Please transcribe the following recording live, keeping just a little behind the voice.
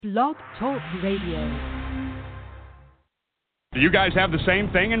Blog Talk Radio. Do you guys have the same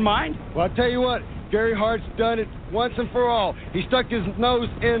thing in mind? Well, I'll tell you what, Gary Hart's done it once and for all. He stuck his nose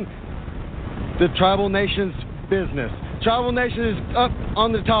in the Tribal Nation's business. Tribal Nation is up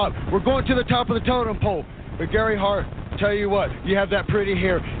on the top. We're going to the top of the totem pole. But Gary Hart, tell you what, you have that pretty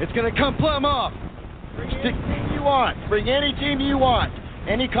hair. It's going to come plumb off. Bring any team you want. Bring any team you want.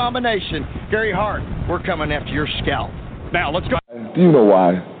 Any combination. Gary Hart, we're coming after your scalp. Now, let's go. Do you know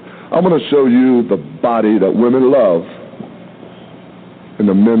why? I'm going to show you the body that women love and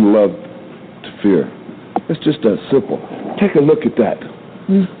the men love to fear. It's just that simple. Take a look at that.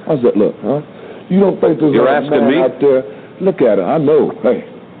 How's that look, huh? You don't think there's a man out there? Look at it. I know. Hey,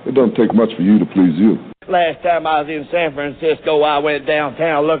 it don't take much for you to please you. Last time I was in San Francisco, I went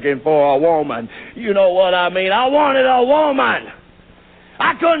downtown looking for a woman. You know what I mean? I wanted a woman.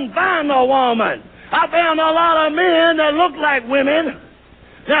 I couldn't find a woman. I found a lot of men that looked like women.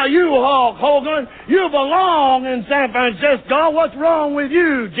 Now, you, Hulk Hogan, you belong in San Francisco. What's wrong with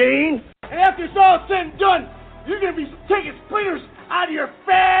you, Gene? And after it's all said and done, you're going to be taking splinters out of your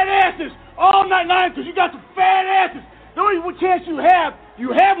fat asses all night long because you got some fat asses. The only chance you have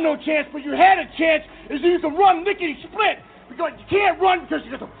no chance, but you had a chance, is you can run lickety-split. Because you can't run because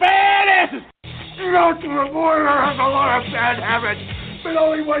you got some fat asses. You know, the warrior has a lot of bad habits, but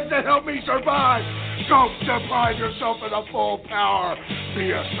only ones that help me survive. Don't deprive yourself of the full power.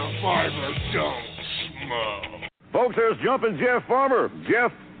 Be a survivor, don't smoke. Folks, there's Jumpin' Jeff Farmer.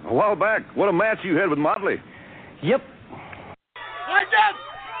 Jeff, a while back, what a match you had with Motley. Yep. I guess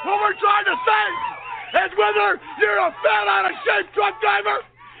what we're trying to say is whether you're a fat, out-of-shape truck driver,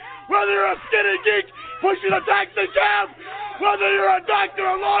 whether you're a skinny geek pushing a taxi cab, whether you're a doctor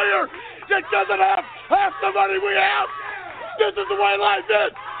or lawyer that doesn't have half the money we have, this is the way life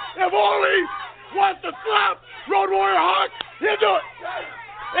is. If Ole wants to slap Road Warrior Hawk, he'll do it.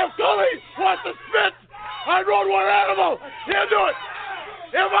 If Tully wants to spit on Road Warrior Animal, he'll do it.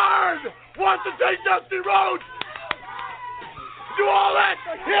 If Iron wants to take Dusty Rhodes, do all that,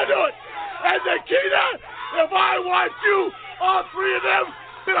 he'll do it. And Nikita, if I want you, all three of them,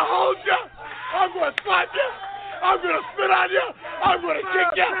 to hold you, I'm going to slap you, I'm going to spit on you, I'm going to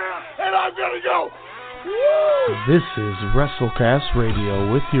kick you, and I'm going to go. Woo! This is WrestleCast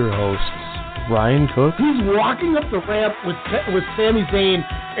Radio with your hosts, Ryan Cook. He's walking up the ramp with Sami Zayn,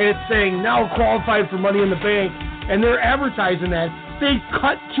 and it's saying, now qualified for Money in the Bank, and they're advertising that. They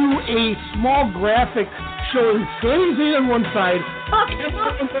cut to a small graphic showing Sami Zayn on one side, and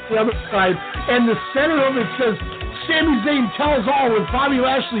on the other side, and the center of it says, Sami Zayn tells all with Bobby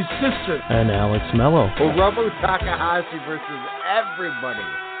Lashley's sister. And Alex Mello. Hiromu Takahashi versus everybody.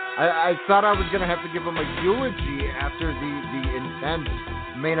 I thought I was going to have to give him a eulogy after the intense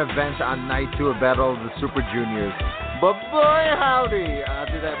main event on night 2 of Battle of the Super Juniors. But boy, howdy,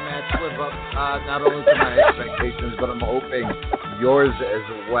 did that match live up not only to my expectations, but I'm hoping yours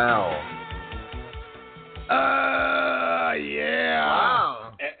as well. Yeah.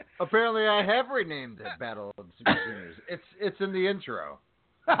 Wow. Apparently I have renamed it Battle of the Super Juniors. It's in the intro.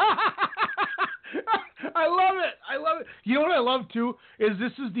 I love it. You know what I love too is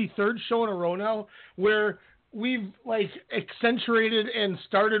this is the third show in a row now where we've like accentuated and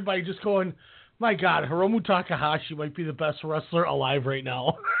started by just going, my God, Hiromu Takahashi might be the best wrestler alive right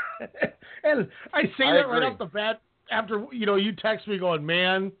now. And I say that right off the bat after you text me going,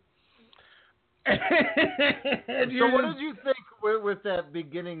 man. So what did you think with that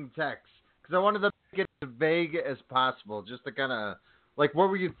beginning text? Because I wanted to make it as vague as possible, just to kind of like, what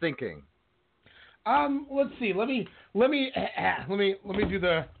were you thinking? Let's see. Let me do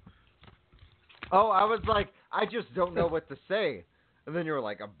the. Oh, I was like, I just don't know what to say. And then you were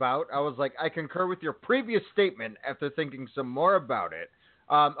like, about? I was like, I concur with your previous statement after thinking some more about it.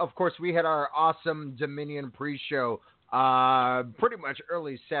 Of course, we had our awesome Dominion pre-show pretty much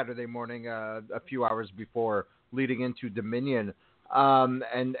early Saturday morning, a few hours before leading into Dominion.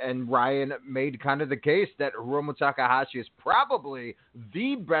 And Ryan made kind of the case that Hiromu Takahashi is probably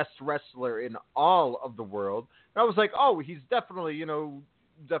the best wrestler in all of the world. And I was like, oh, he's definitely,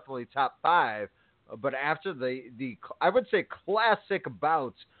 definitely top 5. But after the I would say classic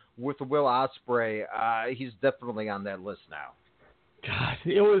bouts with Will Ospreay, he's definitely on that list now. God,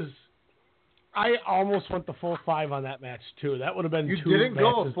 I almost went the full 5 on that match too. That would have been 2 matches. You didn't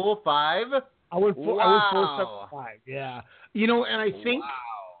go a full 5? I went 4.75. Yeah. And I think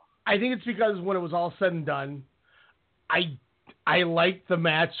it's because when it was all said and done, I liked the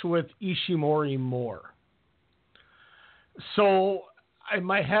match with Ishimori more. So in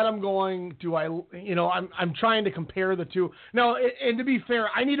my head, I'm going, I'm trying to compare the two. Now, and to be fair,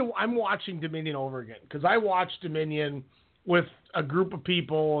 I'm watching Dominion over again because I watched Dominion with a group of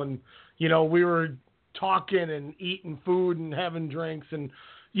people, and we were talking and eating food and having drinks, and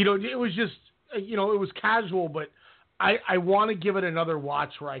it was just it was casual, but I want to give it another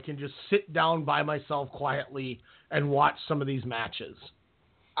watch where I can just sit down by myself quietly and watch some of these matches.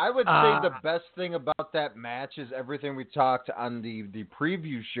 I would say the best thing about that match is everything we talked on the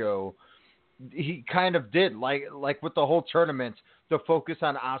preview show. He kind of did, like with the whole tournament, the focus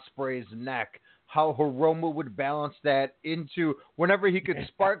on Ospreay's neck, how Hiromu would balance that into whenever he could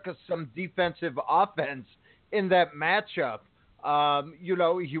spark some defensive offense in that matchup.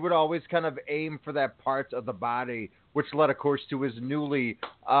 He would always kind of aim for that part of the body, which led, of course, to his newly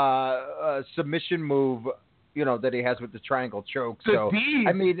submission move, that he has with the triangle choke. So,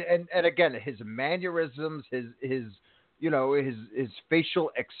 I mean, and again, his mannerisms, his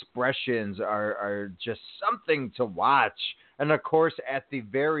facial expressions are just something to watch. And of course, at the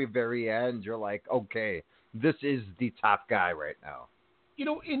very, very end, you're like, okay, this is the top guy right now.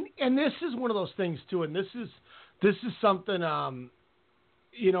 And this is one of those things too. And this is something, a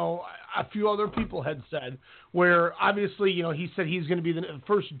few other people had said, where obviously, he said he's going to be the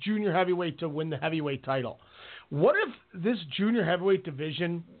first junior heavyweight to win the heavyweight title. What if this junior heavyweight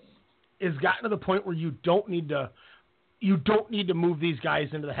division is gotten to the point where you don't need to move these guys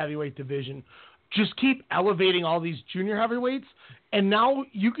into the heavyweight division? Just keep elevating all these junior heavyweights, and now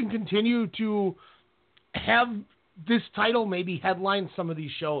you can continue to have this title maybe headline some of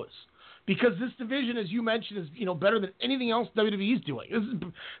these shows. Because this division, as you mentioned, is better than anything else WWE is doing.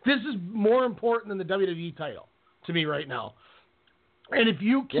 This is more important than the WWE title to me right now. And if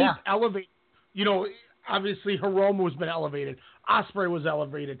you keep elevating, obviously Hiromu has been elevated, Ospreay was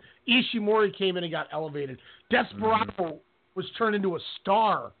elevated, Ishimori came in and got elevated, Desperado was turned into a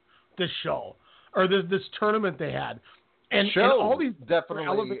star this show or this tournament they had, and all these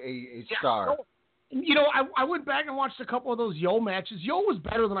definitely a star. I went back and watched a couple of those Yo matches. Yo was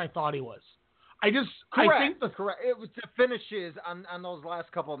better than I thought he was. Correct. It was the finishes on those last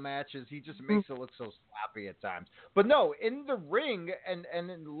couple of matches. He just makes it look so sloppy at times. But no, in the ring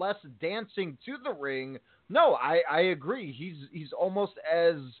and less dancing to the ring. No, I agree. He's almost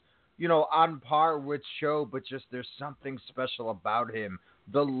as on par with Show, but just there's something special about him.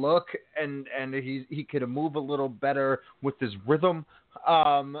 The look and he could move a little better with his rhythm.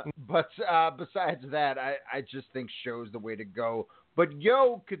 But besides that, I just think Show's the way to go. But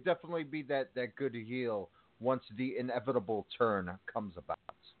Yo could definitely be that good heel once the inevitable turn comes about.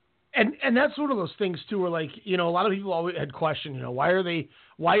 And that's one of those things too, where a lot of people always had questioned, why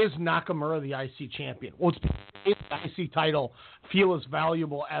is Nakamura the IC champion? Well, it's the IC title feel as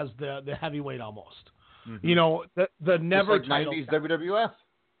valuable as the heavyweight almost. Mm-hmm. The never just like title 90s WWF.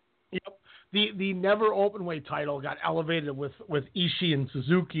 Yep. The never openweight title got elevated with Ishii and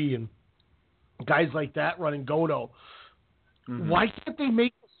Suzuki and guys like that running Goto. Mm-hmm. Why can't they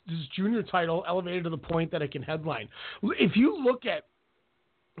make this junior title elevated to the point that it can headline? If you look at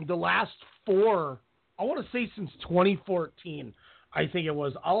the last four, I want to say since 2014, I think it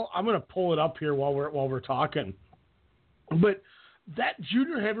was. I'm going to pull it up here while we're talking. But that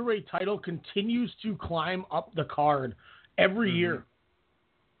junior heavyweight title continues to climb up the card every year.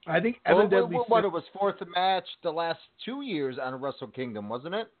 I think evidently. What it was fourth match the last 2 years on Wrestle Kingdom,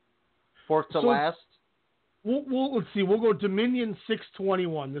 wasn't it? Fourth to last. We'll let's see. We'll go Dominion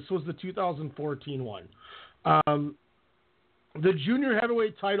 621. This was the 2014 one. The junior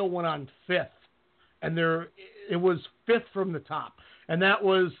heavyweight title went on fifth, and it was fifth from the top, and that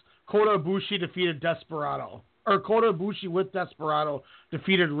was Kota Ibushi defeated Desperado, or Kota Ibushi with Desperado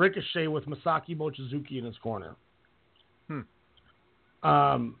defeated Ricochet with Masaki Mochizuki in his corner.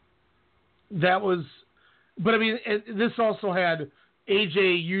 That was, but I mean, this also had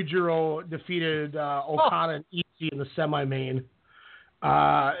AJ Yujiro defeated Okada and Ishii in the semi-main.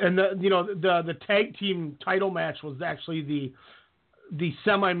 And the tag team title match was actually the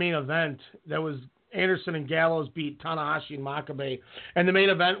semi-main event. That was Anderson and Gallows beat Tanahashi and Makabe, and the main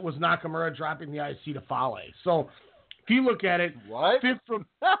event was Nakamura dropping the IC to Fale. So if you look at it, what? Fifth from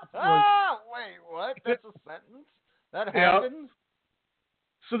wait, what? That's a sentence that happened.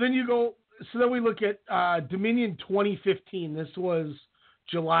 So then we look at Dominion 2015. This was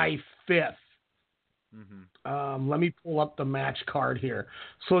July 5th. Mm-hmm. Let me pull up the match card here.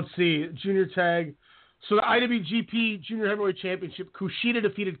 So let's see. Junior tag. So the IWGP Junior Heavyweight Championship, Kushida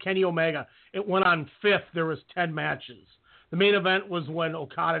defeated Kenny Omega. It went on fifth. There was 10 matches. The main event was when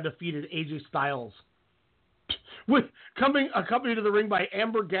Okada defeated AJ Styles. Accompanied to the ring by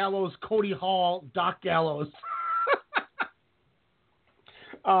Amber Gallows, Cody Hall, Doc Gallows.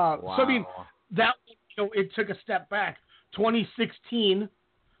 Wow. So I mean, that it took a step back. 2016,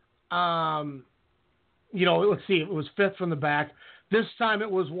 let's see, it was 5th from the back. This time it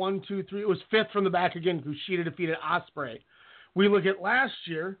was 1, 2, 3. It was 5th from the back again. Kushida defeated Ospreay. We look at last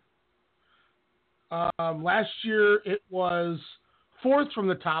year. Last year it was 4th from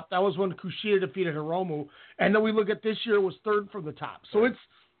the top. That was when Kushida defeated Hiromu. And then we look at this year, it was 3rd from the top. So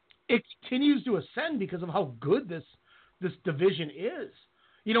it continues to ascend because of how good this division is.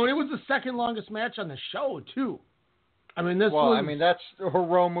 And it was the second longest match on the show too. I mean, that's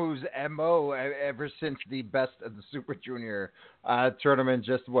Hiromu's MO ever since the Best of the Super Junior tournament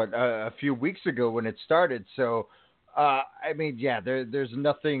just, a few weeks ago when it started. So, there's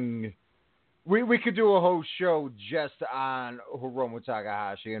nothing... We could do a whole show just on Hiromu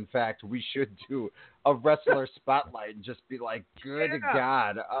Takahashi. In fact, we should do a wrestler spotlight and just be like, good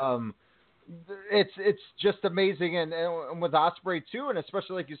God. It's just amazing. And with Ospreay too, and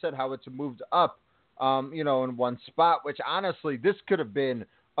especially like you said, how it's moved up, in one spot, which honestly, this could have been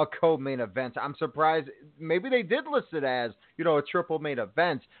a co-main event. I'm surprised. Maybe they did list it as, a triple main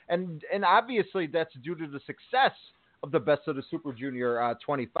event. And obviously that's due to the success of the Best of the Super Junior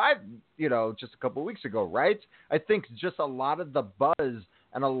 25, just a couple of weeks ago, right? I think just a lot of the buzz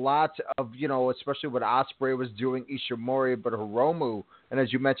and a lot of, especially what Ospreay was doing, Ishimori, but Hiromu, and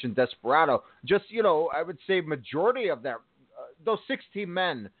as you mentioned, Desperado, just, I would say majority of that, those 16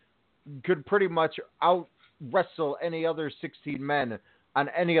 men could pretty much out-wrestle any other 16 men on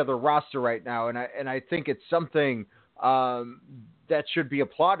any other roster right now. And I think it's something that should be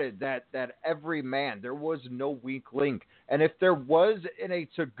applauded, that every man, there was no weak link. And if there was in a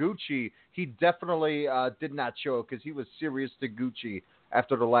Taguchi, he definitely did not show because he was serious Taguchi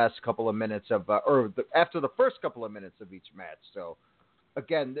after the last couple of minutes of, after the first couple of minutes of each match. So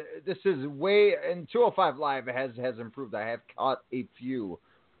again, this is way, and 205 Live has improved. I have caught a few.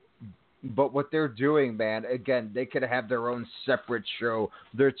 But what they're doing, man, again, they could have their own separate show,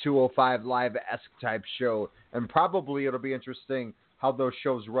 their 205 Live-esque type show, and probably it'll be interesting how those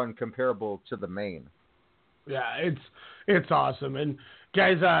shows run comparable to the main. Yeah, it's awesome. And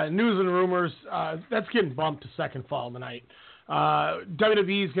guys, news and rumors, that's getting bumped to second fall tonight.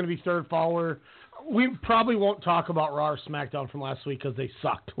 WWE is going to be third faller. We probably won't talk about Raw or SmackDown from last week because they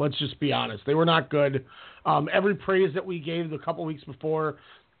sucked. Let's just be honest. They were not good. Every praise that we gave the couple weeks before,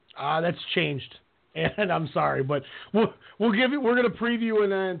 that's changed, and I'm sorry, but we're going to preview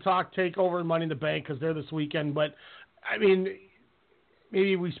and then talk Takeover and Money in the Bank because they're this weekend. But I mean,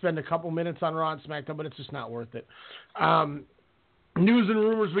 maybe we spend a couple minutes on Raw and SmackDown, but it's just not worth it. News and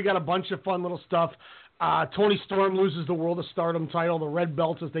rumors, we got a bunch of fun little stuff. Tony Storm loses the World of Stardom title, the red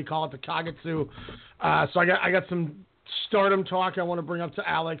belt as they call it, the Kagetsu. So I got some Stardom talk I want to bring up to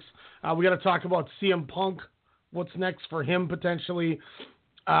Alex. We got to talk about CM Punk. What's next for him potentially?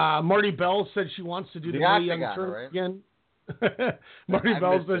 Marty Bell said she wants to do the Mae Young tournament again. Marty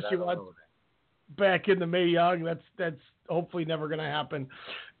Bell says she wants back in the Mae Young. That's hopefully never going to happen.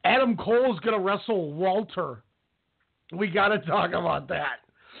 Adam Cole's going to wrestle Walter. We got to talk about that.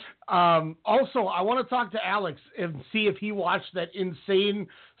 Also, I want to talk to Alex and see if he watched that insane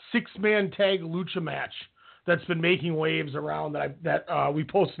 6-man tag lucha match that's been making waves around that we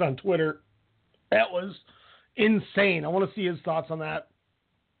posted on Twitter. That was insane. I want to see his thoughts on that.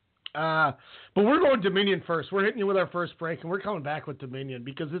 But we're going Dominion first. We're hitting you with our first break, and we're coming back with Dominion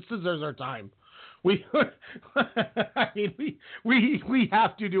because this deserves our time. We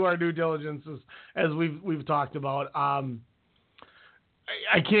have to do our due diligence as we've talked about.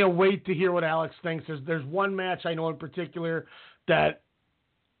 I can't wait to hear what Alex thinks. There's one match I know in particular that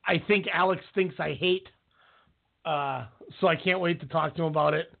I think Alex thinks I hate. So I can't wait to talk to him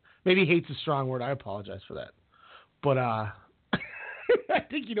about it. Maybe hate's a strong word. I apologize for that. But I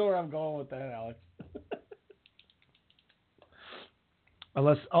think you know where I'm going with that, Alex.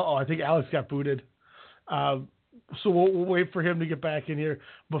 I think Alex got booted. So we'll wait for him to get back in here.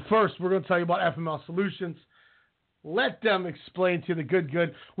 But first, we're going to tell you about FML Solutions. Let them explain to you the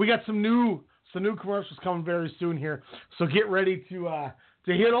good. We got some new commercials coming very soon here. So get ready to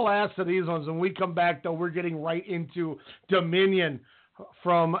hear the last of these ones. When we come back, though, we're getting right into Dominion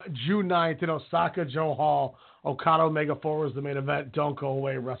from June 9th in Osaka-jo Hall. Okada Omega 4 was the main event. Don't go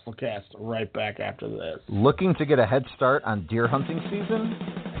away. WrestleCast right back after this. Looking to get a head start on deer hunting season?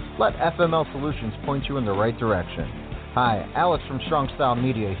 Let FML Solutions point you in the right direction. Hi, Alex from Strong Style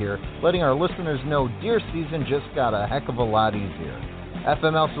Media here, letting our listeners know deer season just got a heck of a lot easier.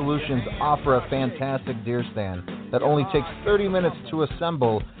 FML Solutions offer a fantastic deer stand that only takes 30 minutes to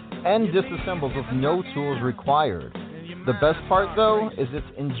assemble and disassembles with no tools required. The best part, though, is its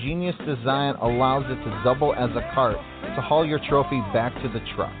ingenious design allows it to double as a cart to haul your trophy back to the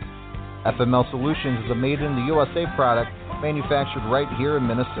truck. FML Solutions is a made-in-the-USA product manufactured right here in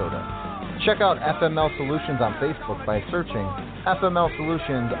Minnesota. Check out FML Solutions on Facebook by searching FML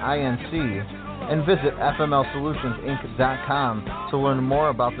Solutions INC and visit FMLSolutionsInc.com to learn more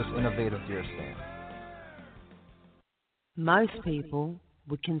about this innovative deer stand. Most people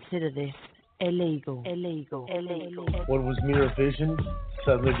would consider this illegal. What was mere vision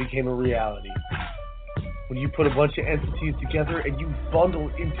suddenly became a reality. When you put a bunch of entities together and you bundle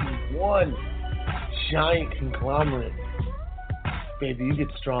into one giant conglomerate, baby, you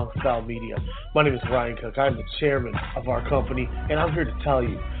get Strong Style Media. My name is Ryan Cook. I'm the chairman of our company, and I'm here to tell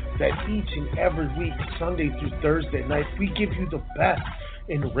you that each and every week, Sunday through Thursday night, we give you the best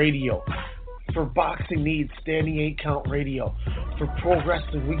in radio. For boxing needs, Standing 8-Count Radio. For pro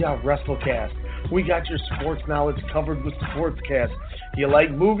wrestling, we got WrestleCast. We got your sports knowledge covered with SportsCast. You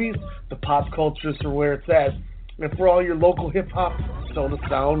like movies? The pop culturists are where it's at. And for all your local hip-hop, Soda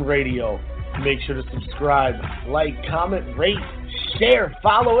Sound Radio. Make sure to subscribe, like, comment, rate, share,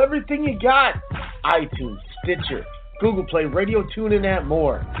 follow everything you got. iTunes, Stitcher, Google Play, Radio Tune, and that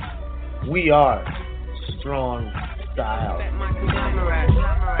more. We are Strong Style.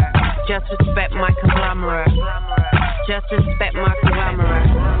 Just respect my conglomerate. Just respect my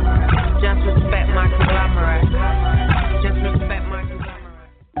conglomerate. Just respect my conglomerate. Just respect my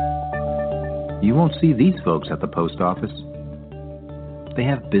conglomerate. You won't see these folks at the post office. They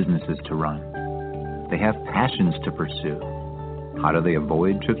have businesses to run. They have passions to pursue. How do they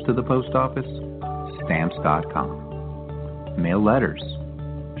avoid trips to the post office? Stamps.com. Mail letters.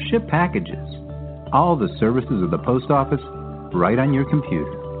 Ship packages. All the services of the post office right on your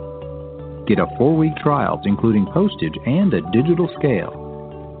computer. Get a 4-week trial, including postage and a digital scale.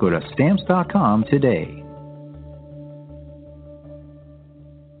 Go to Stamps.com today.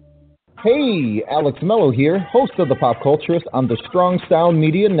 Hey, Alex Mello here, host of The Pop Culturist on the Strong Style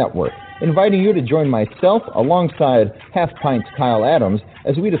Media Network, inviting you to join myself alongside Half Pint's Kyle Adams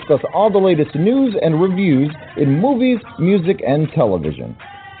as we discuss all the latest news and reviews in movies, music, and television.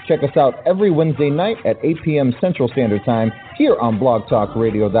 Check us out every Wednesday night at 8 p.m. Central Standard Time here on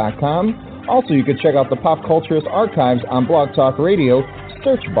blogtalkradio.com. Also, you can check out the Pop Culturist archives on Blog Talk Radio,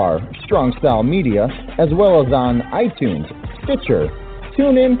 search bar Strong Style Media, as well as on iTunes, Stitcher,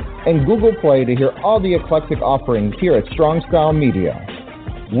 TuneIn, and Google Play to hear all the eclectic offerings here at Strong Style Media.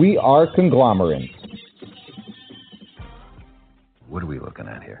 We are conglomerates. What are we looking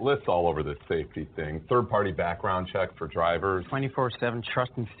at here? Lists all over this safety thing. Third-party background check for drivers. 24/7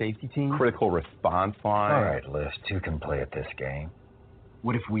 trust and safety team. Critical response line. All right, List, who can play at this game?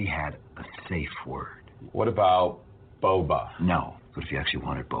 What if we had a safe word? What about boba? No. What if you actually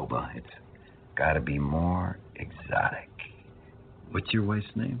wanted boba? It's got to be more exotic. What's your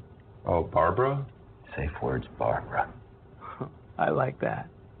wife's name? Oh, Barbara? Safe word's Barbara. I like that.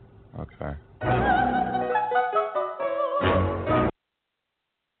 Okay.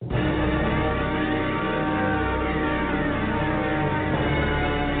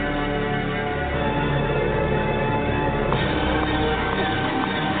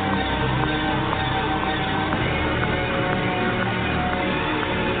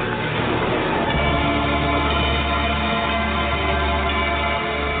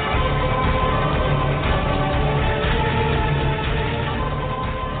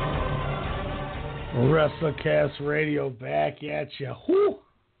 WrestleCast Radio back at you. Whew.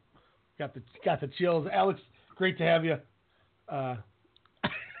 Got the chills. Alex, great to have you. As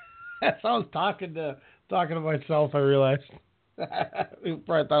I was talking to myself, I realized. You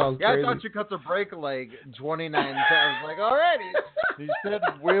probably thought I was crazy. I thought you cut the brake like 29 times. I was like, all right. He said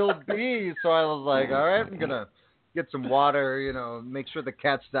will be, so I was like, all right, I'm gonna get some water. Make sure the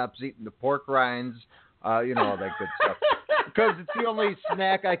cat stops eating the pork rinds. All that good stuff. Because it's the only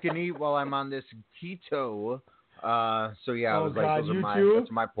snack I can eat while I'm on this keto. So yeah, I was like, that's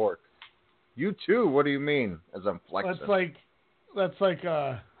my pork. You too? What do you mean? As I'm flexing. That's like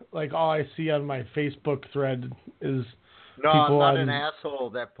all I see on my Facebook thread is. No, I'm not an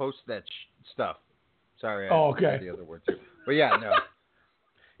asshole that posts that stuff. Sorry. Okay. The other word too. But yeah, no.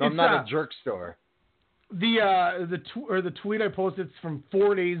 I'm not a jerk store. The tweet I posted is from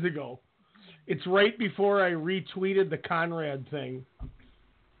 4 days ago. It's right before I retweeted the Conrad thing.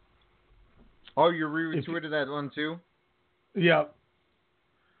 Oh, you retweeted that one too? Yep.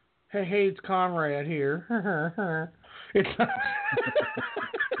 Hey, it's Conrad here.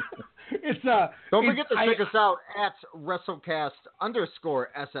 Don't forget to check us out at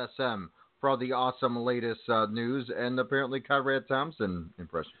WrestleCast_SSM for all the awesome latest news and apparently Conrad Thompson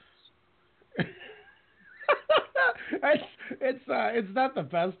impressions. It's not the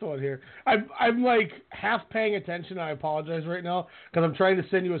best one here. I'm like half paying attention. I apologize right now because I'm trying to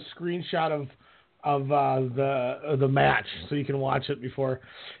send you a screenshot of the match so you can watch it before.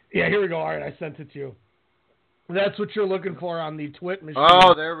 Yeah, here we go. All right, I sent it to you. That's what you're looking for on the Twit machine.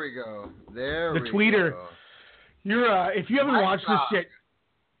 Oh, there we go. The tweeter. Go. You're if you haven't watched God. this yet,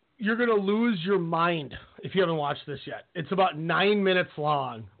 you're gonna lose your mind if you haven't watched this yet. It's about 9 minutes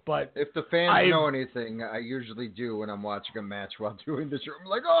long, but if the fans know anything, I usually do when I'm watching a match while doing this. I'm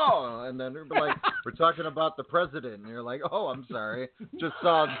like, oh, and then they're like, we're talking about the president, and you're like, oh, I'm sorry, just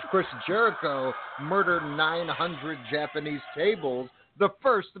saw Chris Jericho murder 900 Japanese tables. The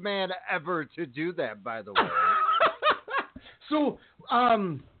first man ever to do that, by the way. So,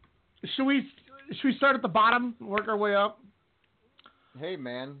 should we start at the bottom, work our way up? Hey,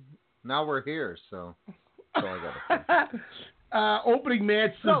 man, now we're here, so that's all I gotta say. Opening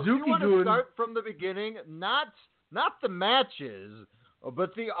match, Suzuki you want Gun. to start from the beginning, not the matches,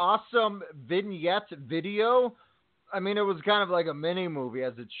 but the awesome vignette video. I mean, it was kind of like a mini movie,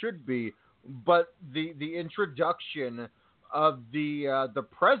 as it should be, but the introduction of the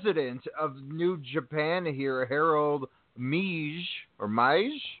president of New Japan here, Harold Meij.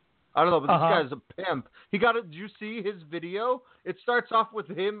 I don't know, but this guy's a pimp. Did you see his video? It starts off with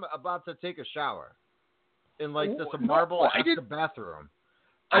him about to take a shower in like this marble bathroom.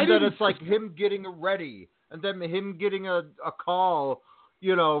 And then it's like him getting ready, and then him getting a call,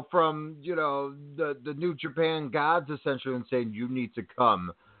 from, the New Japan gods essentially, and saying, you need to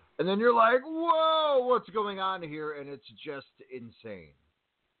come. And then you're like, whoa, what's going on here? And it's just insane.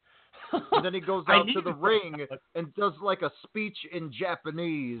 And then he goes out to the ring and does like a speech in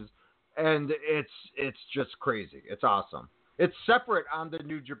Japanese, and it's just crazy. It's awesome. It's separate on the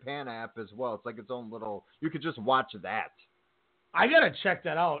New Japan app as well. It's like its own little. You could just watch that. I gotta check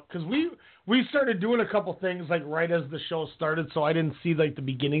that out because we started doing a couple things like right as the show started, so I didn't see like the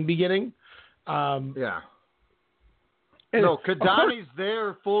beginning. Yeah. No, Kadani's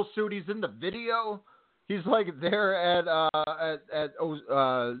there, full suit. He's in the video. He's like there at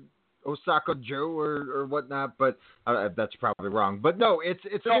Osaka Joe or whatnot, but that's probably wrong. But no, it's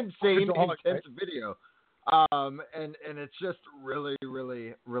an insane, intense video. And it's just really,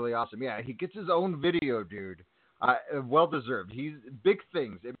 really, really awesome. Yeah, he gets his own video, dude. Well deserved. He's big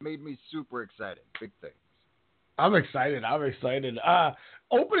things. It made me super excited. Big things. I'm excited.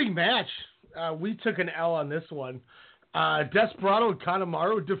 Opening match. We took an L on this one. Desperado and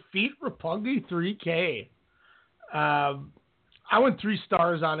Kanemaru defeat Roppongi 3K. I went 3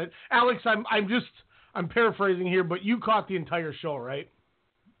 stars on it. Alex, I'm paraphrasing here, but you caught the entire show, right?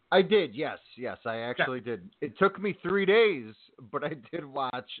 I did, yes, I actually did. It took me 3 days, but I did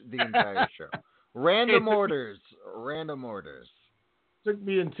watch the entire show. Random orders. Took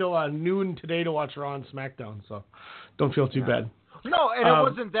me until noon today to watch Raw and SmackDown, so don't feel too bad. No, and it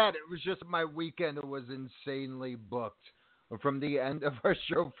wasn't that. It was just my weekend was insanely booked. From the end of our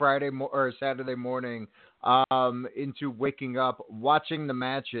show or Saturday morning into waking up, watching the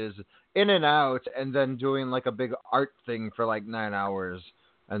matches in and out, and then doing like a big art thing for like 9 hours,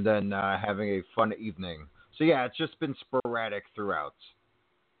 and then having a fun evening. So yeah, it's just been sporadic throughout.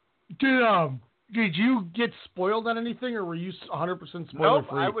 Did you get spoiled on anything, or were you 100% spoiler free? Nope,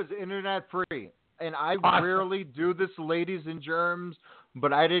 I was internet free. And I rarely do this, ladies and germs,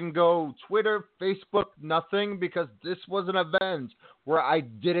 but I didn't go Twitter, Facebook, nothing, because this was an event where I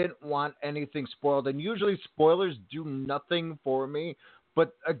didn't want anything spoiled. And usually spoilers do nothing for me.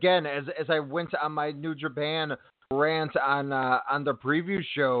 But again, as I went on my New Japan rant on the preview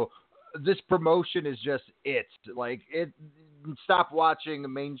show, this promotion is just it. Like, stop watching the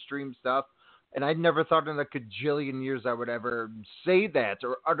mainstream stuff. And I never thought in a cajillion years I would ever say that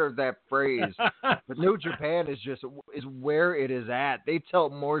or utter that phrase. But New Japan is where it is at. They tell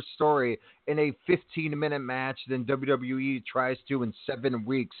more story in a 15-minute match than WWE tries to in 7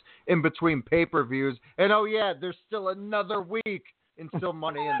 weeks in between pay-per-views. And oh yeah, there's still another week and still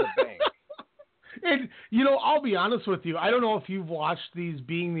Money in the Bank. And I'll be honest with you. I don't know if you've watched these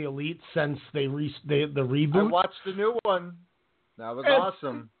Being the Elite since the reboot. I watched the new one. That was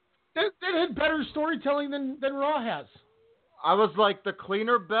awesome. That had better storytelling than Raw has. I was like, the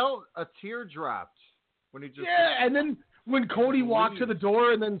cleaner belt, a tear dropped when he just and then when Cody walked to the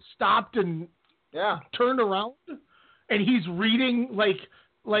door and then stopped and turned around, and he's reading like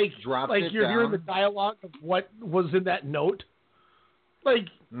you're hearing the dialogue of what was in that note. Like,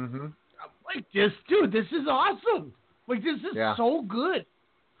 like this, dude, this is awesome. Like, this is so good.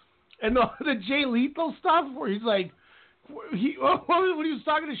 And the Jay Lethal stuff where he's like. When he was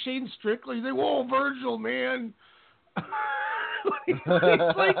talking to Shane Strickler, he's like, "Whoa, Virgil, man!" he's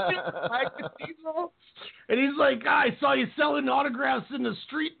like, and he's like, "I saw you selling autographs in the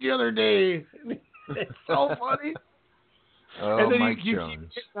street the other day." It's so funny. Oh, and then Mike you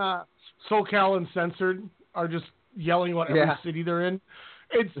Jones. SoCal Uncensored are just yelling what every city they're in,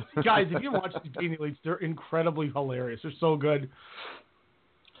 It's guys, if you watch these Beanie Elites, they're incredibly hilarious. They're so good.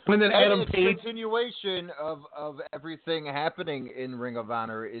 And then Adam it's Page. a continuation of everything happening in Ring of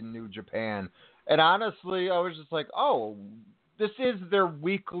Honor in New Japan. And honestly, I was just like, oh, this is their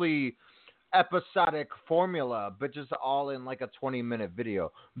weekly episodic formula, but just all in like a 20-minute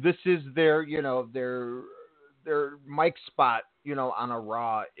video. This is their, their mic spot, on a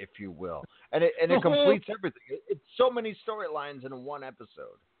Raw, if you will. And it completes everything. It's so many storylines in one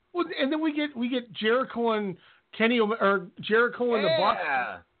episode. Well, and then we get Jericho and Jericho and the Bucks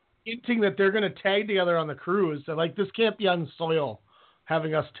hinting that they're going to tag together on the cruise. They're like, this can't be on soil,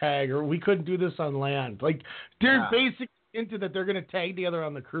 having us tag, or we couldn't do this on land. Like, they're basically hinted that they're going to tag together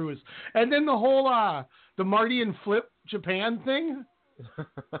on the cruise. And then the whole the Marty and Flip Japan thing,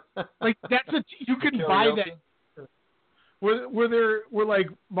 like you can buy that. Where like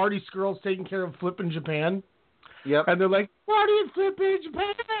Marty Skrull's taking care of Flip in Japan. Yep. And they're like, Marty and Flip in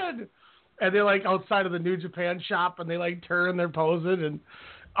Japan. And they're like outside of the New Japan shop, and they like turn, they're posing, and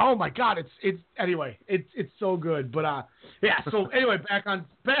oh my God, it's so good. But so anyway, back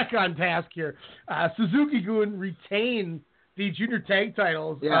on task here. Suzuki-gun retain the junior tag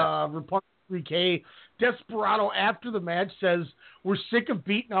titles. Roppongi 3K. Desperado after the match says, we're sick of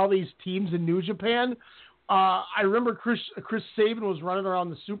beating all these teams in New Japan. I remember Chris Sabin was running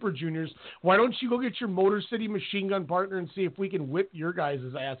around the Super Juniors. Why don't you go get your Motor City Machine Gun partner and see if we can whip your guys'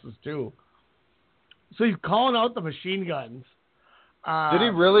 asses too? So he's calling out the Machine Guns. Did he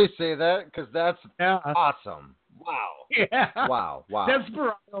really say that? Because that's awesome. Wow. Yeah. Wow.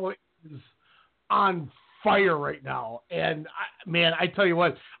 Desperado is on fire right now. And, I tell you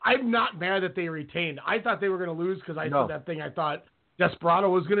what, I'm not mad that they retained. I thought they were going to lose because I said that thing I thought Desperado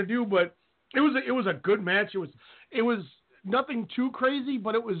was going to do, but it was a good match. It was nothing too crazy,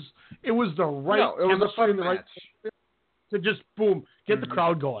 but it was the right it was a fun match. To just, boom, get the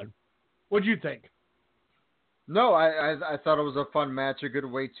crowd going. What'd you think? No, I thought it was a fun match, a good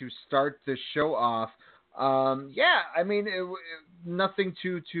way to start the show off. Nothing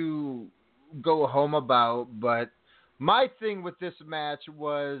to go home about, but my thing with this match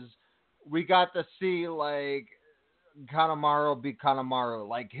was we got to see, like, Kanemaru be Kanemaru.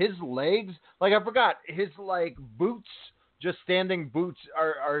 Like, his legs, like, I forgot, his, like, boots, just standing boots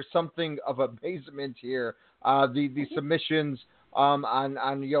are something of amazement here. The submissions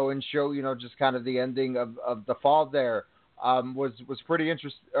on Yo and Show, just kind of the ending of the fall there was pretty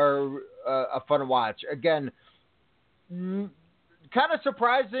interesting, or a fun watch. Again, kind of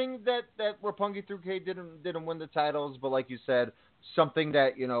surprising that Roppongi 3K didn't win the titles, but like you said, something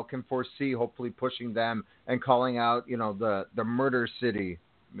that can foresee hopefully pushing them and calling out the Murder City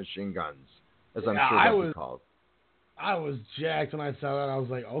Machine Guns, as I'm sure they'll be called. I was jacked when I saw that. I was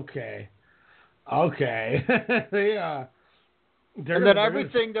like, okay. Yeah. And then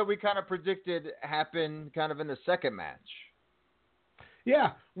everything that we kind of predicted happened kind of in the second match.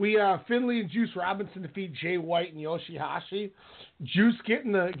 Yeah, we Finley and Juice Robinson defeat Jay White and Yoshihashi. Juice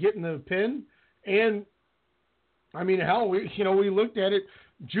getting the pin, and I mean, hell, we looked at it.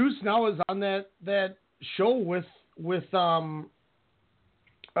 Juice now is on that show with what am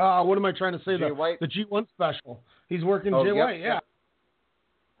I trying to say? Jay White. The G1 special. He's working Jay White. Yeah.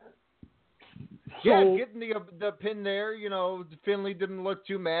 Yeah, getting the pin there, Finley didn't look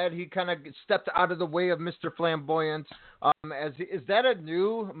too mad. He kind of stepped out of the way of Mr. Flamboyant. Is that a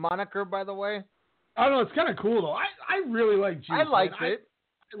new moniker, by the way? I don't know. It's kind of cool, though. I really like Juice. I liked it.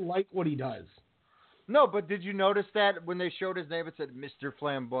 I like what he does. No, but did you notice that when they showed his name, it said Mr.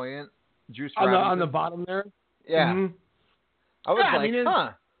 Flamboyant? Juice on the bottom there? Yeah. Mm-hmm. I was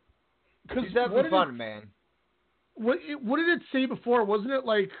he's having fun, man. What did it say before? Wasn't it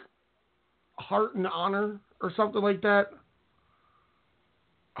like Heart and Honor or something like that?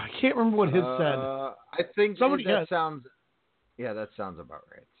 I can't remember what his said. I think that sounds about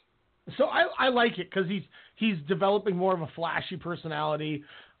right. So I like it because he's developing more of a flashy personality.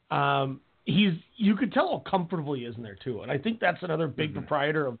 You could tell how comfortable he is in there too, and I think that's another big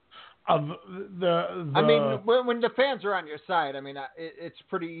proprietor of the. I mean, when the fans are on your side, I mean, it's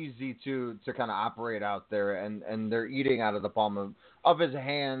pretty easy to kind of operate out there, and they're eating out of the palm of his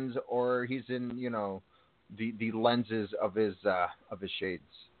hands, or he's in the lenses of his shades.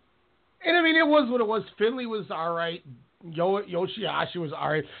 And I mean, it was what it was. Finley was all right. Yoshihashi was all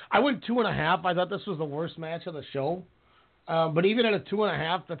right. I went 2.5. I thought this was the worst match of the show. But even at a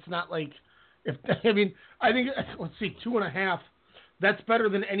 2.5, that's not like. I think let's see, 2.5. That's better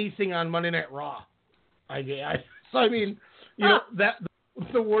than anything on Monday Night Raw. That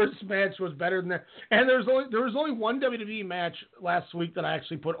the worst match was better than that. And there was only one WWE match last week that I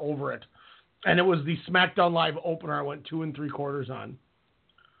actually put over it, and it was the SmackDown Live opener. I went 2 3/4 on.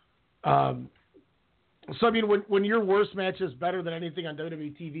 So, I mean, when your worst match is better than anything on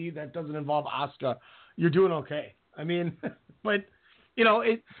WWE TV that doesn't involve Asuka, you're doing okay. I mean, but, you know,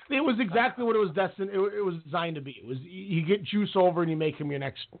 it was exactly what it was destined. It was designed to be. It was you get Juice over and you make him your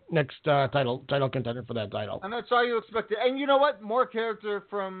next title contender for that title. And that's all you expected. And you know what? More character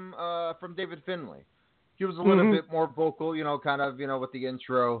from David Finlay. He was a little bit more vocal, you know, kind of, you know, with the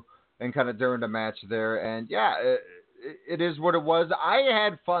intro and kind of during the match there. And yeah, it is what it was. I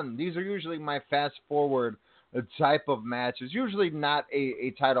had fun. These are usually my fast forward type of matches. Usually not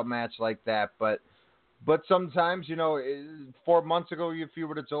a title match like that, but sometimes, you know, 4 months ago, if you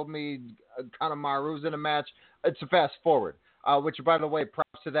would have told me Kanemaru's in a match, it's a fast forward. Which, by the way,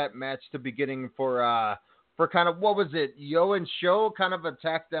 props to that match to beginning for kind of, what was it? Yo and Sho kind of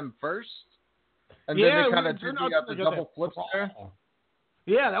attacked them first, and then they kind of did the double flips there.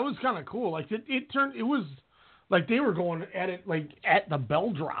 Yeah, that was kind of cool. Like it was like they were going at it like at the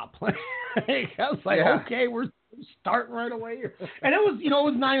bell drop. I was like, okay, we're starting right away here. And it was, you know,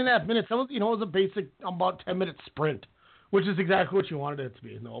 it was 9.5 minutes. It was, you know, it was a basic about 10-minute sprint, which is exactly what you wanted it to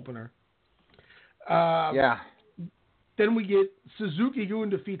be in the opener. Then we get Suzuki-gun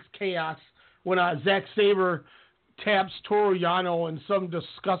defeats Chaos when Zack Sabre taps Toru Yano in some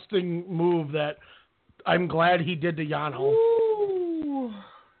disgusting move that I'm glad he did to Yano. Ooh.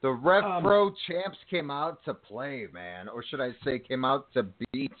 The Rev Pro champs came out to play, man. Or should I say came out to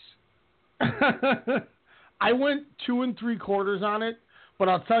beat. I went 2 3/4 on it, but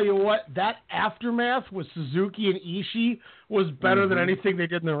I'll tell you what, that aftermath with Suzuki and Ishii was better than anything they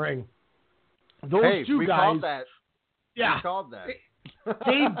did in the ring. Those two we guys. Called that. Yeah. We called that.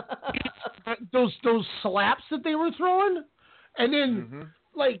 Those slaps that they were throwing, and then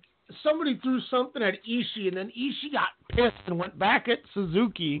like somebody threw something at Ishii, and then Ishii got pissed and went back at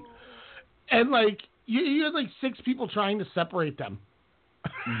Suzuki, and like you had like 6 people trying to separate them.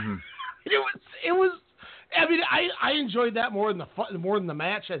 It was. I mean, I enjoyed that more than the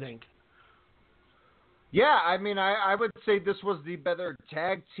match, I think. Yeah, I mean, I would say this was the better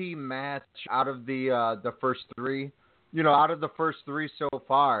tag team match out of the first 3. You know, out of the first 3 so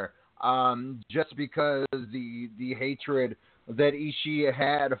far, just because the hatred that Ishii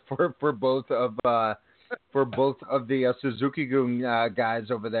had for both of the Suzuki-gun guys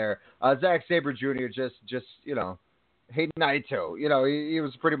over there. Zack Sabre Jr. just you know, hey Naito, you know, he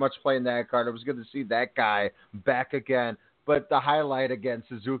was pretty much playing that card. It was good to see that guy back again. But the highlight again,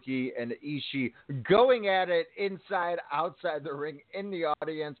 Suzuki and Ishii going at it inside, outside the ring, in the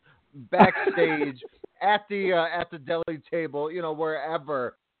audience, backstage, at the deli table, you know,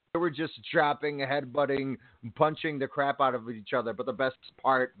 wherever. They were just dropping, headbutting, punching the crap out of each other. But the best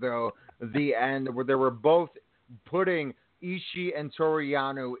part, though, the end, where they were both putting Ishii and Toru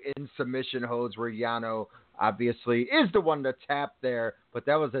Yano in submission holds, where Yano obviously is the one to tap there. But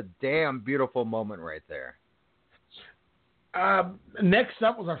that was a damn beautiful moment right there. Next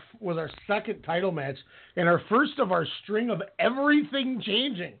up was our second title match, and our first of our string of everything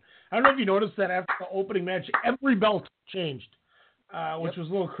changing. I don't know if you noticed that after the opening match, every belt changed, which was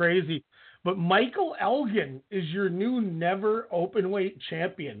a little crazy. But Michael Elgin is your new never openweight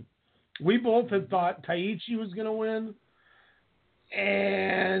champion. We both had thought Taichi was going to win,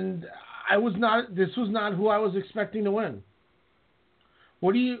 and this was not who I was expecting to win.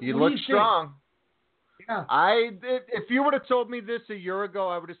 What do you? He looked strong. Yeah. If you would have told me this a year ago,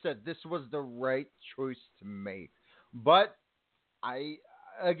 I would have said this was the right choice to make. But I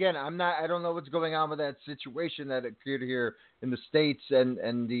don't know what's going on with that situation that occurred here in the States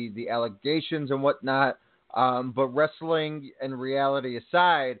and the allegations and whatnot. But wrestling and reality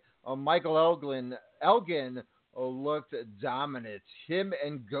aside, Michael Elgin looked dominant. Him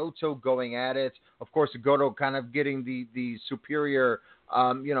and Goto going at it. Of course, Goto kind of getting the superior,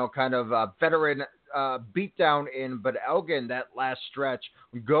 veteran beat down in, but Elgin, that last stretch,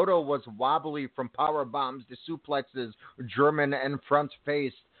 Goto was wobbly from power bombs to suplexes, German and front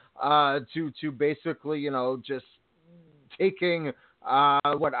face, to basically, you know, just taking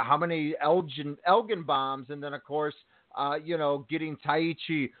how many Elgin bombs, and then of course, getting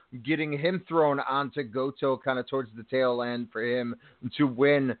Taichi, getting him thrown onto Goto kind of towards the tail end for him to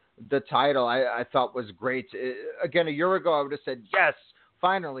win the title. I thought was great. Again, a year ago, I would have said, yes,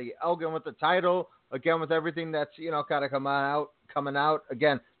 finally, Elgin with the title. Again, with everything that's, you know, kind of coming out.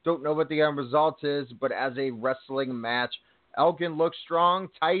 Again, don't know what the end result is, but as a wrestling match, Elgin looked strong.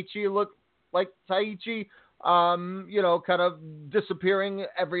 Taichi looked like Taichi, kind of disappearing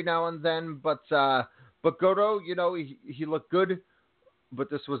every now and then. But Goto, you know, he looked good, but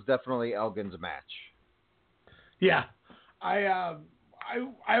this was definitely Elgin's match. Yeah, I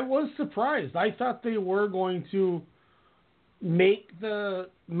was surprised. I thought they were going to make the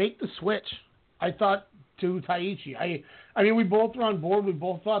switch. I thought to Taichi. I mean, we both were on board. We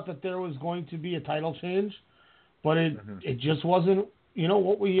both thought that there was going to be a title change, but it just wasn't.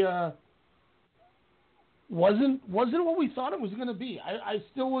 What we wasn't what we thought it was going to be. I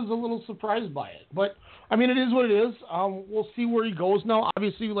still was a little surprised by it, but I mean, it is what it is. We'll see where he goes now.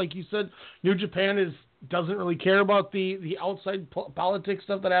 Obviously, like you said, New Japan doesn't really care about the outside politics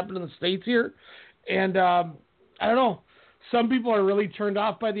stuff that happened in the States here, and I don't know. Some people are really turned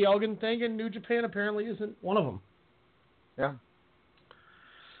off by the Elgin thing, and New Japan apparently isn't one of them. Yeah.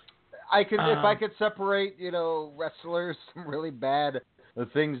 If I could separate, wrestlers from really bad, the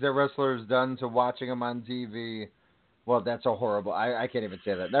things that wrestlers done to watching them on TV, well, that's a horrible. I can't even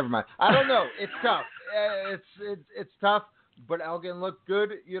say that. Never mind. I don't know. It's tough. It's tough. But Elgin looked good.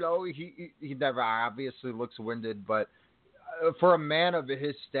 He never obviously looks winded, but for a man of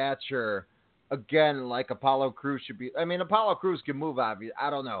his stature, again, like Apollo Crews should be. I mean, Apollo Crews can move, obviously. I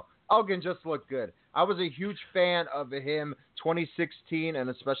don't know. Elgin just looked good. I was a huge fan of him 2016 and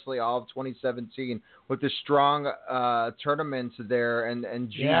especially all of 2017 with the strong tournaments there and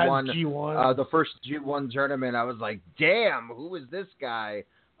G1. Yeah, G1. The first G1 tournament, I was like, damn, who is this guy?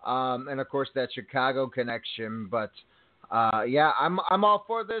 And of course that Chicago connection. But yeah, I'm all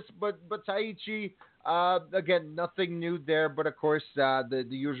for this. But Taichi. Again, nothing new there, but of course the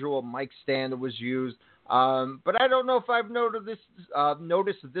usual mic stand was used. But I don't know if I've noticed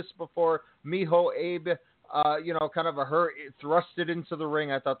this before. Miho Abe, kind of her thrusted into the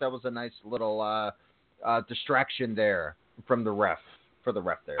ring. I thought that was a nice little distraction there from the ref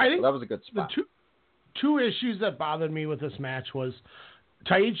there. I think so that was a good spot. The two issues that bothered me with this match was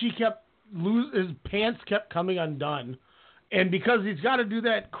Taichi his pants kept coming undone. And because he's got to do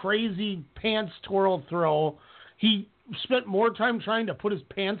that crazy pants twirl throw, he spent more time trying to put his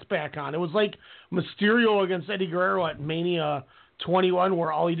pants back on. It was like Mysterio against Eddie Guerrero at Mania 21,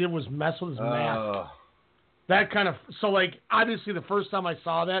 where all he did was mess with his mask. That kind of obviously the first time I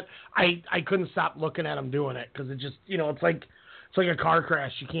saw that, I couldn't stop looking at him doing it because it just it's like a car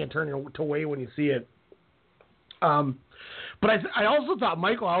crash. You can't turn away when you see it. But I also thought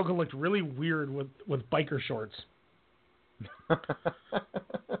Michael Elgin looked really weird with biker shorts. I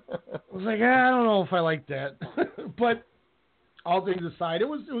was like, I don't know if I like that, but all things aside, it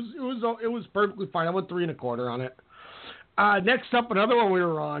was perfectly fine. I went 3 1/4 on it. Next up, another one we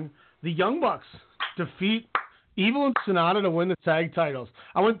were on: the Young Bucks defeat Evil and Sonata to win the tag titles.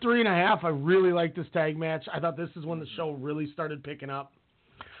 I went 3 1/2. I really liked this tag match. I thought this is when the show really started picking up.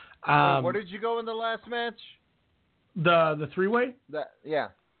 What did you go in the last match? The 3-way? Yeah.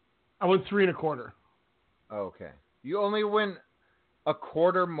 I went 3 1/4. Okay. You only win a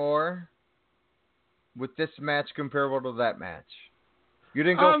quarter more with this match comparable to that match. You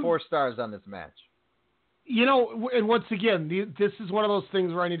didn't go 4 stars on this match. And once again, this is one of those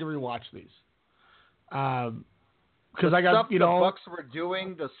things where I need to rewatch these. Because I got, stuff the Bucks were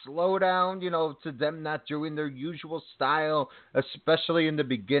doing, the slowdown, to them not doing their usual style, especially in the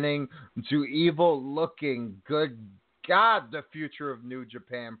beginning, to Evil looking good. God, the future of New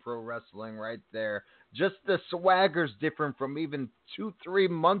Japan Pro Wrestling right there. Just the swagger's different from even 2-3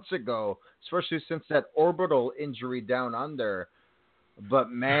 months ago, especially since that orbital injury down under. But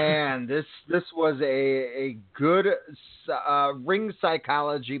man, this was a good ring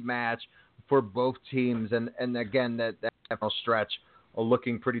psychology match for both teams, and again that final stretch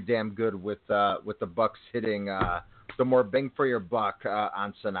looking pretty damn good with the Bucks hitting the more bang for your buck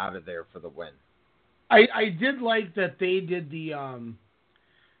on Sonata there for the win. I did like that they did their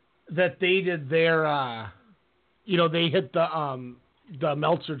they hit the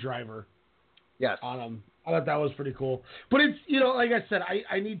Meltzer driver. Yes. On them. I thought that was pretty cool. But it's like I said,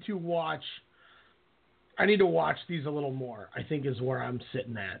 I need to watch these a little more, I think is where I'm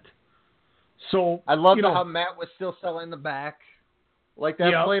sitting at. So I love how Matt was still selling the back. Like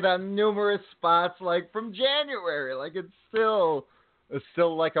that played on numerous spots like from January. Like it's still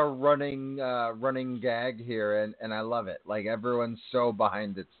like a running gag here, and I love it. Like everyone's so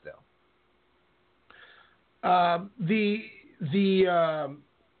behind it still. I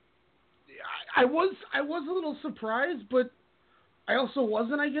was a little surprised, but I also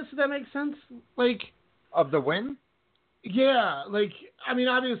wasn't. I guess if that makes sense. Like of the win. Yeah, I mean,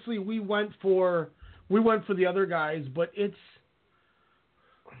 obviously we went for the other guys, but it's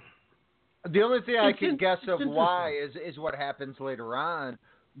the only thing I can guess of why is what happens later on.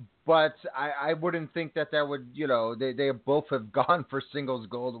 But I wouldn't think that would, they both have gone for singles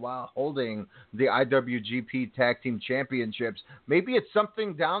gold while holding the IWGP Tag Team Championships. Maybe it's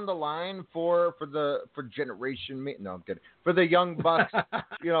something down the line for Generation Me. No, I'm kidding. For the Young Bucks,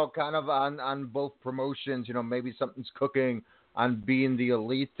 kind of on both promotions. Maybe something's cooking on being the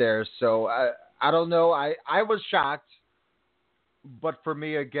elite there. So I don't know. I was shocked. But for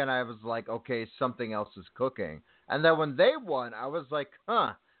me, again, I was like, okay, something else is cooking. And then when they won, I was like,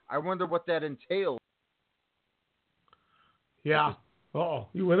 I wonder what that entails. Yeah. Uh-oh.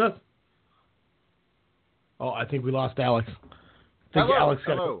 You with us? Oh, I think we lost Alex.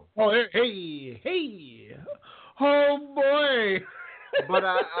 Hello. Oh, hey. Oh, boy. But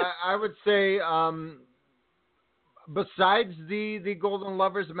I would say, besides the Golden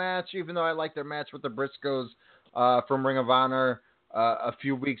Lovers match, even though I like their match with the Briscoes from Ring of Honor a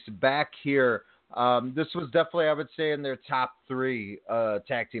few weeks back here, this was definitely, I would say, in their top 3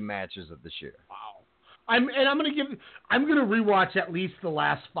 tag team matches of this year. Wow. I'm gonna rewatch at least the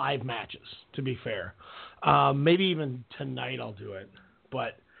last 5 matches, to be fair. Maybe even tonight I'll do it.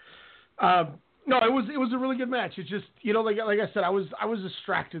 But no, it was a really good match. It's just, like I said, I was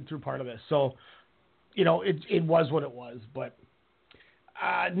distracted through part of this, so it was what it was. But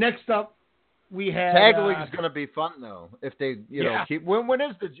next up, we had Tag League's gonna be fun though if they keep. When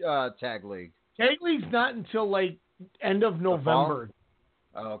is the Tag League? Tag League's not until like end of November.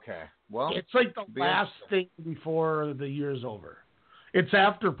 Okay. Well, it's like the last thing before the year's over. It's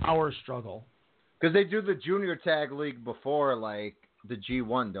after Power Struggle. Because they do the Junior Tag League before, like, the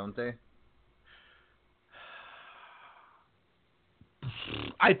G1, don't they?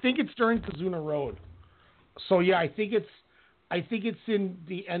 I think it's during Kazuna Road. So yeah, I think it's in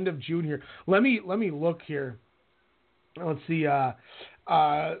the end of June here. Let me look here. Let's see.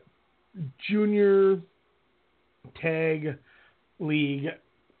 Junior Tag League.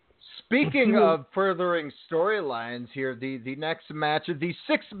 Speaking of furthering storylines here, the next match, the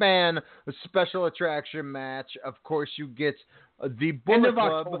 6-man special attraction match. Of course, you get the Bullet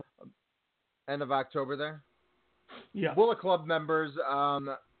Club. End of October there? Yeah. Bullet Club members,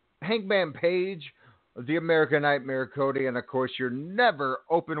 Hangman Page, the American Nightmare Cody, and of course your never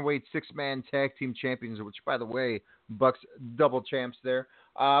openweight 6-man tag team champions, which by the way, Bucks double champs there.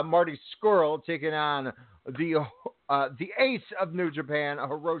 Marty Scurll taking on the ace of New Japan,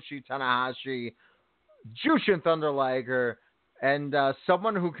 Hiroshi Tanahashi, Jushin Thunder Liger, and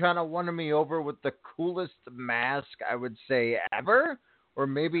someone who kind of won me over with the coolest mask, I would say, ever, or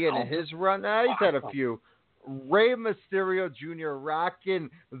maybe in his run. He's had a few. Rey Mysterio Jr. rocking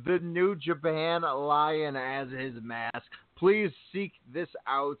the New Japan Lion as his mask. Please seek this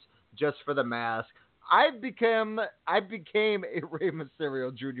out just for the mask. I became a Rey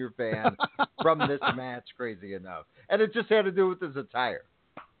Mysterio Jr. fan from this match, crazy enough. And it just had to do with his attire.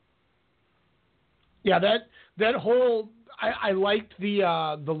 Yeah, that whole I liked the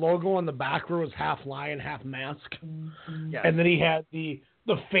logo on the back where it was half lion, half mask. Yes. And then he had the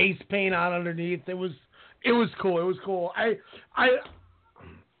face paint on underneath. It was cool. It was cool. I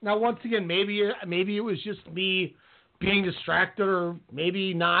now once again maybe it was just me being distracted, or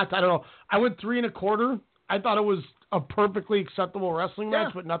maybe not. I don't know. I went 3 1/4. I thought it was a perfectly acceptable wrestling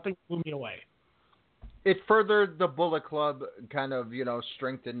match, but nothing blew me away. It furthered the Bullet Club kind of,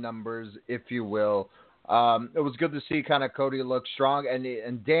 strength in numbers, if you will. It was good to see kind of Cody look strong,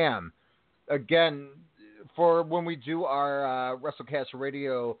 and damn, again, for when we do our WrestleCast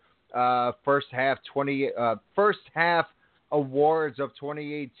Radio first half awards of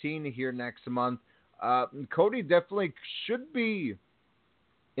 2018 here next month. Cody definitely should be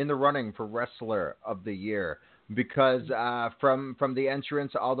in the running for Wrestler of the Year, because from the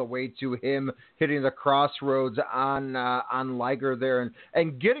entrance all the way to him hitting the crossroads on Liger there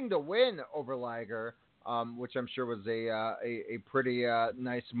and getting the win over Liger, which I'm sure was a pretty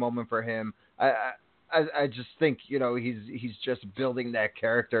nice moment for him. I just think, he's just building that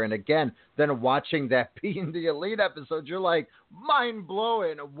character. And again, then watching that Being the Elite episode, you're like, mind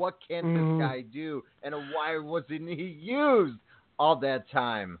blowing. What can this guy do? And why wasn't he used all that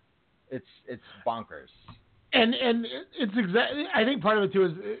time? It's bonkers. And it's exactly. I think part of it too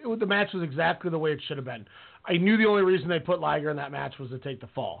is the match was exactly the way it should have been. I knew the only reason they put Liger in that match was to take the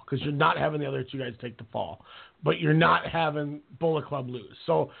fall, because you're not having the other two guys take the fall, but you're not having Bullet Club lose.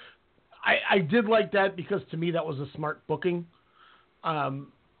 So I did like that, because to me that was a smart booking.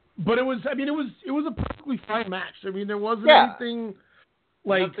 But it was a perfectly fine match. I mean, there wasn't anything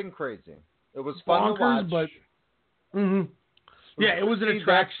like nothing crazy. It was fun bonkers, to watch. but it was an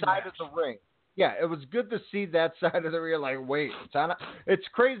attraction side of the ring. Yeah, it was good to see that side of the ring. Like, wait, it's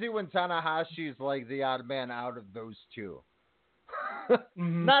crazy when Tanahashi's like the odd man out of those two.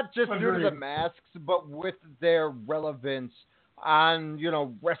 Not just due to Agreed. the masks, but with their relevance on,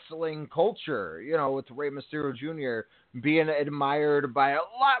 wrestling culture, with Rey Mysterio Jr. being admired by a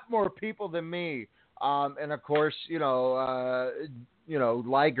lot more people than me. And of course,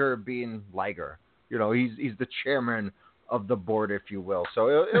 Liger being Liger. He's the chairman of the board, if you will. So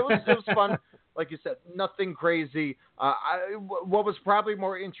it was fun. Like you said, nothing crazy. What was probably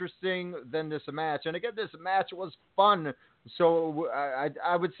more interesting than this match, and again, this match was fun. So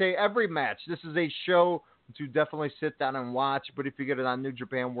I would say every match. This is a show to definitely sit down and watch. But if you get it on New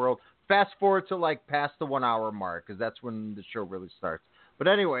Japan World, fast forward to like past the 1 hour mark, because that's when the show really starts. But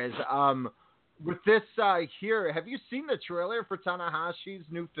anyways, with this here, have you seen the trailer for Tanahashi's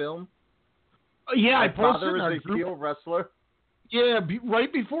new film? Yeah, I My posted Father in our is a group. heel wrestler. Yeah,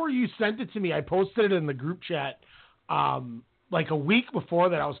 right before you sent it to me, I posted it in the group chat. Like a week before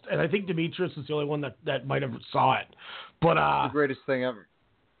that, and I think Demetrius is the only one that might have saw it. But the greatest thing ever.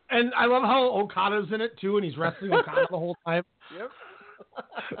 And I love how Okada's in it too, and he's wrestling Okada the whole time. Yep.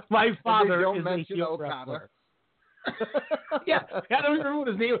 My father don't is a mention heel Okada. wrestler. yeah, I don't remember what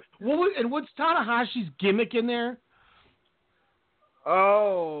his name was. What's Tanahashi's gimmick in there?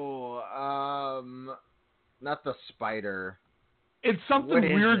 Oh, not the spider. It's something What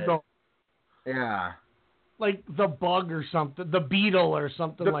is weird it? though. Yeah. Like the bug or something, the beetle or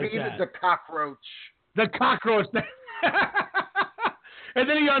something like that. The cockroach. The cockroach. And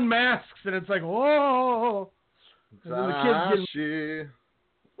then he unmasks, and it's like, whoa. And then the kid's getting...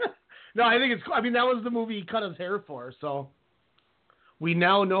 No, I think I mean, that was the movie he cut his hair for, so we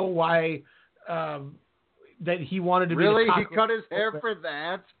now know why that he wanted to really? be the He cut his hair for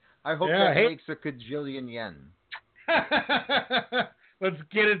that? I hope that makes a kajillion yen. Let's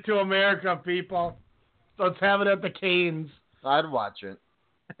get it to America, people. Let's have it at the Canes. I'd watch it.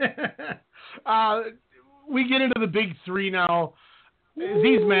 We get into the big three now.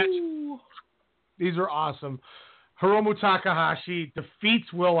 These matches, these are awesome. Hiromu Takahashi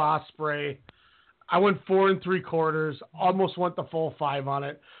defeats Will Ospreay. I went 4 3/4, almost went the full 5 on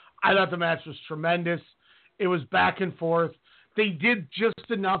it. I thought the match was tremendous. It was back and forth. They did just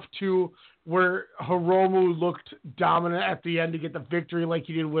enough to where Hiromu looked dominant at the end to get the victory, like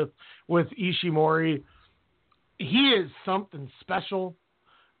he did with Ishimori. He is something special,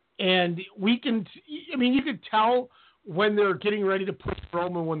 and you can tell when they're getting ready to put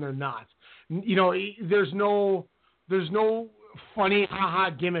Hiromu when they're not. There's no funny haha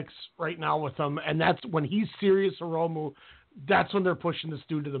gimmicks right now with him, and that's when he's serious Hiromu. That's when they're pushing this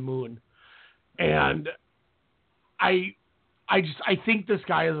dude to the moon, and I think this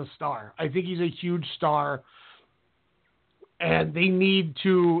guy is a star. I think he's a huge star, and they need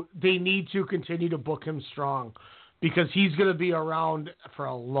to continue to book him strong because he's going to be around for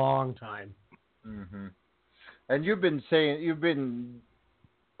a long time. Mm-hmm. And you've been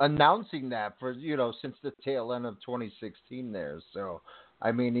announcing that for since the tail end of 2016 there. So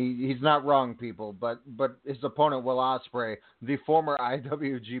I mean he's not wrong, people. But his opponent Will Ospreay, the former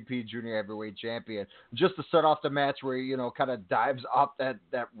IWGP Junior Heavyweight Champion, just to start off the match where he kind of dives off that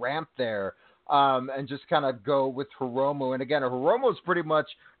ramp there. And just kind of go with Hiromu. And again, Hiromu's pretty much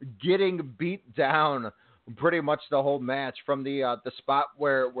getting beat down pretty much the whole match from the spot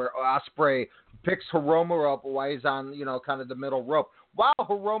where Ospreay picks Hiromu up while he's on, kind of the middle rope. While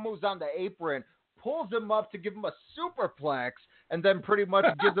Hiromu's on the apron, pulls him up to give him a superplex, and then pretty much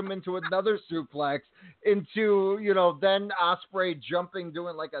gives him into another suplex into, then Ospreay jumping,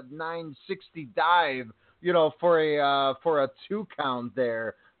 doing like a 960 dive, for a 2 count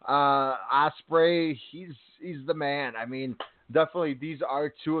there. Ospreay, he's the man. I mean, definitely these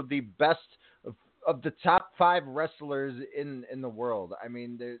are 2 of the best of the top 5 wrestlers in the world. I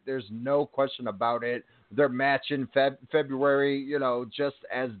mean, there's no question about it. Their match in February, just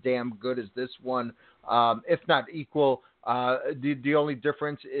as damn good as this one, if not equal. The only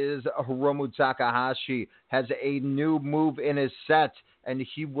difference is Hiromu Takahashi has a new move in his set, and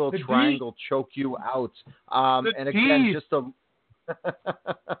he will triangle choke you out. And again, just a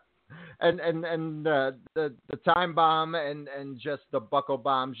and the time bomb and just the buckle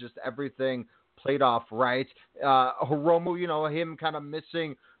bombs, just everything played off right. Hiromu, him kind of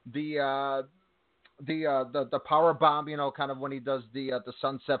missing the power bomb, kind of when he does the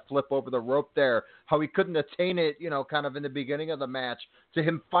sunset flip over the rope there, how he couldn't attain it, kind of in the beginning of the match, to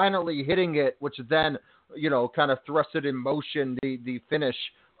him finally hitting it, which then, kind of thrusted in motion the finish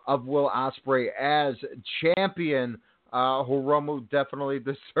of Will Ospreay as champion. Hiromu definitely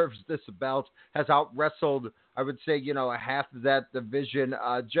deserves this belt, has out-wrestled, I would say, half of that division,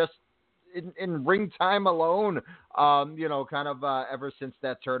 just in ring time alone, kind of ever since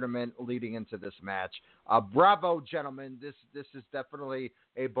that tournament leading into this match. Bravo, gentlemen. This is definitely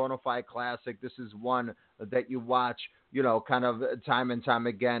a bona fide classic. This is one that you watch, kind of time and time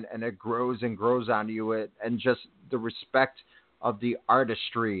again, and it grows and grows on you. And just the respect of the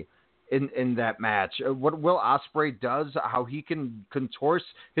artistry in that match. What Will Ospreay does, how he can contort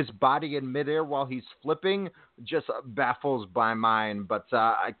his body in midair while he's flipping, just baffles my mind. But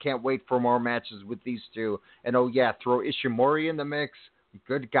I can't wait for more matches with these two. And oh yeah, throw Ishimori in the mix.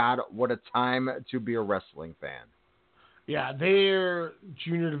 Good God, what a time to be a wrestling fan. Yeah, their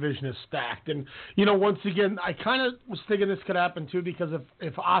junior division is stacked. And, once again, I kind of was thinking this could happen too, because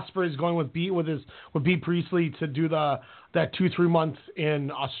if Ospreay's going with B Priestley to do that 2-3 months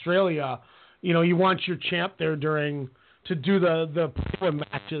in Australia, you want your champ there to do the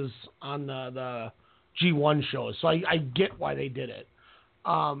matches on the G1 shows. So I get why they did it.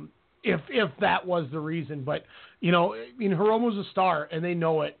 If that was the reason, but Hiromu's a star and they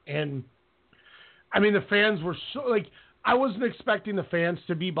know it. And I mean, the fans were so I wasn't expecting the fans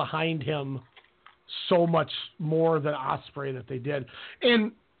to be behind him so much more than Ospreay that they did.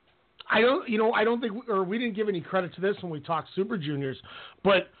 And I don't think we didn't give any credit to this when we talked Super Juniors,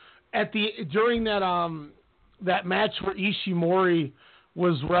 but during that match where Ishimori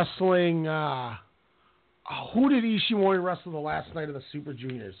was wrestling, who did Ishimori wrestle the last night of the Super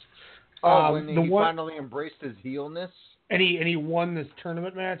Juniors? When he finally embraced his heelness, and he won this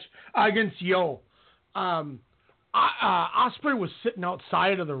tournament match against Yo. Ospreay was sitting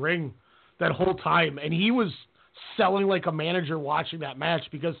outside of the ring that whole time, and he was selling like a manager watching that match,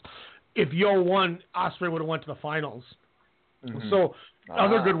 because if Yo won, Ospreay would have went to the finals. Mm-hmm. So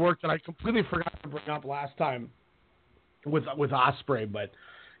other good work that I completely forgot to bring up last time with Ospreay, but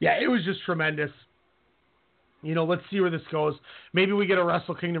yeah, it was just tremendous. Let's see where this goes. Maybe we get a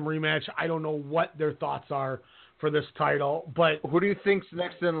Wrestle Kingdom rematch. I don't know what their thoughts are for this title, but who do you think's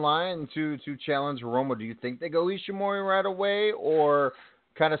next in line to challenge Hiromu? Do you think they go Ishimori right away, or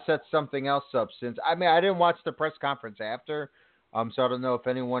kind of set something else up? Since I didn't watch the press conference after, so I don't know if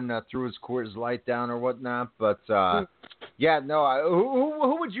anyone threw his Coors Light down or whatnot. But who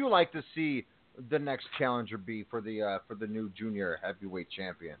would you like to see the next challenger be for the new junior heavyweight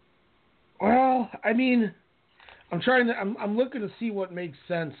champion? Well, I mean, I'm looking to see what makes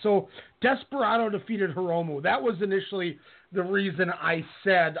sense. So Desperado defeated Hiromu. That was initially the reason I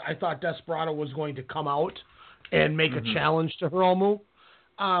said I thought Desperado was going to come out and make a challenge to Hiromu.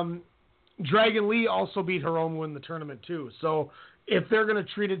 Dragon Lee also beat Hiromu in the tournament too. So if they're going to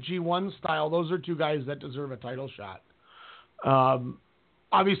treat it G1 style, those are two guys that deserve a title shot.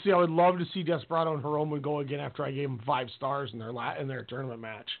 Obviously, I would love to see Desperado and Hiromu go again after I gave them 5 stars in their tournament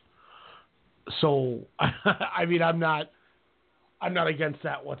match. So, I mean, I'm not against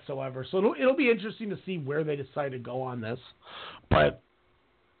that whatsoever. So it'll be interesting to see where they decide to go on this. But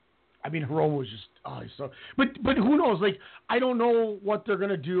I mean, Hiromu was just but who knows? I don't know what they're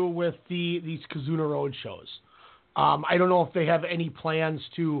gonna do with these Kazuna Road shows. I don't know if they have any plans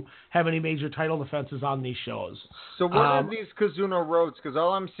to have any major title defenses on these shows. So what are these Kazuna Roads? Because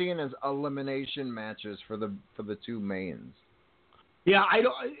all I'm seeing is elimination matches for the two mains. Yeah, I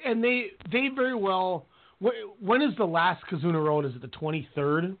don't, and they very well. When is the last Kazuna Road? Is it the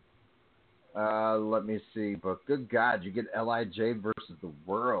 23rd? Let me see. But good God, you get LIJ versus the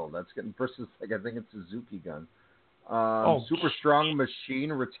World. That's getting versus I think it's Suzuki Gun. Super Strong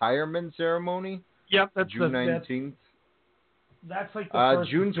Machine retirement ceremony. Yep, that's June 19th. That's like the first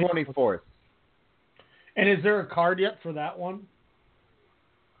June 24th. And is there a card yet for that one?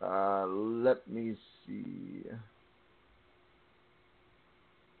 Let me see.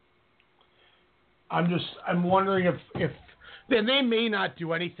 I'm wondering if then they may not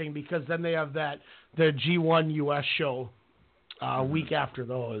do anything, because then they have the G1 US show week after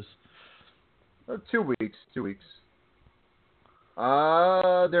those. 2 weeks. 2 weeks.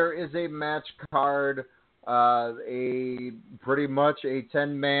 There is a match card, pretty much a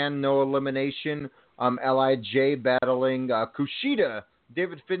 10-man no elimination. LIJ battling Kushida,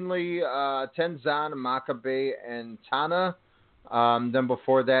 David Finlay, Tenzan, Makabe, and Tana. Then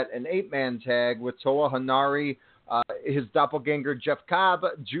before that, an 8-man tag with Toa Hanari, his doppelganger Jeff Cobb,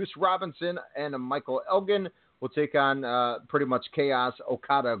 Juice Robinson, and Michael Elgin will take on pretty much Chaos,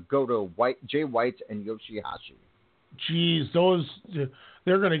 Okada, Goto, Jay White, and Yoshihashi. Jeez,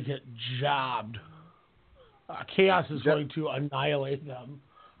 they're going to get jobbed. Chaos is going to annihilate them.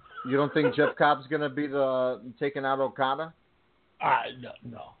 You don't think Jeff Cobb's going to be taking out Okada?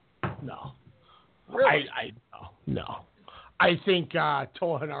 No. Really? No. I think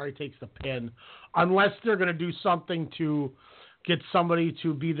Toa Hanari takes the pin, unless they're going to do something to get somebody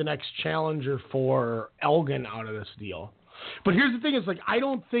to be the next challenger for Elgin out of this deal. But here's the thing: is like I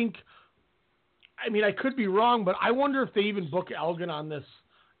don't think. I mean, I could be wrong, but I wonder if they even book Elgin on this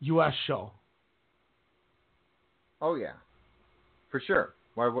U.S. show. Oh yeah, for sure.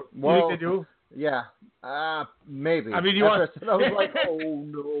 Well, you think they do? Yeah, maybe. I mean, I was like, oh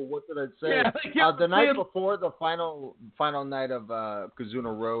no, what did I say? The night before the final night of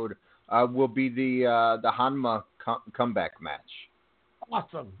Kazuna Road will be the Hanma comeback match.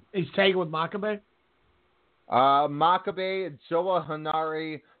 Awesome. He's tagging with Makabe? Makabe, Zoa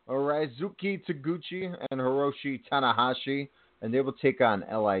Hanari, Raizuki Taguchi, and Hiroshi Tanahashi, and they will take on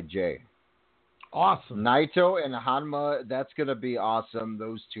LIJ. Awesome. Naito and Hanma, that's going to be awesome,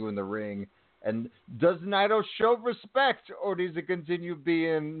 those two in the ring. And does Naito show respect, or does it continue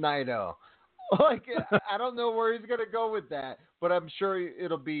being Naito? Like, I don't know where he's going to go with that, but I'm sure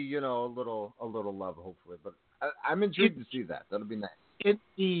it'll be, a little love, hopefully. But I'm intrigued to see that. That'll be nice.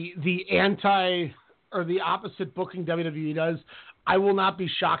 The anti or the opposite booking WWE does, I will not be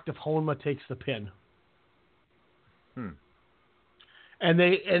shocked if Honma takes the pin. And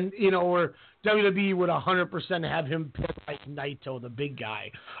where WWE would 100% have him pin like Naito, the big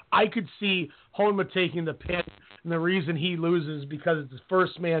guy. I could see Honma taking the pin, and the reason he loses because it's his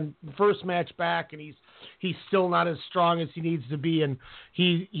first match back, and he's still not as strong as he needs to be, and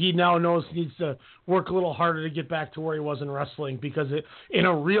he now knows he needs to work a little harder to get back to where he was in wrestling, because in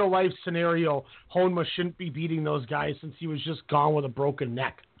a real life scenario, Honma shouldn't be beating those guys since he was just gone with a broken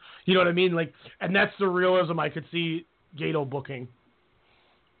neck. You know what I mean? Like, and that's the realism I could see Gato booking.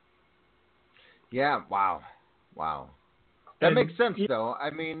 Yeah, wow. That makes sense, though. I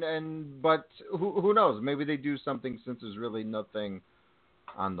mean, but who knows? Maybe they do something since there's really nothing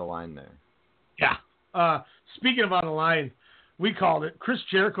on the line there. Yeah. Speaking of on the line, we called it. Chris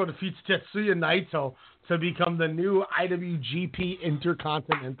Jericho defeats Tetsuya Naito to become the new IWGP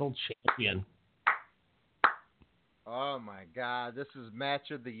Intercontinental Champion. Oh, my God. This is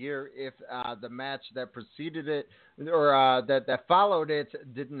match of the year if the match that preceded it or that followed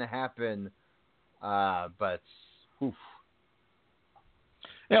it didn't happen. But oof.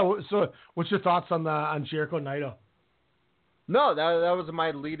 Yeah. So, what's your thoughts on Jericho Naito? No, that was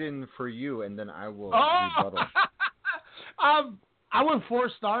my lead-in for you, and then I will rebuttal. I went 4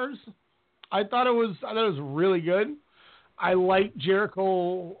 stars. I thought it was really good. I like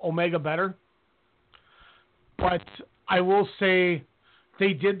Jericho Omega better, but I will say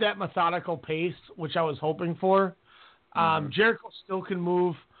they did that methodical pace, which I was hoping for. Jericho still can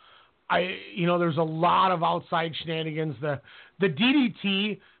move. There's a lot of outside shenanigans. The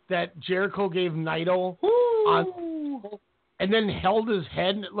DDT that Jericho gave Naito and then held his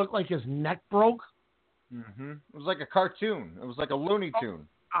head, and it looked like his neck broke. It was like a cartoon. It was like a Looney Tune.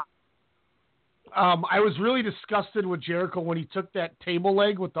 I was really disgusted with Jericho when he took that table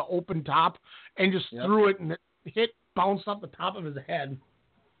leg with the open top and just threw it, and it bounced off the top of his head.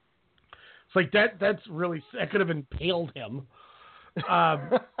 It's like that's really, that could have impaled him.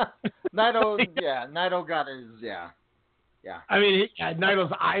 Naito got his, yeah. I mean,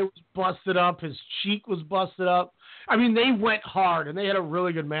 Naito's eye was busted up. His cheek was busted up. I mean, they went hard, and they had a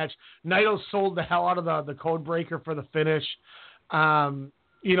really good match. Naito sold the hell out of the code breaker for the finish.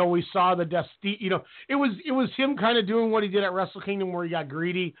 We saw the Destino. It was him kind of doing what he did at Wrestle Kingdom, where he got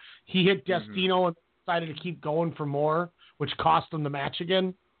greedy. He hit Destino and decided to keep going for more, which cost him the match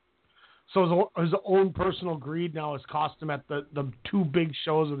again. So his own personal greed now has cost him at the 2 big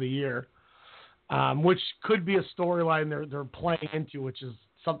shows of the year, which could be a storyline they're playing into, which is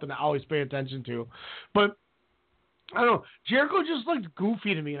something to always pay attention to. But I don't know. Jericho just looked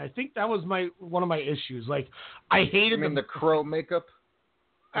goofy to me, and I think that was one of my issues. Like, I hated the crow makeup.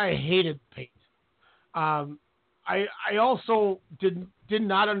 I hated paint. I also did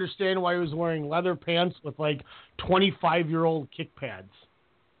not understand why he was wearing leather pants with like 25-year-old kick pads.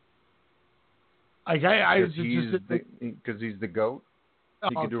 Like because he's the GOAT.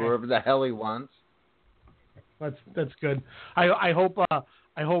 He can do whatever the hell he wants. That's good. I hope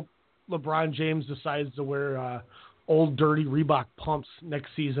LeBron James decides to wear old dirty Reebok pumps next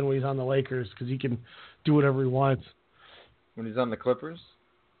season when he's on the Lakers, because he can do whatever he wants. When he's on the Clippers?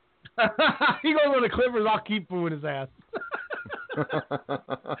 He goes on the Clippers, I'll keep booing his ass.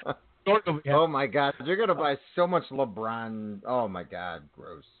 Oh my God, you're gonna buy so much LeBron. Oh my God,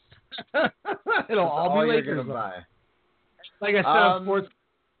 gross. It'll all be Lakers. You're gonna buy. Like I said on sports,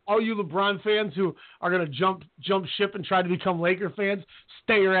 all you LeBron fans who are gonna jump ship and try to become Laker fans,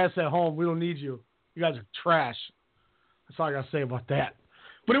 stay your ass at home. We don't need you. You guys are trash. That's all I gotta say about that.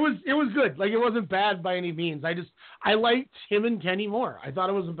 But it was good. Like, it wasn't bad by any means. I liked him and Kenny more. I thought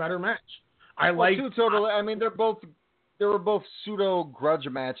it was a better match. I mean, were both pseudo grudge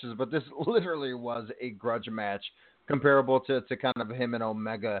matches, but this literally was a grudge match comparable to kind of him and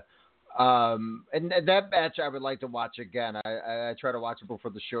Omega. And that match I would like to watch again. I try to watch it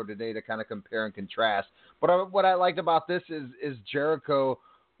before the show today to kind of compare and contrast. But what I liked about this is Jericho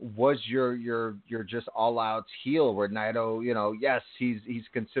was your just all out heel, where Naito, yes, he's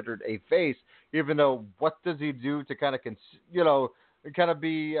considered a face, even though what does he do to kind of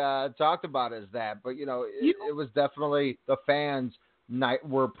be talked about as that? But it was definitely the fans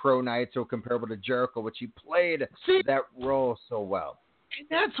were pro Naito comparable to Jericho, which he played that role so well. And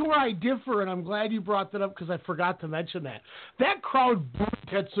that's where I differ, and I'm glad you brought that up because I forgot to mention that. That crowd booed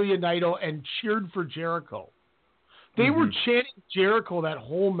Tetsuya Naito and cheered for Jericho. They were chanting Jericho that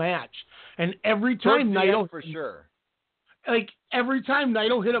whole match, and every time Naito, for sure, every time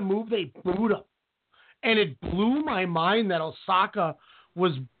Naito hit a move, they booed him, and it blew my mind that Osaka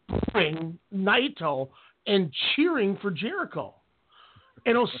was booing Naito and cheering for Jericho.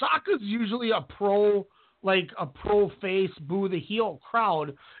 And Osaka's usually a pro face, boo the heel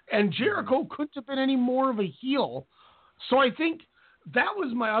crowd, and Jericho couldn't have been any more of a heel. So I think that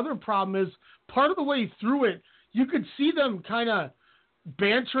was my other problem, is part of the way through it, you could see them kind of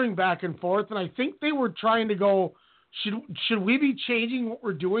bantering back and forth, and I think they were trying to go, should we be changing what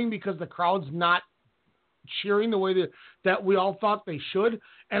we're doing because the crowd's not cheering the way that we all thought they should?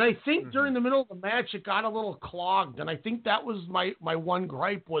 And I think during the middle of the match, it got a little clogged, and I think that was my one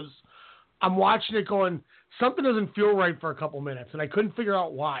gripe was, I'm watching it going, something doesn't feel right for a couple minutes, and I couldn't figure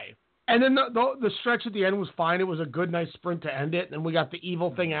out why. And then the stretch at the end was fine. It was a good, nice sprint to end it, and then we got the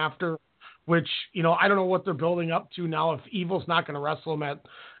Evil thing after, which, I don't know what they're building up to now. If Evil's not going to wrestle him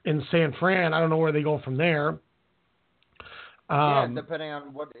in San Fran, I don't know where they go from there. Depending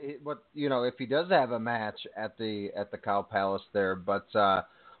on what if he does have a match at the Cow Palace there, but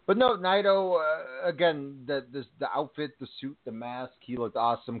no, Naito again, the outfit, the suit, the mask, he looked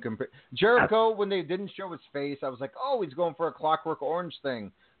awesome. Jericho, when they didn't show his face, I was like, oh, he's going for a Clockwork Orange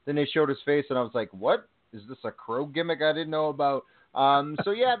thing. Then they showed his face, and I was like, what? Is this a crow gimmick I didn't know about?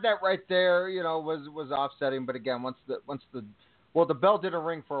 So yeah, that right there, was offsetting. But again, once the bell didn't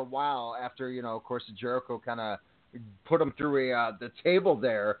ring for a while after, of course, Jericho kind of put him through the table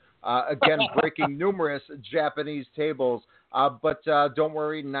there. Again, breaking numerous Japanese tables. But don't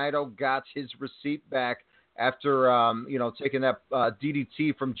worry, Naito got his receipt back after, taking that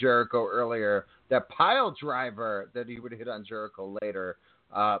DDT from Jericho earlier, that pile driver that he would hit on Jericho later.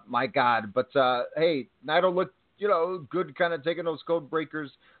 My God. But, hey, Naito looked, good, kind of taking those code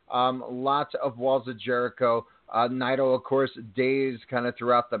breakers. Lots of walls of Jericho. Naito, of course, dazed kind of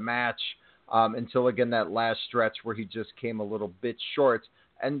throughout the match until, again, that last stretch where he just came a little bit short.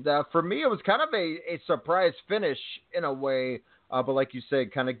 And for me, it was kind of a surprise finish in a way. But like you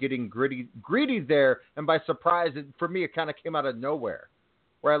said, kind of getting greedy there. And by surprise, for me, it kind of came out of nowhere.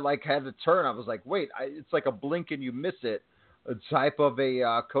 Where I had to turn. I was like, wait, it's like a blink and you miss it type of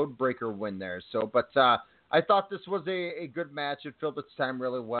a code breaker win there. So, but I thought this was a good match. It filled its time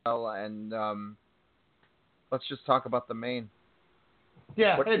really well. And let's just talk about the main.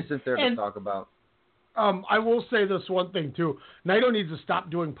 Yeah. What isn't there to talk about? I will say this one thing, too. Naito needs to stop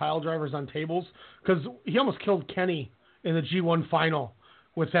doing pile drivers on tables because he almost killed Kenny in the G1 final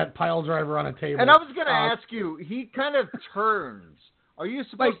with that pile driver on a table. And I was going to ask you, he kind of turns. Are you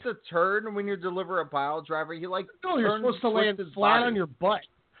supposed to turn when you deliver a pile driver? No, you're supposed to land flat on your butt.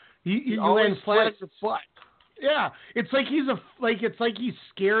 You land flat on your butt. Yeah, it's like he's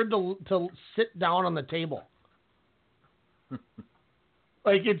scared to sit down on the table.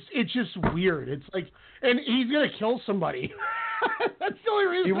 It's just weird. It's like, and he's gonna kill somebody. That's the only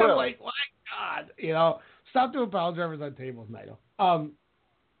reason I'm like, my God, stop doing pile drivers on tables, Naito.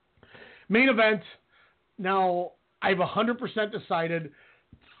 Main event. Now I've 100% decided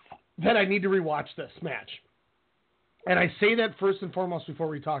that I need to rewatch this match, and I say that first and foremost before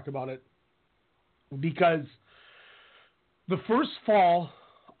we talk about it, because the first fall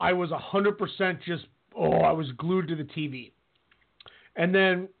I was 100% I was glued to the TV. And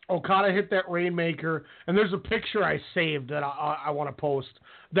then Okada hit that Rainmaker, and there's a picture I saved that I want to post.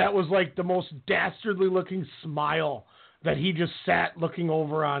 That was like the most dastardly looking smile that he just sat looking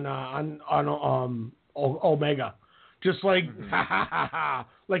over on Omega, just like ha ha ha ha.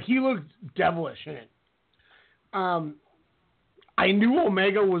 Like he looked devilish in it. I knew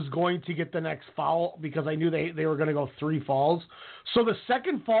Omega was going to get the next fall because I knew they were going to go 3 falls. So the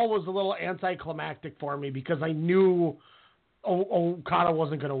second fall was a little anticlimactic for me because I knew Okada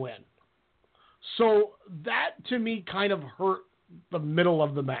wasn't going to win. So that, to me, kind of hurt the middle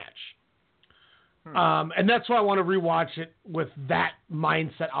of the match. And that's why I want to rewatch it with that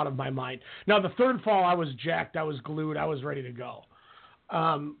mindset out of my mind. Now, the third fall, I was jacked. I was glued. I was ready to go.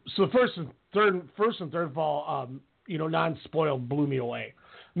 So first and third fall, non-spoiled blew me away.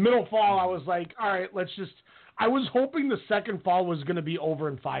 Middle fall, I was like, all right, I was hoping the second fall was going to be over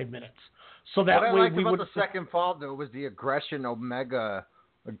in 5 minutes. So that what way I liked we about would. the second fall, though, was the aggression Omega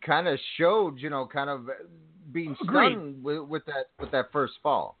kind of showed, kind of being stunned with that first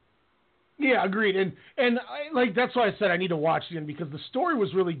fall. Yeah, agreed. And that's why I said I need to watch it again, because the story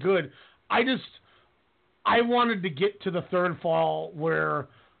was really good. I wanted to get to the third fall where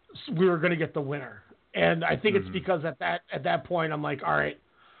we were going to get the winner. And I think it's because at that point I'm like, all right,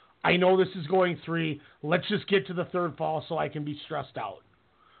 I know this is going 3. Let's just get to the third fall so I can be stressed out.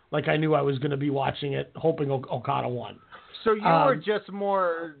 Like I knew I was going to be watching it, hoping Okada won. So you were just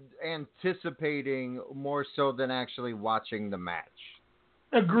more anticipating more so than actually watching the match.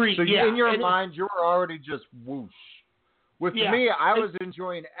 Agreed. So yeah. in your mind, you were already just whoosh. With me, I was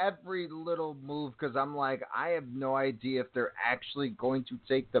enjoying every little move because I'm like, I have no idea if they're actually going to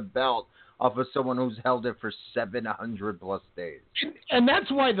take the belt off of someone who's held it for 700 plus days. And that's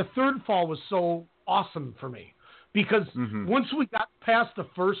why the third fall was so awesome for me. Because once we got past the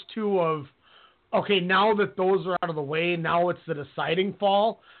first 2 of, okay, now that those are out of the way, now it's the deciding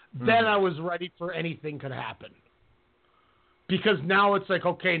fall, then I was ready for anything could happen. Because now it's like,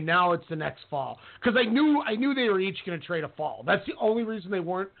 okay, now it's the next fall. Because I knew they were each going to trade a fall. That's the only reason they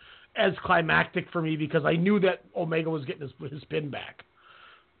weren't as climactic for me, because I knew that Omega was getting his pin back.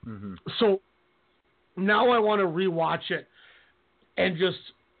 So now I want to rewatch it and just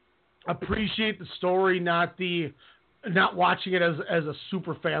appreciate the story, not watching it as a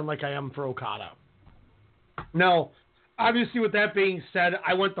super fan like I am for Okada. Now, obviously, with that being said,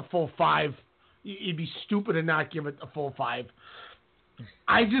 I went the full 5. You'd be stupid to not give it a full 5.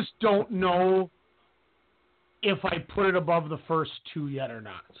 I just don't know if I put it above the first 2 yet or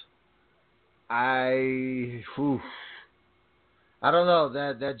not. I don't know.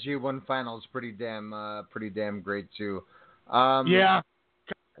 That G1 final is pretty damn great too. Yeah,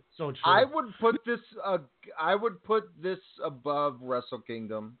 so true. I would put this above Wrestle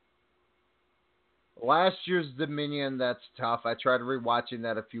Kingdom. Last year's Dominion, that's tough. I tried rewatching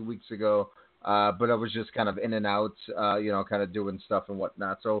that a few weeks ago, but I was just kind of in and out, kind of doing stuff and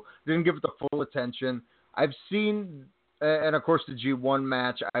whatnot. So didn't give it the full attention. I've seen, and of course the G1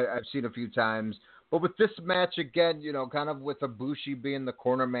 match, I've seen a few times. But with this match again, kind of with Ibushi being the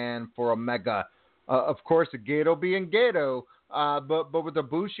corner man for Omega, of course Gato being Gato, but with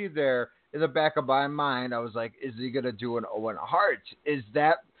Ibushi there in the back of my mind, I was like, is he gonna do an Owen Hart? Is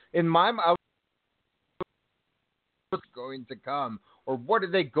that in my mind? What's going to come, or what are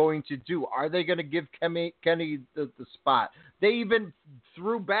they going to do? Are they going to give Kenny the spot? They even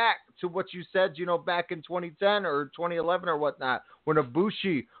threw back to what you said, back in 2010 or 2011 or whatnot, when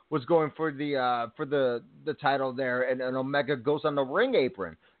Ibushi was going for the title there, and Omega goes on the ring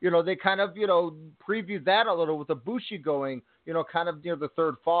apron. They kind of previewed that a little with Ibushi going, kind of near the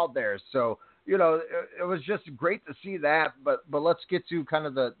third fall there. So it was just great to see that. But let's get to kind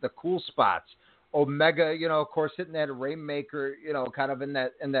of the cool spots. Omega, of course, hitting that Rainmaker, kind of in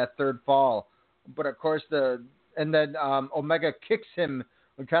that third fall. But of course Omega kicks him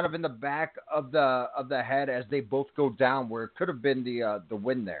kind of in the back of the head as they both go down, where it could have been the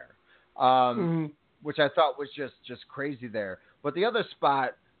win there, which I thought was just crazy there. But the other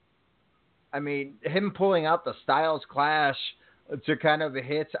spot, I mean, him pulling out the Styles Clash to kind of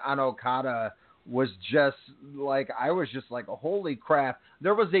hit on Okada was just like, I was just like, holy crap.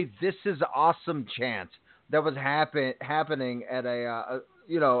 There was a "This is awesome" chant that was happening at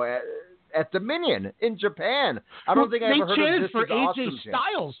at Dominion in Japan. I don't think I ever heard of "This for is AJ awesome"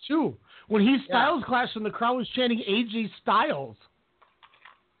 Styles too. When he Styles clashed, and the crowd was chanting AJ Styles.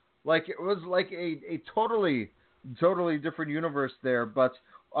 Like it was like a totally different universe there. But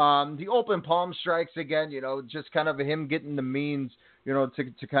the open palm strikes again, just kind of him getting the means,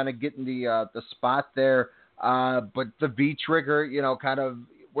 to kind of get in the spot there. But the V trigger, kind of,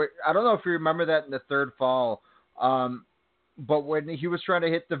 I don't know if you remember that in the third fall. But when he was trying to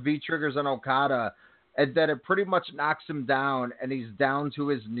hit the V triggers on Okada, and then it pretty much knocks him down, and he's down to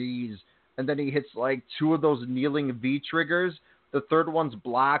his knees, and then he hits like 2 of those kneeling V triggers. The third one's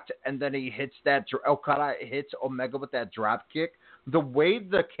blocked, and then he hits Okada hits Omega with that drop kick. The way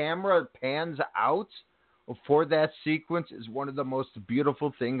the camera pans out for that sequence is one of the most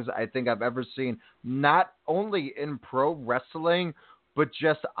beautiful things I think I've ever seen, not only in pro wrestling, but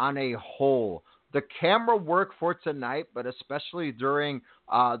just on a whole. The camera work for tonight, but especially during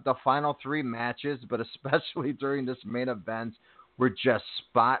the final 3 matches, but especially during this main event, were just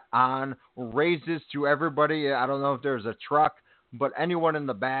spot on. Raises to everybody. I don't know if there's a truck, but anyone in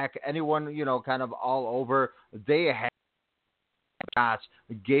the back, anyone, kind of all over, they had shots,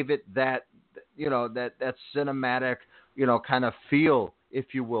 gave it that, that cinematic, kind of feel, if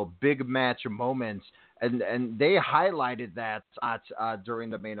you will, big match moments. And they highlighted that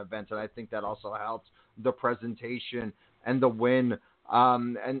during the main event, and I think that also helped the presentation and the win.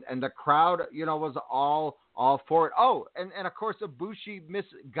 And the crowd, was all for it. Oh, and of course Ibushi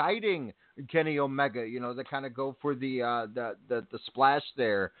misguiding Kenny Omega, to kind of go for the splash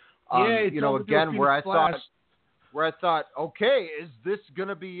there. Again, where I thought, okay, is this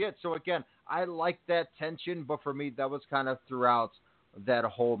gonna be it? So again, I like that tension, but for me, that was kind of throughout that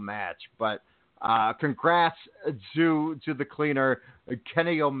whole match. But congrats to the cleaner,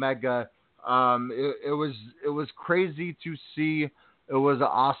 Kenny Omega. It was crazy to see. It was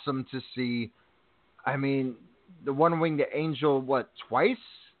awesome to see. I mean, the one-winged angel, twice?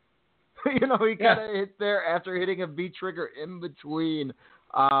 He kind of hit there after hitting a V-trigger in between.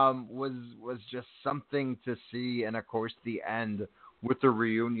 Was just something to see. And, of course, the end with the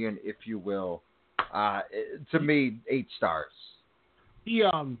reunion, if you will. To me, 8 stars. He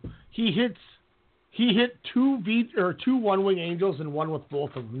hit two one-wing angels and one with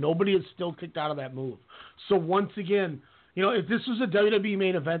both of them. Nobody is still kicked out of that move. So once again, if this was a WWE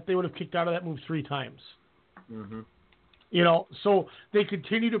main event, they would have kicked out of that move 3 times. Mm-hmm. So they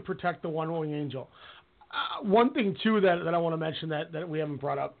continue to protect the one-wing angel. One thing, too, that I want to mention that we haven't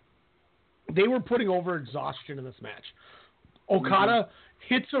brought up, they were putting over exhaustion in this match. Okada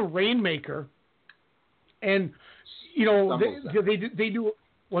hits a Rainmaker, and, they do...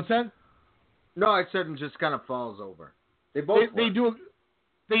 What's that? No, I said it just kind of falls over. They both they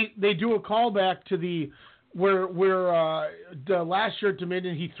do a callback to the where the last year at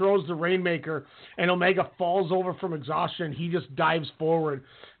Dominion, he throws the Rainmaker and Omega falls over from exhaustion. He just dives forward.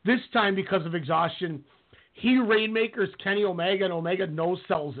 This time, because of exhaustion, he Rainmakers Kenny Omega, and Omega no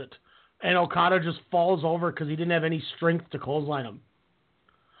sells it, and Okada just falls over because he didn't have any strength to clothesline him.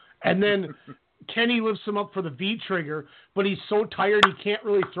 And then Kenny lifts him up for the V-trigger, but he's so tired he can't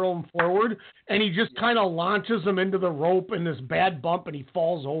really throw him forward, and he just kind of launches him into the rope in this bad bump, and he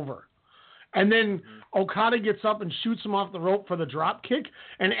falls over. And then Okada gets up and shoots him off the rope for the drop kick,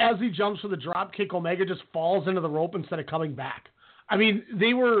 and as he jumps for the drop kick, Omega just falls into the rope instead of coming back. I mean,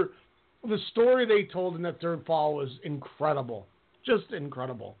 the story they told in that third fall was incredible. Just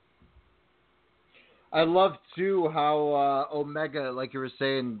incredible. I love, too, how Omega, like you were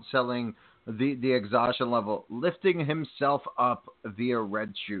saying, selling the exhaustion level, lifting himself up via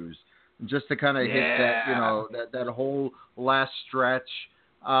red shoes, just to kind of hit that, that whole last stretch.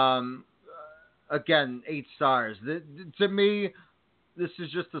 Again, 8 stars. To me, this is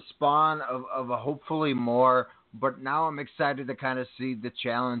just a spawn of hopefully more, but now I'm excited to kind of see the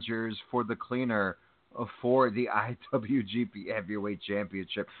challengers for the cleaner for the IWGP Heavyweight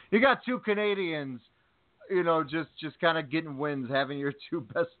Championship. You got 2 Canadians, just kind of getting wins, having your 2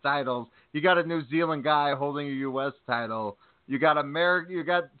 best titles. You got a New Zealand guy holding a U.S. title. You got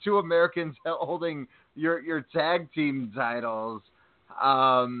 2 Americans holding your tag team titles.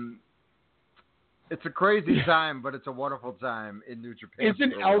 It's a crazy time, but it's a wonderful time in New Japan.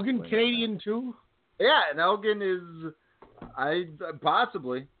 Isn't Elgin Canadian too? Yeah, and Elgin is,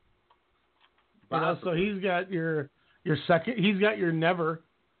 possibly. So he's got your second. He's got your Never.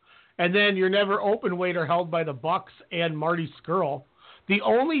 And then your Never Openweight held by the Bucks and Marty Scurll. The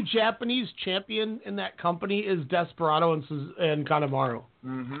only Japanese champion in that company is Desperado and Kanemaru.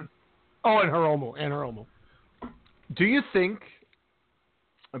 Mm-hmm. Oh, and Hiromu. Do you think,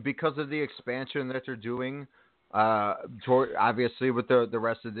 because of the expansion that they're doing, obviously with the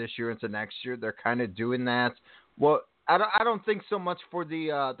rest of this year into next year, they're kind of doing that? Well, I don't think so much for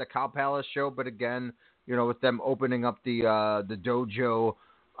the Cow Palace show, but again, with them opening up the dojo,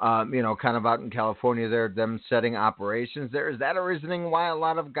 kind of out in California there, them setting operations there. Is that a reasoning why a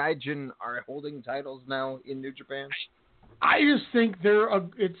lot of Gaijin are holding titles now in New Japan? I just think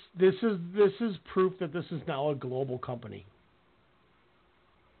this is proof that this is now a global company.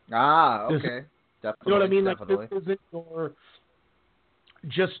 Okay. Definitely. You know what I mean? Definitely. Like, this isn't your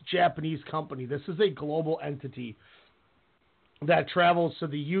just Japanese company. This is a global entity that travels to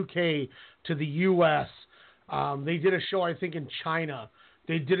the UK, to the US. They did a show, I think, in China.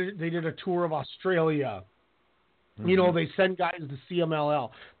 They did a tour of Australia. Mm-hmm. They send guys to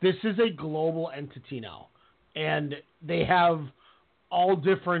CMLL. This is a global entity now, and they have all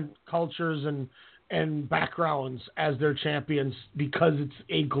different cultures and backgrounds as their champions because it's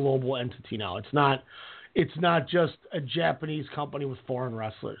a global entity now. It's not just a Japanese company with foreign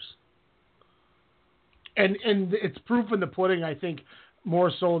wrestlers. And it's proof in the pudding, I think,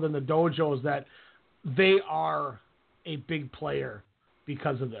 more so than the dojos, that they are a big player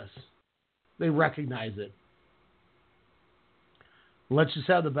because of this. They recognize it. Let's just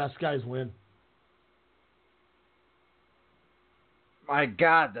have the best guys win. My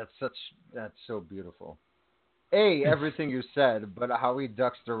God, that's so beautiful. Everything you said, but how he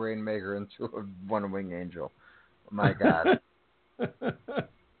ducks the Rainmaker into a one-wing angel. My God.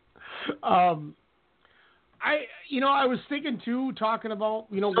 I was thinking too, talking about,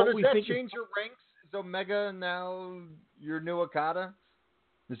 so what we think. Does that change your ranks? Is Omega now your new Okada?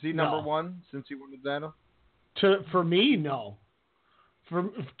 Is he number one since he won the title? For me, no.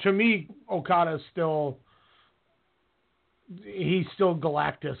 To me, Okada is still. He's still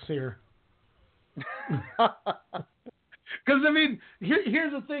Galactus here. Because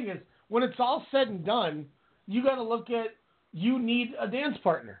here's the thing: is when it's all said and done, you got to look at you need a dance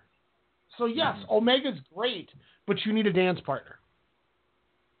partner. So yes, Omega's great, but you need a dance partner.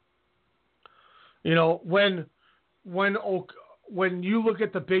 When you look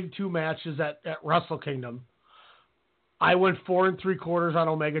at the big two matches at Wrestle Kingdom, I went 4 3/4 on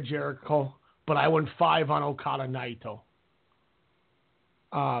Omega Jericho, but I went 5 on Okada Naito.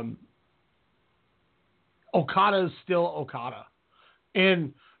 Okada is still Okada.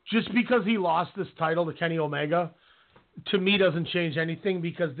 And just because he lost this title to Kenny Omega, to me doesn't change anything,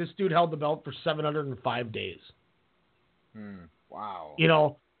 because this dude held the belt for 705 days. Wow.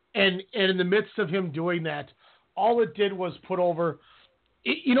 And in the midst of him doing that, all it did was put over,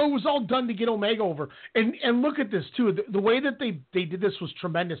 it was all done to get Omega over. And look at this too. The way that they did this was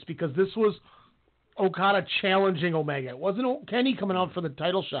tremendous, because this was Okada challenging Omega. It wasn't Kenny coming out for the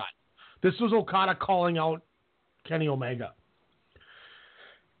title shot. This was Okada calling out Kenny Omega.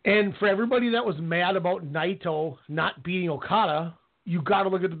 And for everybody that was mad about Naito not beating Okada, you got to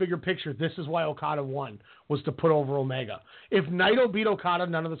look at the bigger picture. This is why Okada won, was to put over Omega. If Naito beat Okada,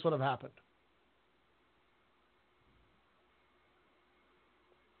 none of this would have happened.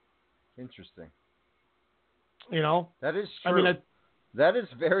 Interesting. That is true. That is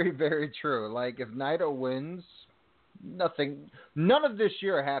very, very true. Like, if Naito wins, none of this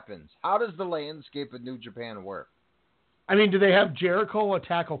year happens. How does the landscape of New Japan work? Do they have Jericho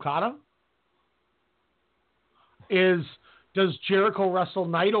attack Okada? Does Jericho wrestle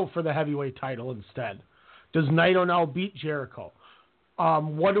Naito for the heavyweight title instead? Does Naito now beat Jericho?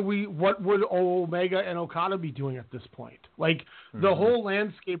 What would Omega and Okada be doing at this point? Like, the whole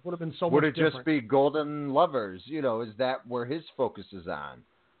landscape would have been so much different. Would it just be Golden Lovers? Is that where his focus is on?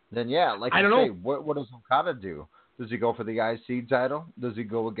 Then yeah, like I don't know. What does Okada do? Does he go for the IC title? Does he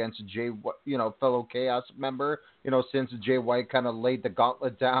go against a fellow Chaos member? Since Jay White kind of laid the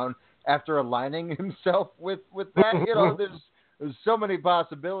gauntlet down after aligning himself with that. There's so many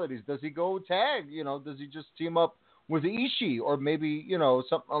possibilities. Does he go tag? Does he just team up with Ishii, or maybe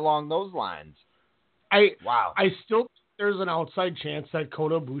something along those lines? I still think there's an outside chance that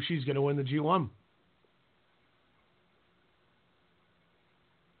Kota Ibushi's going to win the G1.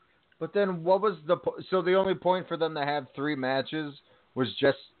 But then what was so the only point for them to have 3 matches was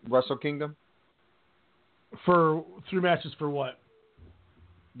just Wrestle Kingdom? For 3 matches for what?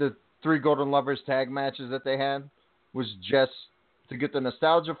 The 3 Golden Lovers tag matches that they had was just to get the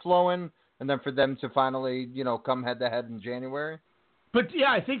nostalgia flowing, and then for them to finally, come head to head in January. But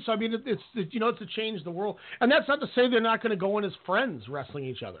yeah, I think so. It's to change the world, and that's not to say they're not going to go in as friends wrestling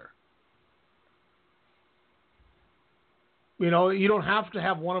each other. You don't have to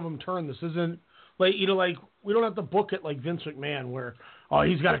have one of them turn. This isn't like we don't have to book it like Vince McMahon, where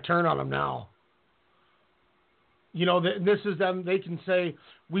he's got to turn on him now. This is them. They can say,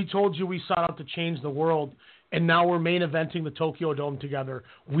 we told you we sought out to change the world, and now we're main eventing the Tokyo Dome together.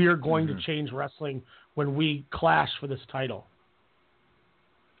 We're going to change wrestling when we clash for this title.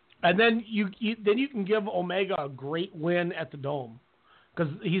 And then you can give Omega a great win at the Dome,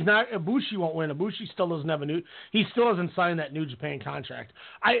 because Ibushi won't win. Ibushi still doesn't have he still hasn't signed that New Japan contract.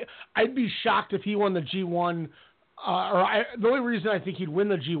 I'd be shocked if he won the G1. The only reason I think he'd win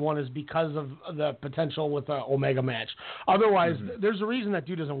the G1 is because of the potential with the Omega match. Otherwise, there's a reason that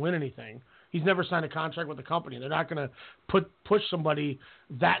dude doesn't win anything. He's never signed a contract with the company. They're not going to push somebody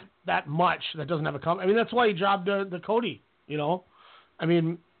that much that doesn't have a company. That's why he jobbed the Cody. It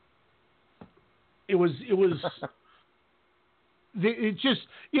was. It just,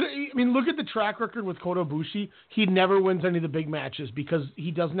 look at the track record with Kota Ibushi. He never wins any of the big matches because he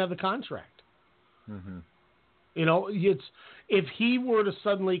doesn't have the contract. If he were to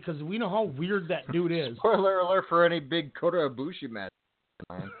suddenly, because we know how weird that dude is. Spoiler alert for any big Kota Ibushi match.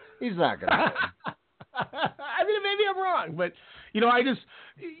 He's not going to win. Maybe I'm wrong, but I just,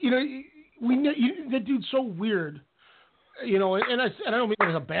 that dude's so weird. You know, and I don't mean that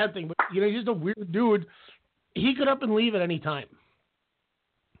as a bad thing, but you know, he's just a weird dude. He could up and leave at any time.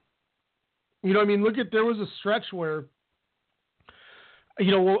 You know, I mean, there was a stretch where, you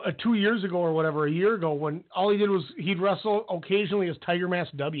know, 2 years ago or whatever, a year ago, when all he did was he'd wrestle occasionally as Tiger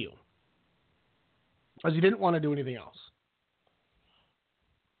Mask W, because he didn't want to do anything else.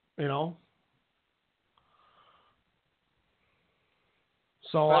 You know.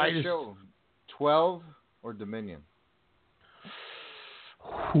 So I just show 12 or Dominion.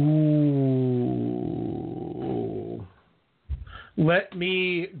 Ooh. Let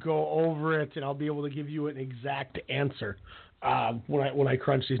me go over it, and I'll be able to give you an exact answer when I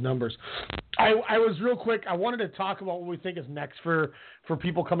crunch these numbers. I was real quick. I wanted to talk about what we think is next for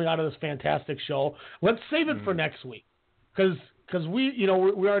people coming out of this fantastic show. Let's save it for next week, because we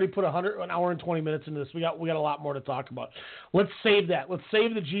already put an hour and 20 minutes into this. We got a lot more to talk about. Let's save that. Let's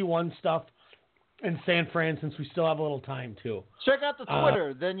save the G1 stuff in San Fran, since we still have a little time too. Check out the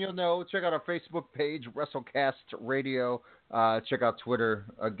Twitter, then you'll know. Check out our Facebook page, WrestleCast Radio. Check out Twitter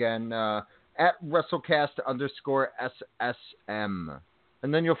again at WrestleCast_SSM,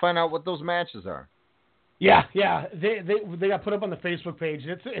 and then you'll find out what those matches are. Yeah, they got put up on the Facebook page.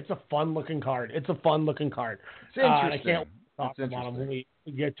 It's a fun looking card. It's interesting. I can't talk about them when we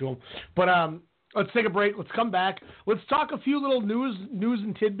get to them. But let's take a break. Let's come back. Let's talk a few little news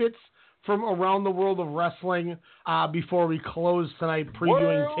and tidbits from around the world of wrestling before we close tonight,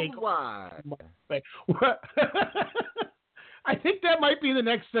 previewing Worldwide. I think that might be the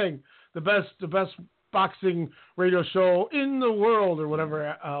next thing. The best boxing radio show in the world, or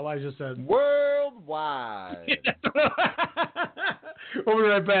whatever Elijah said. Worldwide. We'll be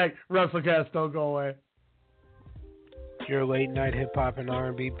right back. WrestleCast, don't go away. Your late night hip hop and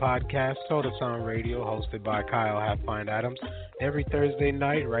R&B podcast, Soda Sound Radio, hosted by Kyle Halfpint Adams, every Thursday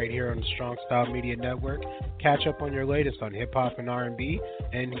night right here on the Strong Style Media Network. Catch up on your latest on hip hop and R&B,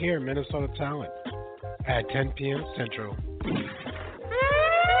 and hear Minnesota talent at 10 p.m. Central.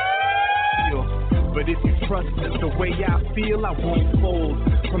 But if you trust the way I feel, I won't fold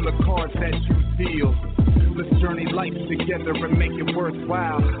from the cards that you deal. Let's journey life together and make it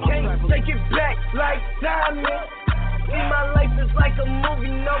worthwhile. Can't take it back like time. See, my life is like a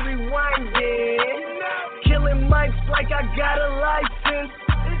movie, no rewinding. Killing mics like I got a license.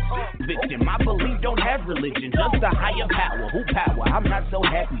 Victim, my belief don't have religion, just a higher power. Who power? I'm not so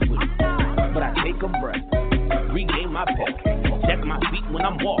happy with it, but I take a breath, regain my pulse, check my feet when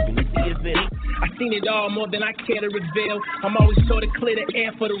I'm walking to see if it ain't. I seen it all more than I care to reveal. I'm always sure to clear the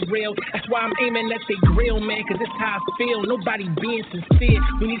air for the real. That's why I'm aiming at the grill, man, cause it's how I feel. Nobody being sincere.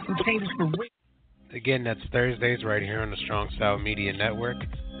 We need some changes for real. Again, that's Thursdays right here on the Strong Style Media Network.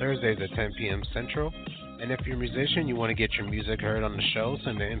 Thursdays at 10 p.m. Central. And if you're a musician, you want to get your music heard on the show,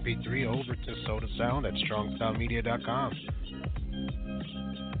 send the MP3 over to SodaSound at StrongStyleMedia.com.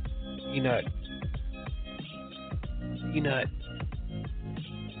 Enut.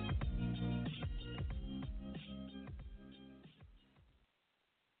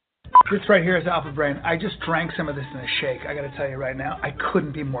 This right here is Alpha Brain. I just drank some of this in a shake. I got to tell you right now, I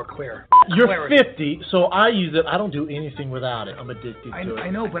couldn't be more clear. You're Clarity. 50, so I use it. I don't do anything without it. I'm addicted to it. I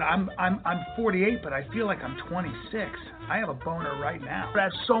know, but I'm 48, but I feel like I'm 26. I have a boner right now. I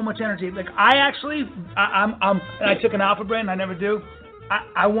have so much energy. Like I took an Alpha Brain. I never do.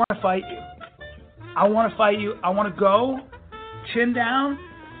 I want to fight you. I want to go, chin down,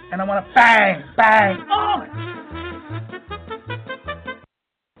 and I want to bang, bang. Oh.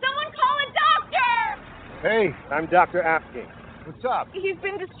 Hey, I'm Dr. Apke. What's up? He's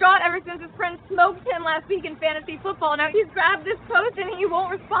been distraught ever since his friend smoked him last week in fantasy football. Now he's grabbed this post and he won't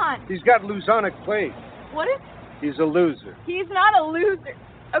respond. He's got Luzonic plague. What is? He's a loser. He's not a loser.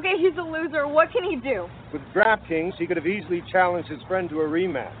 Okay, he's a loser. What can he do? With DraftKings, he could have easily challenged his friend to a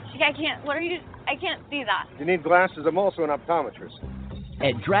rematch. I can't. What are you? I can't see that. If you need glasses, I'm also an optometrist.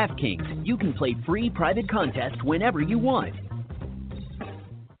 At DraftKings, you can play free private contests whenever you want.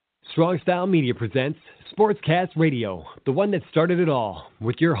 Strong Style Media presents Sportscast Radio, the one that started it all,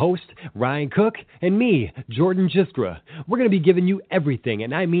 with your host, Ryan Cook, and me, Jordan Jiskra. We're going to be giving you everything,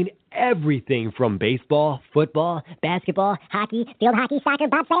 and I mean everything from baseball, football, basketball, hockey, field hockey, soccer,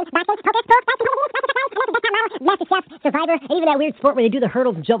 bobsled, MasterChef, Survivor, and even that weird sport where they do the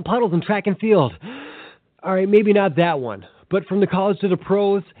hurdles and jump puddles in track and field. All right, maybe not that one, but from the college to the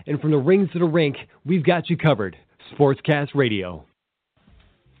pros and from the rings to the rink, we've got you covered. Sportscast Radio.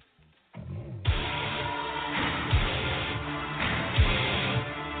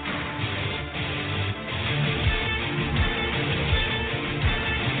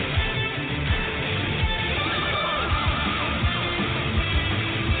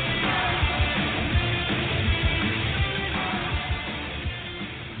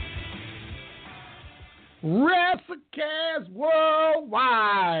 WrestleCast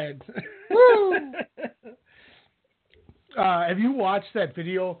worldwide. Woo! Have you watched that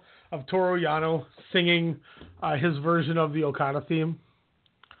video of Toru Yano singing his version of the Okada theme?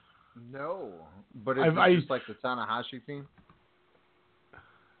 No, but it's just like the Tanahashi theme.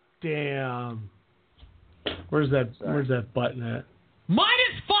 Damn. Where's that button at?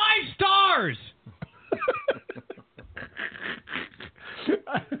 -5 stars.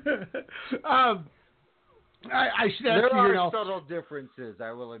 I should ask there you. are subtle differences.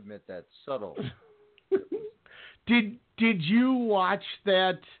 I will admit that subtle. Did you watch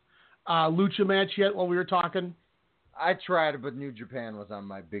that Lucha match yet while we were talking? I tried, but New Japan was on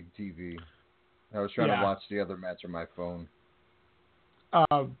my big TV. I was trying to watch the other match on my phone.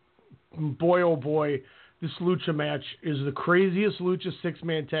 Boy, oh boy, this Lucha match is the craziest Lucha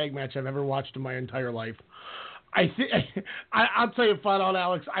 6-man tag match I've ever watched in my entire life. I'll tell you flat out,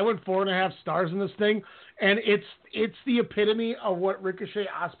 Alex, I went 4.5 stars in this thing, and it's the epitome of what Ricochet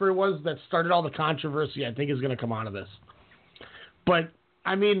Ospreay was that started all the controversy I think is going to come out of this. But,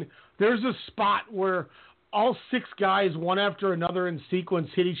 I mean, there's a spot where all 6 guys, one after another in sequence,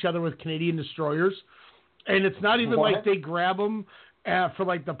 hit each other with Canadian destroyers, and it's not even like they grab them for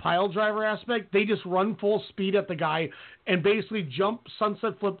like the pile driver aspect. They just run full speed at the guy and basically jump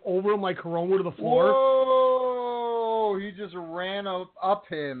sunset flip over him like Hiromu to the floor. Whoa! He just ran up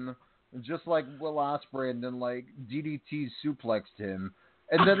him just like Will Ospreay, and then like DDT suplexed him,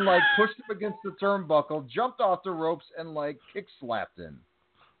 and then like pushed him against the turnbuckle, jumped off the ropes, and like kick slapped him.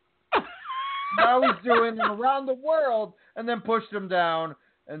 Now he's doing around the world, and then pushed him down,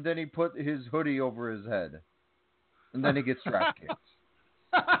 and then he put his hoodie over his head, and then he gets drop kicked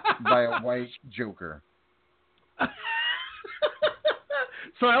by a white Joker.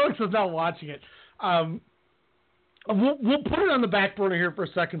 So Alex was not watching it. We'll put it on the back burner here for a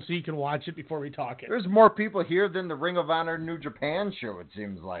second so you can watch it before we talk it. There's more people here than the Ring of Honor New Japan show, it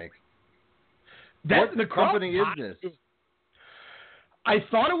seems like. What company is this? I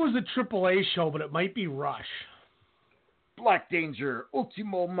thought it was a AAA show, but it might be Rush. Black Danger,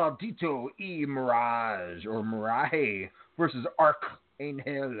 Ultimo Maldito y Mirage, or Mirage, versus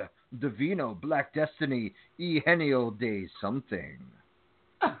Arcangel Divino, Black Destiny, y Genio de something.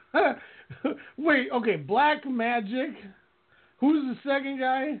 Wait, okay, Black Magic. Who's the second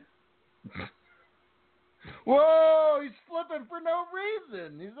guy? Whoa, he's flipping for no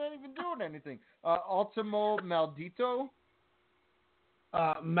reason. He's not even doing anything. Ultimo Maldito.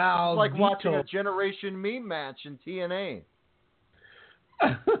 Maldito. It's like watching a Generation Me match in TNA.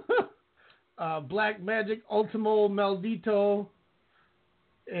 Black Magic, Ultimo Maldito.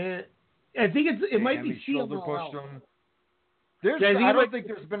 I think it might be CMLL. I don't think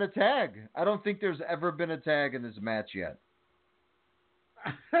there's been a tag. I don't think there's ever been a tag in this match yet.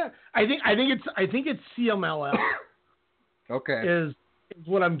 I think it's CMLL. Okay. Is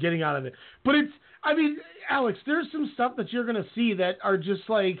what I'm getting out of it. But it's, I mean, Alex, there's some stuff that you're gonna see that are just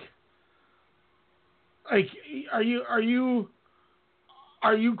like are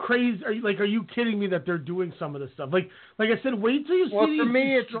you crazy? Are you kidding me that they're doing some of this stuff? Like I said, wait till you see. Well, for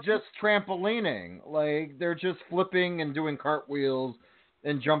me, it's just trampolining. Like they're just flipping and doing cartwheels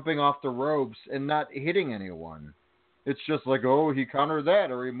and jumping off the ropes and not hitting anyone. It's just like, oh, he countered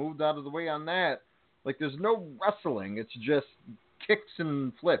that or he moved out of the way on that. Like there's no wrestling. It's just kicks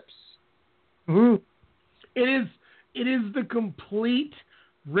and flips. Mm-hmm. It is the complete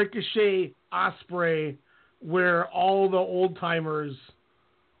Ricochet Ospreay where all the old timers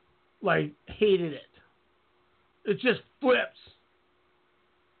like hated it. It just flips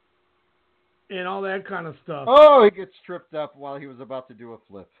and all that kind of stuff. Oh, he gets tripped up while he was about to do a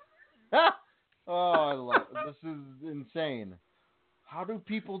flip. Oh, I love it. This is insane. How do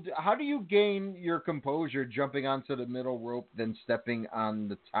you gain your composure jumping onto the middle rope then stepping on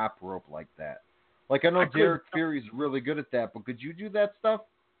the top rope like that? Like I know Derek Fury's really good at that, but could you do that stuff?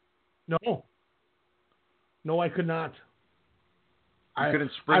 No, I could not. You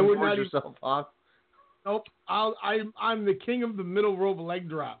couldn't springboard yourself off? Nope. I'm the king of the middle rope leg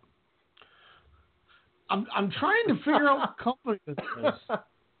drop. I'm trying to figure out what company this is.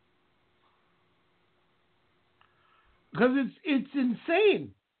 Because it's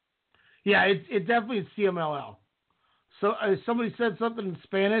insane. Yeah, it definitely is CMLL. So somebody said something in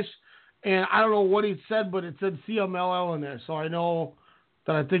Spanish, and I don't know what he said, but it said CMLL in there. So I know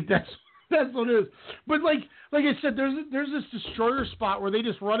that I think that's what it is. But like I said, there's this destroyer spot where they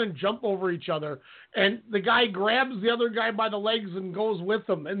just run and jump over each other, and the guy grabs the other guy by the legs and goes with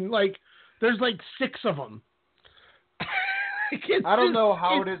them, and like there's like 6 of them. I don't know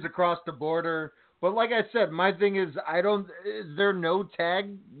how it is across the border. But like I said, my thing is, is there no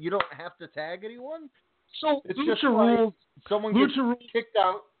tag? You don't have to tag anyone? So it's Lucha just rules. Like someone Lucha gets rules. kicked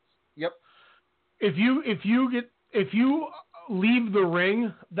out. Yep. If you leave the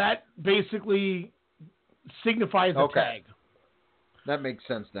ring, that basically signifies a tag. That makes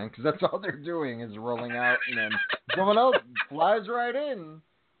sense then, because that's all they're doing is rolling out, and then someone else flies right in.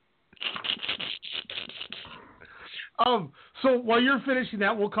 So while you're finishing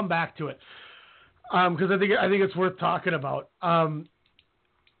that, we'll come back to it, because I think it's worth talking about. One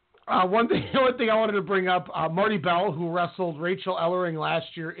thing I wanted to bring up: Marty Bell, who wrestled Rachel Ellering last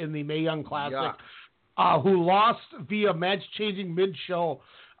year in the Mae Young Classic, who lost via match-changing mid-show.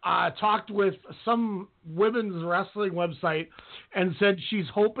 Talked with some women's wrestling website and said she's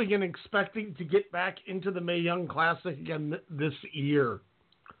hoping and expecting to get back into the Mae Young Classic again this year.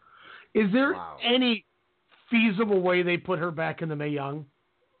 Is there any feasible way they put her back in the Mae Young?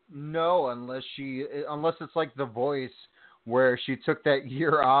 No, unless it's like The Voice, where she took that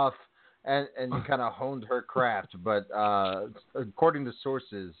year off and kind of honed her craft. But according to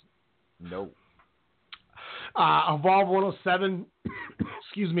sources, no. Evolve 107,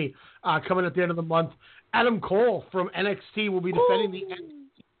 excuse me, coming at the end of the month. Adam Cole from NXT will be defending the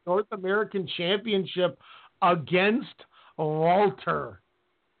NXT North American Championship against Walter.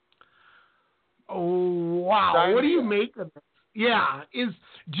 Oh, wow. What do you make of this? Yeah. Do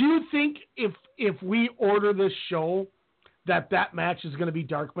you think if we order this show that match is going to be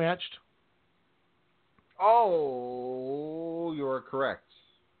dark matched? Oh, you're correct,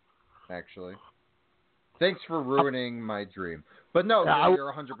 actually. Thanks for ruining my dream. But no,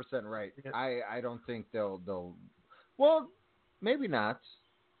 you're 100% right. I don't think they'll. Well, maybe not.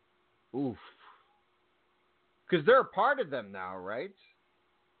 Oof. Because they're a part of them now, right?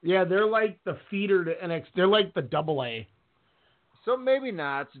 Yeah, they're like the feeder to NXT. They're like the AA. So maybe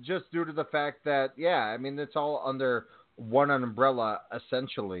not, just due to the fact that, it's all under one umbrella,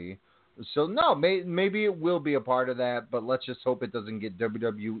 essentially. So no, maybe it will be a part of that, but let's just hope it doesn't get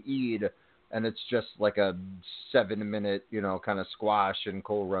WWE'd. And it's just like a 7-minute, kind of squash, and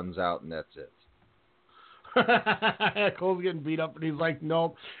Cole runs out, and that's it. Cole's getting beat up, and he's like,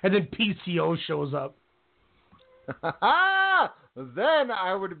 nope. And then PCO shows up. Then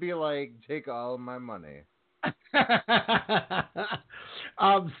I would be like, take all my money.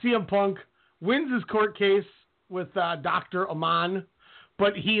 CM Punk wins his court case with Dr. Aman,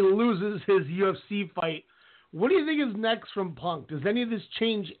 but he loses his UFC fight. What do you think is next from Punk? Does any of this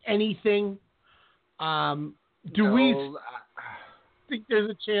change anything? We think there's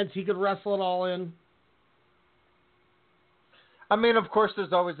a chance he could wrestle it all in? I mean, of course,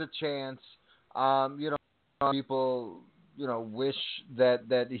 there's always a chance. People, wish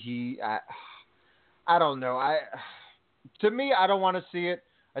that he. I don't know. To me, I don't want to see it.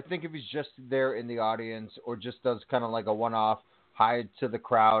 I think if he's just there in the audience or just does kind of like a one-off hide to the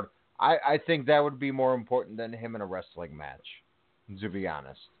crowd, I think that would be more important than him in a wrestling match, to be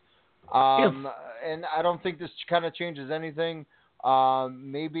honest. And I don't think this kind of changes anything.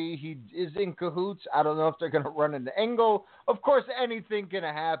 Maybe he is in cahoots. I don't know if they're going to run an angle. Of course, anything can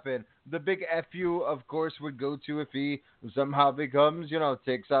happen. The big FU, of course, would go to if he somehow becomes,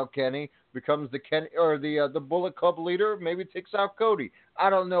 takes out Kenny, becomes the Kenny or the Bullet Club leader. Maybe takes out Cody.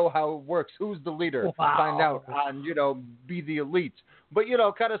 I don't know how it works. Who's the leader? Wow. Find out on, be the elite. But,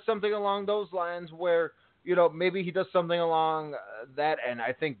 kind of something along those lines where, maybe he does something along that end.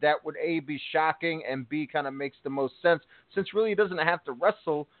 I think that would, A, be shocking, and B, kind of makes the most sense. Since really he doesn't have to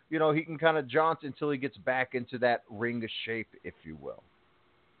wrestle, he can kind of jaunt until he gets back into that ring shape, if you will.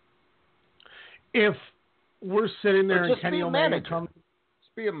 If we're sitting there and Kenny Omega comes...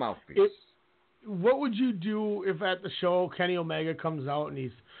 Just be a mouthpiece. What would you do if at the show Kenny Omega comes out and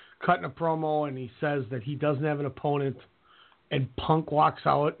he's cutting a promo and he says that he doesn't have an opponent and Punk walks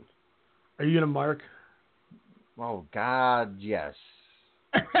out? Are you going to mark? Oh, God, yes.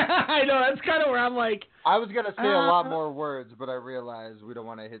 I know, that's kind of where I'm like... I was going to say a lot more words, but I realized we don't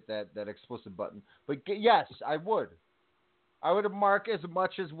want to hit that explicit button. But yes, I would. I would mark as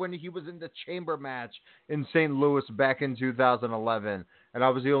much as when he was in the chamber match in St. Louis back in 2011. And I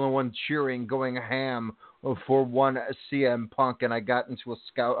was the only one cheering, going ham for one CM Punk. And I got into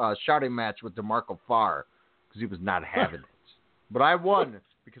a shouting match with DeMarco Farr because he was not having it. But I won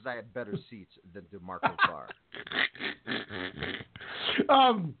because I had better seats than DeMarco Farr.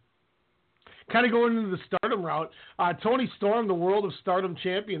 Kind of going into the Stardom route, Tony Storm, the World of Stardom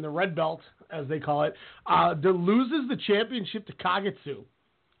champion, the Red Belt, as they call it, loses the championship to Kagetsu.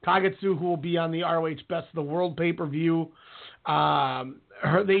 Kagetsu, who will be on the ROH Best of the World pay-per-view. Her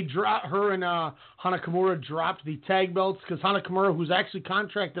and Hana Kimura dropped the tag belts because Hana Kimura, who's actually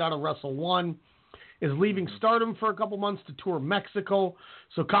contracted out of Wrestle 1, is leaving Stardom for a couple months to tour Mexico.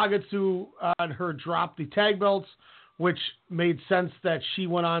 So Kagetsu and her dropped the tag belts, which made sense that she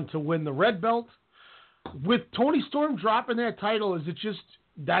went on to win the red belt. With Toni Storm dropping that title, is it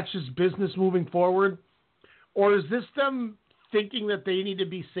that's just business moving forward? Or is this them thinking that they need to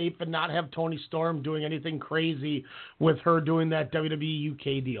be safe and not have Toni Storm doing anything crazy with her doing that WWE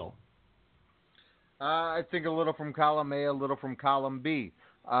UK deal? I think a little from column A, a little from column B.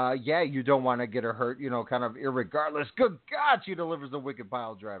 Yeah, you don't want to get her hurt, kind of irregardless. Good God, she delivers a wicked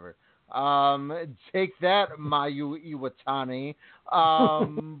pile driver. Take that, Mayu Iwatani.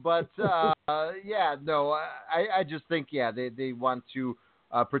 I just think, they want to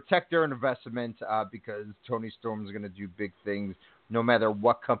protect their investment because Toni Storm's going to do big things no matter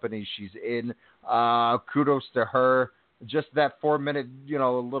what company she's in. Kudos to her. Just that 4-minute,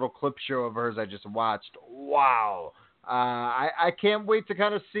 little clip show of hers I just watched. Wow. I can't wait to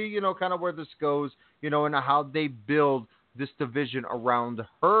kind of see, kind of where this goes, and how they build this division around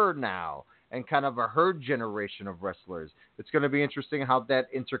her now and kind of her generation of wrestlers. It's going to be interesting how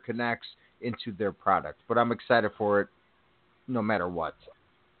that interconnects into their product, but I'm excited for it no matter what.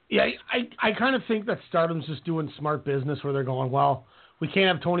 Yeah, I kind of think that Stardom's just doing smart business where they're going, well, we can't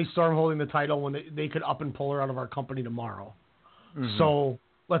have Toni Storm holding the title when they could up and pull her out of our company tomorrow. Mm-hmm. So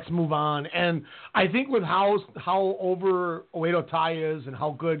let's move on. And I think with how over Oedo Tai is and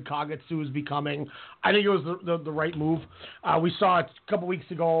how good Kagetsu is becoming, I think it was the right move. We saw it a couple weeks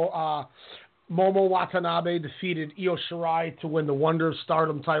ago. Momo Watanabe defeated Io Shirai to win the Wonder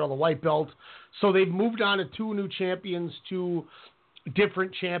Stardom title, the white belt. So they've moved on to 2 new champions, 2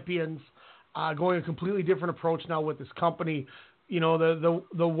 different champions, going a completely different approach now with this company. The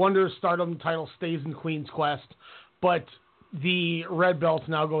Wonder Stardom title stays in Queen's Quest, but the red belt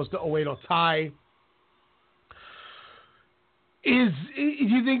now goes to Oedo Tai. Do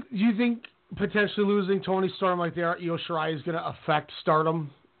you think potentially losing Toni Storm like they are Io Shirai is going to affect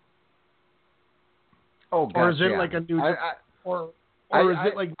Stardom? Oh, gosh, or is it yeah. like a new is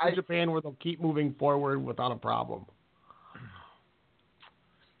it like New Japan where they'll keep moving forward without a problem?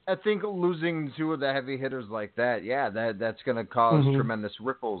 I think losing 2 of the heavy hitters like that, that's going to cause tremendous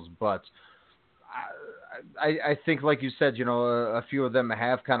ripples. But I think, like you said, a few of them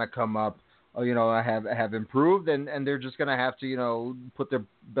have kind of come up, have improved, and they're just going to have to, put their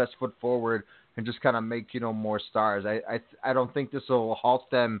best foot forward and just kind of make, more stars. I don't think this will halt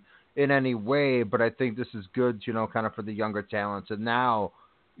them in any way, but I think this is good, kind of for the younger talents. And now,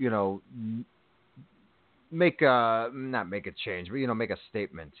 not make a change, but make a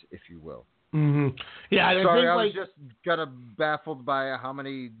statement, if you will. Mm-hmm. Yeah, I was just kind of baffled by how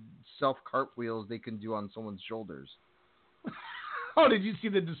many self cartwheels they can do on someone's shoulders. Oh, did you see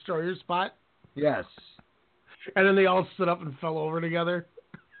the destroyer spot? Yes. And then they all stood up and fell over together.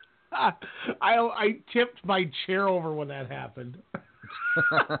 I tipped my chair over when that happened.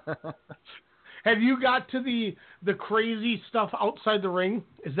 Have you got to the crazy stuff outside the ring?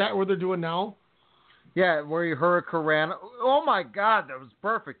 Is that what they're doing now? Yeah, where he hurricanrana. Oh my God, that was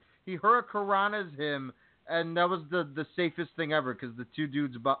perfect. He hurricanrana's him, and that was the safest thing ever because the 2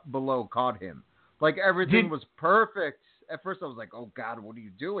 dudes below caught him. Like everything was perfect. At first, I was like, "Oh God, what are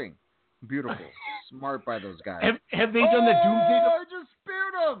you doing?" Beautiful, smart by those guys. Have they done the Doomsday? I just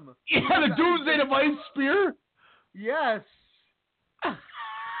speared him. Yeah, the Doomsday Device spear. Yes.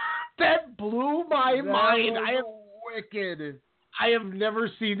 That blew my mind. Wicked. I have never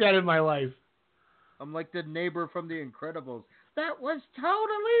seen that in my life. I'm like the neighbor from The Incredibles. That was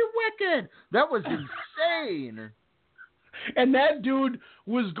totally wicked. That was insane. And that dude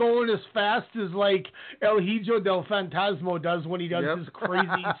was going as fast as like El Hijo del Fantasma does when he does his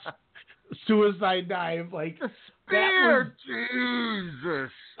crazy suicide dive. Like the spear.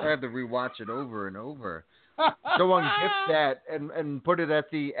 Jesus. I had to rewatch it over and over. Someone gift that and put it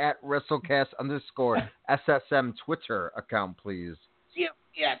at WrestleCast _SSM Twitter account, please.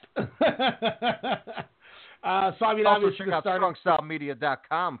 Yep. So I mean, also check out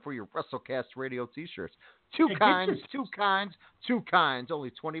StrongStyleMedia.com for your WrestleCast radio T-shirts. Two kinds,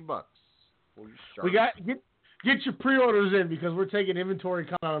 only $20. We got get your pre-orders in because we're taking inventory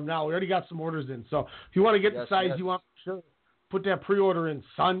coming on them now. We already got some orders in, so if you want to get the size you want, sure, put that pre-order in,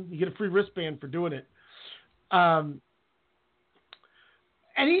 son. You get a free wristband for doing it.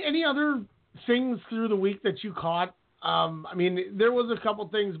 Any other things through the week that you caught? I mean, there was a couple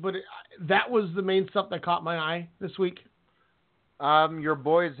things, but that was the main stuff that caught my eye this week. Your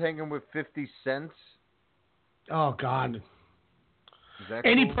boy's hanging with 50 Cent. Oh, God. Is that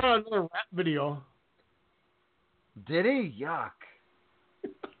and cool? He put out another rap video. Did he? Yuck.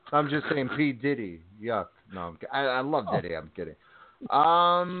 I'm just saying P. Diddy. Yuck. No, I love Diddy. I'm kidding.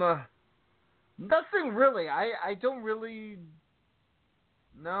 Nothing really. I don't really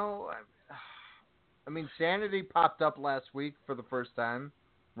know. I mean, Sanity popped up last week for the first time,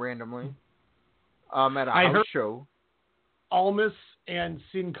 randomly, at a house show. Almas and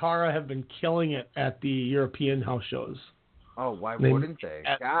Sin Cara have been killing it at the European house shows. Oh, why wouldn't they?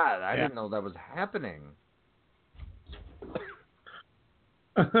 God, I didn't know that was happening.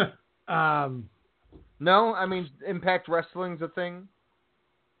 No, I mean, Impact Wrestling's a thing.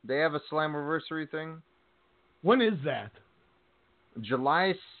 They have a Slammiversary thing. When is that?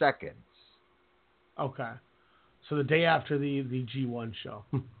 July 2nd. Okay. So the day after the G1 show.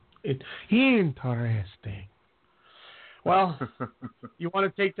 Interesting. Well, you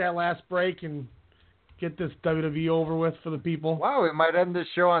want to take that last break and get this WWE over with for the people? Wow, we might end this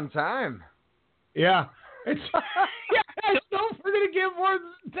show on time. Yeah. It's I don't know if we're going to give more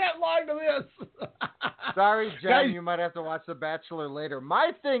than that long to this. Sorry, Jen, Guys, you might have to watch The Bachelor later.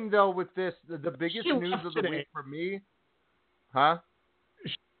 My thing, though, with this, the biggest news of the week for me, huh?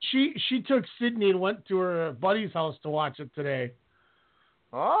 She took Sydney and went to her buddy's house to watch it today.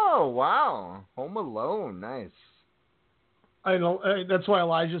 Oh, wow. Home Alone. Nice. I know. That's why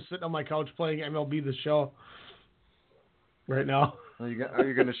Elijah's sitting on my couch playing MLB The Show right now. Are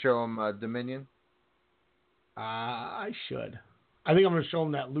you going to show him Dominion? I should. I think I'm going to show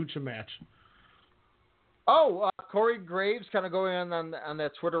him that Lucha match. Oh, Corey Graves kind of going on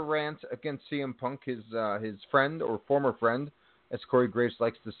that Twitter rant against CM Punk, his friend or former friend, as Corey Graves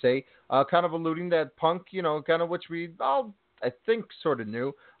likes to say, kind of alluding that Punk, kind of which we all, I think, sort of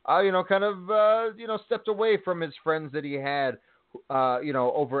knew, stepped away from his friends that he had,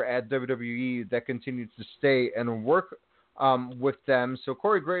 over at WWE that continued to stay and work with them. So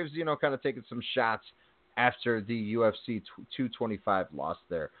Corey Graves, kind of taking some shots after the UFC 225 loss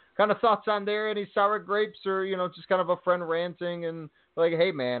there. Kind of thoughts on there? Any sour grapes, or just kind of a friend ranting and like,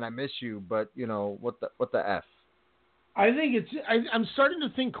 hey man, I miss you, but what the f? I think I'm starting to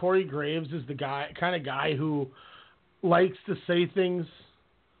think Corey Graves is the kind of guy who likes to say things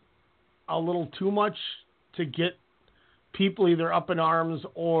a little too much to get people either up in arms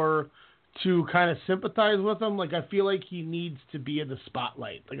or to kind of sympathize with him. Like, I feel like he needs to be in the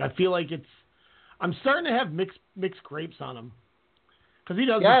spotlight. Like, I feel like I'm starting to have mixed grapes on him. Because he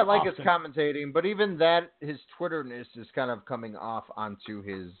does. Yeah, I like his commentating, but even that, his Twitterness is kind of coming off onto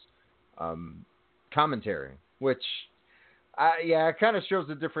his commentary, which, it kind of shows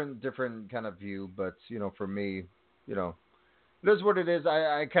a different kind of view. But for me, it is what it is.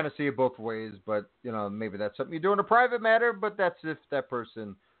 I kind of see it both ways, but maybe that's something you do in a private matter. But that's if that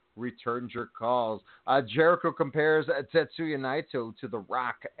person returns your calls. Jericho compares Tetsuya Naito to The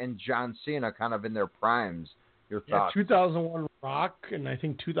Rock and John Cena, kind of in their primes. Your thoughts? 2001 Rock and I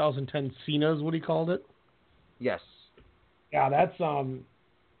think 2010 Cena is what he called it. Yes. Yeah, that's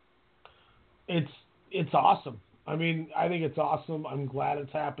it's awesome. I mean, I think it's awesome. I'm glad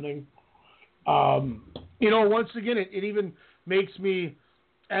it's happening. Once again, it even makes me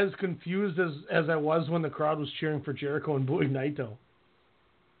as confused as I was when the crowd was cheering for Jericho and booing Naito.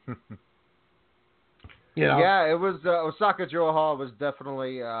 Yeah, it was Osaka Joe Hall was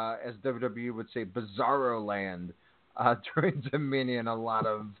definitely, as WWE would say, bizarro land during Dominion. A lot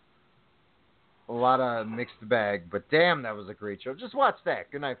of mixed bag, but damn, that was a great show. Just watch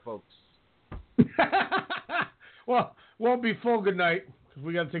that. Good night, folks. Well, won't be full good night because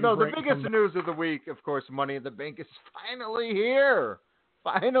we got to take a break. The biggest news of the week, of course, Money in the Bank is finally here.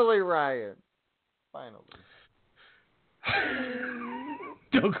 Finally, Ryan. Finally.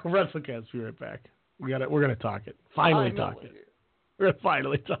 Don't go WrestleCast. Be right back. We're gonna talk it. Finally talk it. We're gonna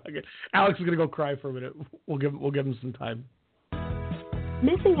finally talk it. Alex is gonna go cry for a minute. We'll give him some time.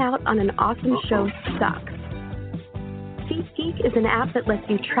 Missing out on an awesome show sucks. SeatGeek is an app that lets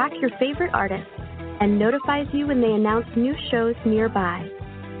you track your favorite artists and notifies you when they announce new shows nearby.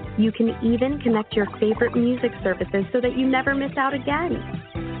 You can even connect your favorite music services so that you never miss out again.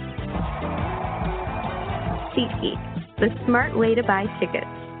 SeatGeek, the smart way to buy tickets.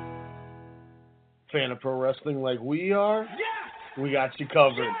 Fan of pro wrestling like we are? Yeah! We got you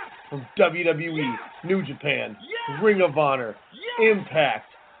covered. From WWE, New Japan, Ring of Honor, Impact,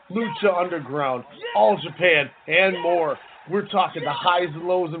 Lucha Underground, All Japan, and more. We're talking the highs and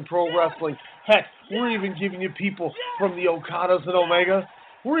lows in pro wrestling. Heck, we're even giving you people from the Okadas and Omega.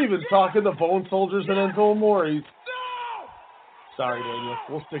 We're even talking the Bone Soldiers and Enzo Amore's. Sorry, Daniel.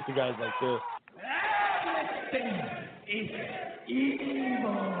 We'll stick to guys like this.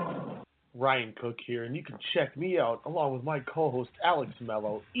 Ryan Cook here, and you can check me out along with my co-host Alex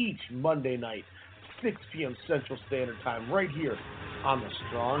Mello each Monday night, 6 p.m. Central Standard Time, right here on the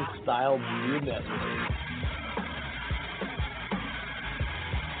Strong Style Media Network.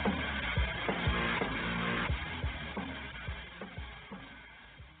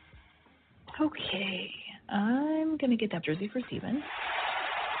 Okay, I'm going to get that jersey for Steven.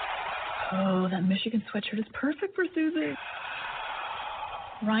 Oh, that Michigan sweatshirt is perfect for Susie.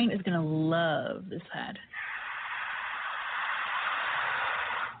 Ryan is going to love this hat.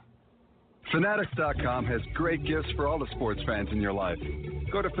 Fanatics.com has great gifts for all the sports fans in your life.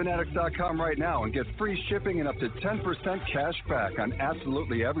 Go to Fanatics.com right now and get free shipping and up to 10% cash back on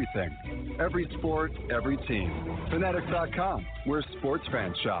absolutely everything. Every sport, every team. Fanatics.com, where sports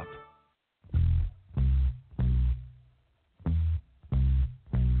fans shop.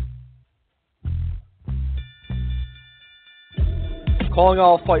 Calling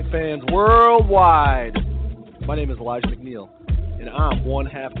all fight fans worldwide. My name is Elijah McNeil, and I'm one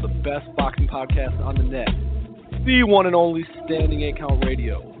half of the best boxing podcast on the net, the one and only Standing 8 Count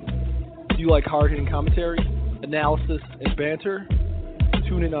Radio. Do you like hard-hitting commentary, analysis, and banter?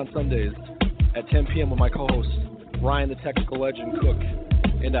 Tune in on Sundays at 10 p.m. with my co-host, Ryan the Technical Legend Cook,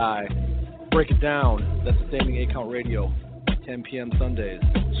 and I. Break it down. That's Standing 8 Count Radio, 10 p.m. Sundays,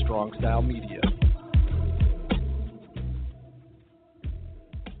 Strong Style Media.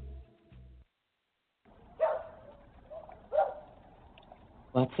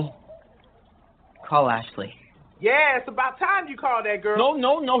 Alexa, call Ashley. Yeah, it's about time you called that girl.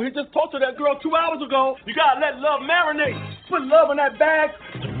 No, he just talked to that girl 2 hours ago. You gotta let love marinate. Put love in that bag.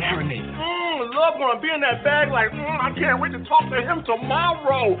 To marinate. Love gonna be in that bag like, I can't wait to talk to him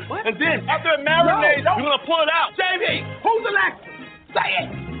tomorrow. What? And then after it marinates, you're gonna pull it out. JB, who's Alexa? Say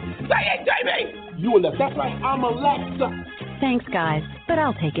it, JB. You Alexa. That's right, I'm Alexa. Thanks, guys, but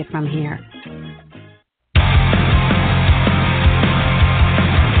I'll take it from here.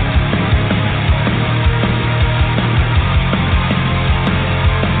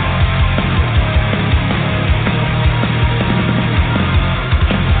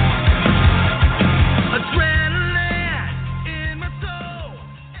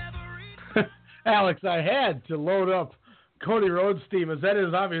 Alex, I had to load up Cody Rhodes' theme, as that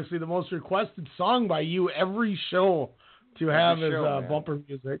is obviously the most requested song by you every show to have as bumper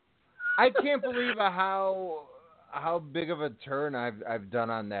music. I can't believe how big of a turn I've done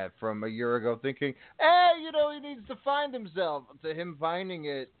on that from a year ago, thinking, he needs to find himself, to him finding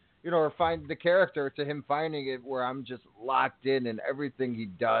it, or find the character, to him finding it where I'm just locked in and everything he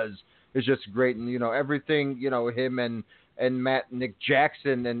does is just great. And, everything, him and Matt, Nick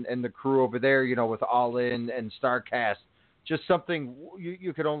Jackson and the crew over there, with All In and StarCast, just something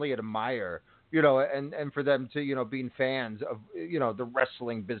you could only admire, and for them to, being fans of, the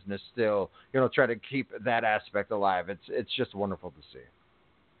wrestling business still, try to keep that aspect alive. It's just wonderful to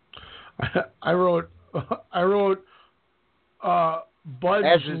see. I wrote Budge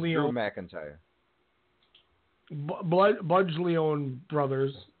as is Leon. Drew McIntyre. Budge Leon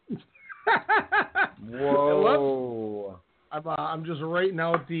brothers. Whoa. I'm just writing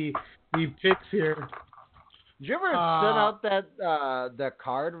out the picks here. Did you ever send out that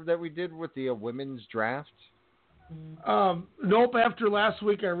card that we did with the women's draft? Nope. After last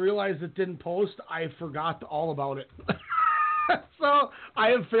week, I realized it didn't post. I forgot all about it. So I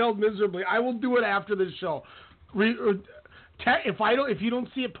have failed miserably. I will do it after this show. If you don't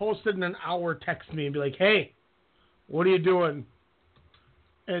see it posted in an hour, text me and be like, "Hey, what are you doing?"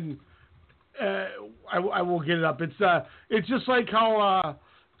 And I will get it up. It's just like how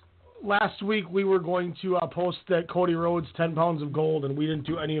last week we were going to post that Cody Rhodes 10 pounds of gold, and we didn't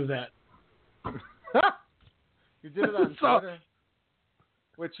do any of that. You did it on Twitter,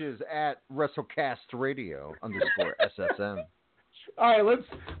 which is at WrestleCast Radio _SSM. All right,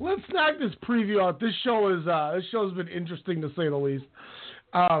 let's knock this preview out. This show's been interesting to say the least.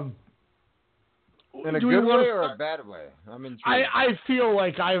 In a good way or a bad way? I'm intrigued. I feel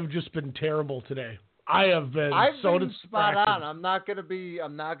like I have just been terrible today. I've been spot on. I'm not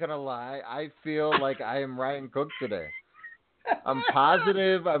gonna lie. I feel like I am Ryan Cook today. I'm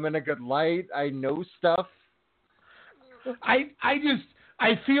positive. I'm in a good light. I know stuff. I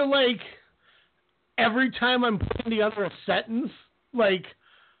feel like every time I'm putting together a sentence, like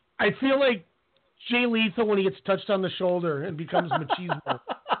I feel like Jay Lethal when he gets touched on the shoulder and becomes machismo.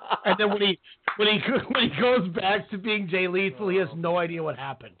 And then when he goes back to being Jay Lethal, he has no idea what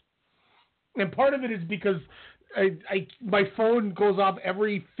happened. And part of it is because my phone goes off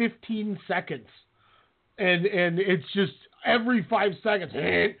every 15 seconds, and it's just every 5 seconds.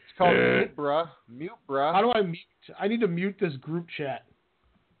 It's called mute, bruh. Mute, bruh. How do I mute? I need to mute this group chat.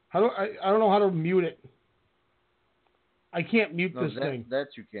 I don't know how to mute it. I can't mute this thing.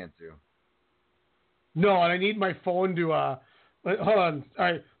 That you can't do. No, and I need my phone to hold on. All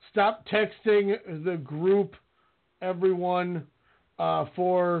right, stop texting the group, everyone,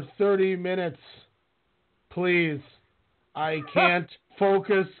 for 30 minutes, please. I can't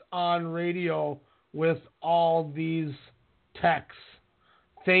focus on radio with all these techs.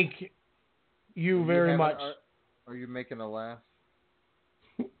 Thank you very much. Are you making a laugh?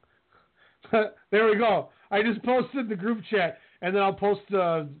 There we go. I just posted the group chat, and then I'll post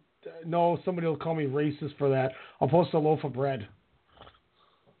no, somebody will call me racist for that. I'll post a loaf of bread.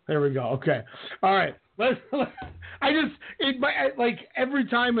 There we go. Okay. All right. Every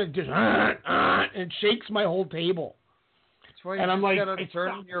time it just it shakes my whole table. That's why you gotta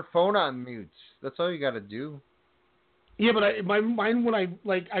turn your phone on mute. That's all you gotta do. Yeah, but mine when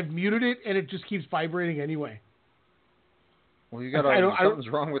I've muted it and it just keeps vibrating anyway. Well, you something's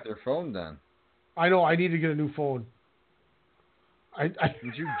wrong with your phone then. I know. I need to get a new phone.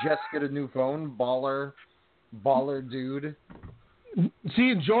 Did you just get a new phone, baller dude?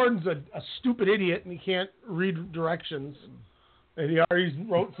 See, Jordan's a stupid idiot and he can't read directions, and he already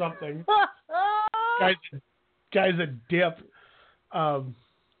wrote something. Guy's a dip.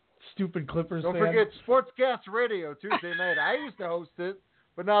 Stupid Clippers Don't fan. forget Sportscast Radio Tuesday night. I used to host it,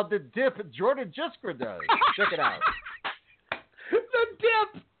 but now the dip Jordan Jiskra does. Check it out. The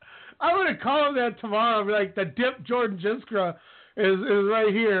dip. I'm gonna call him that tomorrow. I'll be like, the dip Jordan Jiskra is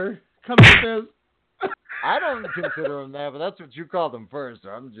right here. Come with this. I don't consider him that, but that's what you called him first. So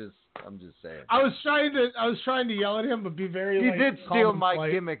I'm just saying. I was trying to yell at him, but be very. He did steal my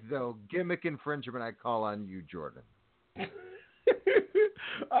gimmick though. Gimmick infringement. I call on you, Jordan.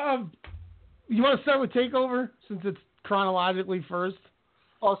 You want to start with TakeOver since it's chronologically first?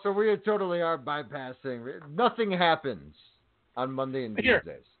 Oh, so we totally are bypassing. Nothing happens on Monday and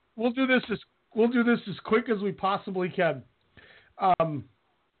Tuesdays. We'll do this as quick as we possibly can.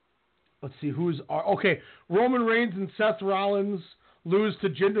 Let's see okay. Roman Reigns and Seth Rollins lose to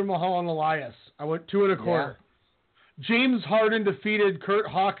Jinder Mahal and Elias. I went 2 1/4. Yeah. James Harden defeated Kurt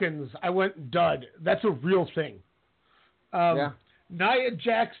Hawkins. I went dud. That's a real thing. Nia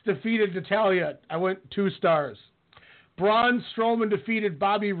Jax defeated Natalya. I went 2 stars. Braun Strowman defeated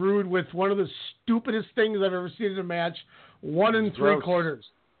Bobby Roode with one of the stupidest things I've ever seen in a match. 1 3/4.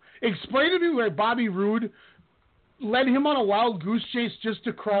 Explain to me where Bobby Roode led him on a wild goose chase just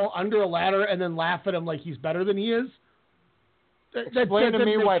to crawl under a ladder and then laugh at him like he's better than he is. Explain to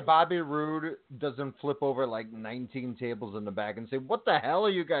me why Bobby Roode doesn't flip over like 19 tables in the back and say, "What the hell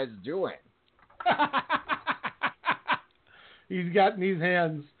are you guys doing?" He's got in these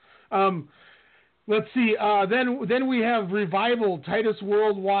hands. Let's see. Then we have Revival, Titus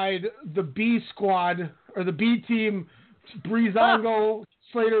Worldwide, the B Squad, or the B Team, Breezango,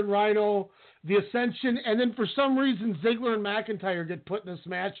 Slater and Rhino, the Ascension, and then for some reason Ziggler and McIntyre get put in this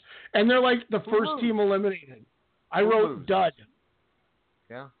match, and they're like the first team eliminated. I wrote dud.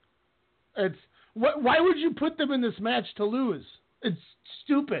 Yeah. Why would you put them in this match to lose? It's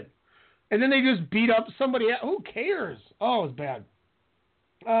stupid. And then they just beat up somebody. Who cares? Oh, it's bad.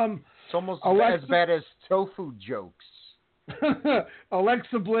 It's almost as bad as tofu jokes.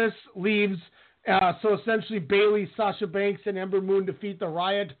 Alexa Bliss leaves. So essentially, Bayley, Sasha Banks, and Ember Moon defeat the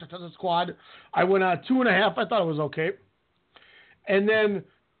Riot Squad. I went 2 1/2. I thought it was okay. And then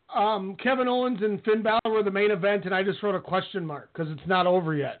Kevin Owens and Finn Balor were the main event, and I just wrote a question mark because it's not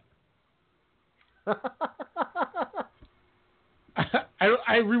over yet.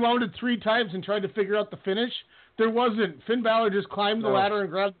 I rewound it 3 times and tried to figure out the finish. There wasn't. Finn Balor just climbed the ladder and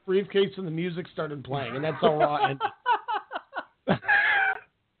grabbed the briefcase, and the music started playing, and that's how Raw ended.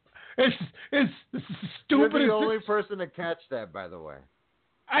 It's stupid. You're the only person to catch that, by the way.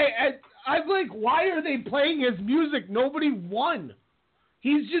 I'm like, why are they playing his music? Nobody won.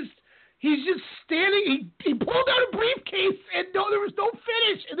 He's just standing. He pulled out a briefcase, and there was no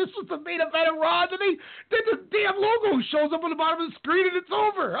finish. And this was the main event of Raw. And then the damn logo shows up on the bottom of the screen, and it's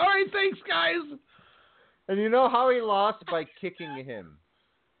over. All right, thanks, guys. And you know how he lost? By kicking him.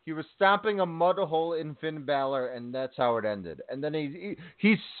 He was stomping a mud hole in Finn Balor, and that's how it ended. And then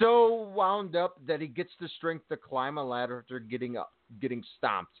he's so wound up that he gets the strength to climb a ladder after getting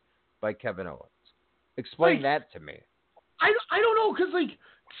stomped by Kevin Owens. Explain that to me. I don't know, because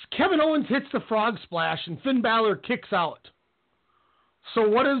Kevin Owens hits the frog splash, and Finn Balor kicks out. So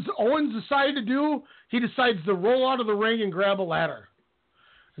what does Owens decide to do? He decides to roll out of the ring and grab a ladder.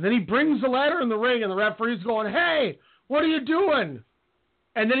 And then he brings the ladder in the ring, and the referee's going, "Hey, what are you doing?"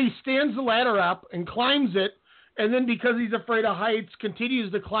 And then he stands the ladder up and climbs it, and then because he's afraid of heights, continues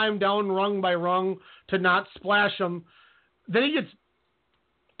to climb down rung by rung to not splash him. Then he gets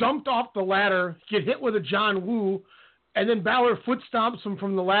dumped off the ladder, get hit with a John Woo, and then Balor foot stomps him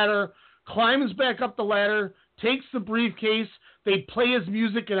from the ladder, climbs back up the ladder, takes the briefcase, they play his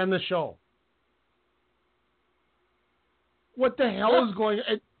music, and end the show. What the hell is going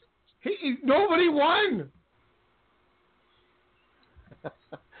on? Nobody won.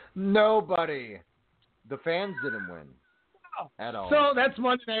 Nobody. The fans didn't win at all. So that's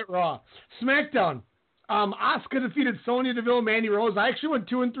Monday Night Raw. SmackDown. Asuka defeated Sonya Deville, Mandy Rose. I actually went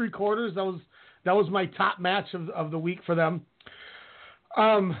 2 3/4. That was my top match of the week for them.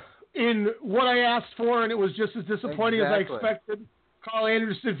 In what I asked for, and it was just as disappointing as I expected. Carl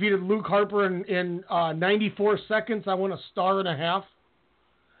Anderson defeated Luke Harper in 94 seconds. I won 1.5 stars.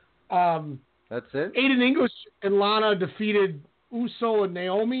 That's it? Aiden English and Lana defeated Uso and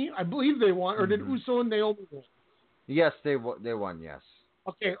Naomi. I believe they won. Or did Uso and Naomi win? Yes, they won, yes.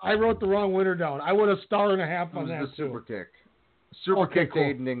 Okay, I wrote the wrong winner down. I won 1.5 stars on that, the super kick. Super kick cool.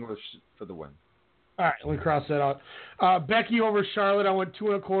 to Aiden English for the win. All right, let me cross that out. Becky over Charlotte, I went 2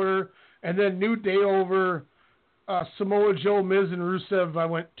 1/4. And then New Day over Samoa Joe, Miz, and Rusev, I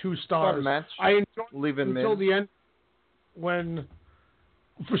went 2 stars. Fun match. I enjoyed it until the end when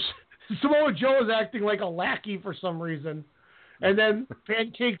Samoa Joe is acting like a lackey for some reason. And then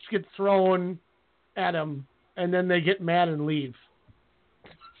pancakes get thrown at him, and then they get mad and leave.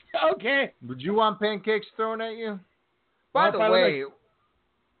 Okay. Would you want pancakes thrown at you? By the way,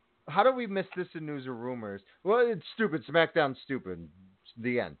 how do we miss this in news or rumors? Well, it's stupid. SmackDown's stupid. It's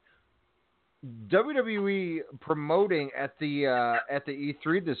the end. WWE promoting at the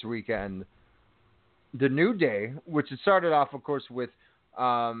E3 this weekend, the New Day, which it started off, of course, with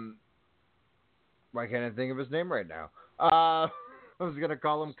why can't I think of his name right now? I was gonna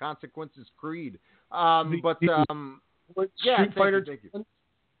call him Consequences Creed, Street Fighter. Thank you.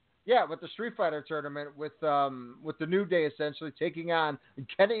 Yeah, with the Street Fighter tournament, with the New Day essentially taking on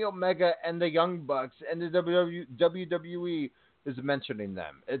Kenny Omega and the Young Bucks, and the WWE is mentioning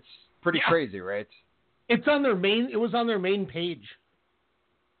them. It's pretty crazy, right? It's on their main. It was on their main page.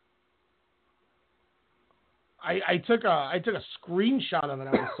 I took a screenshot of it.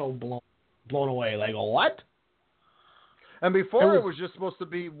 I was so blown away. Like, what? And before it was just supposed to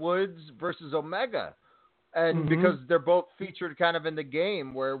be Woods versus Omega, and because they're both featured kind of in the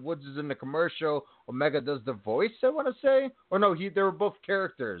game, where Woods is in the commercial, Omega does the voice. I want to say, or no, they were both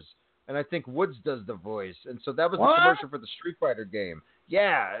characters, and I think Woods does the voice, and so that was the commercial for the Street Fighter game.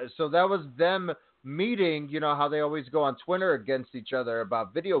 Yeah, so that was them meeting, you know how they always go on Twitter against each other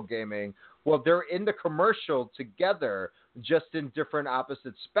about video gaming. Well, they're in the commercial together, just in different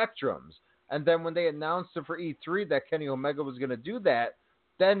opposite spectrums. And then when they announced it for E3 that Kenny Omega was going to do that,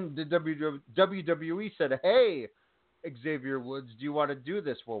 then the WWE said, hey, Xavier Woods, do you want to do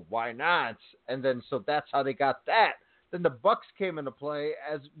this? Well, why not? And then so that's how they got that. Then the Bucks came into play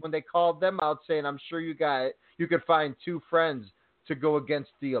as when they called them out saying, I'm sure you could find 2 friends to go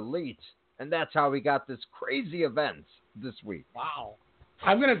against the Elite. And that's how we got this crazy event this week. Wow.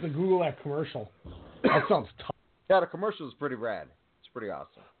 I'm going to have to Google that commercial. That sounds tough. Yeah, the commercial is pretty rad. It's pretty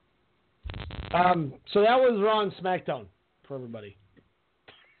awesome. So that was Raw and SmackDown for everybody.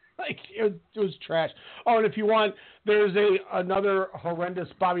 Like, it was trash. Oh, and if you want, there's another horrendous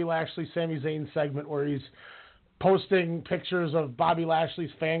Bobby Lashley, Sami Zayn segment where he's posting pictures of Bobby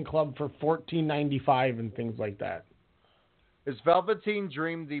Lashley's fan club for $14.95 and things like that. Is Velveteen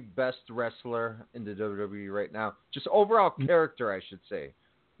Dream the best wrestler in the WWE right now? Just overall character, I should say.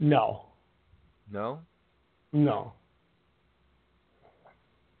 No. No? No.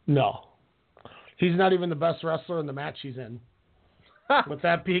 No. He's not even the best wrestler in the match he's in. With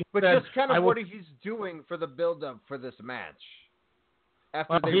that being but said, just kind of what he's doing for the build-up for this match.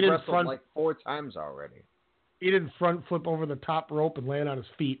 After they wrestled like 4 times already. He didn't front flip over the top rope and land on his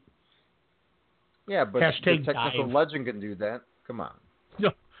feet. Yeah, but the technical legend can do that. Come on.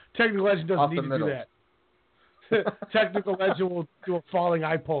 No, technical legend doesn't need to do that. Technical legend will do a falling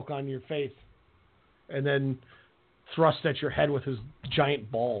eye poke on your face and then thrust at your head with his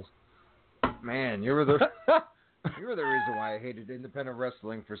giant balls. Man, you were the reason why I hated independent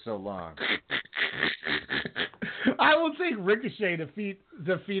wrestling for so long. I will take Ricochet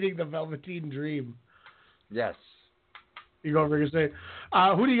defeating the Velveteen Dream. Yes. You go Ricochet.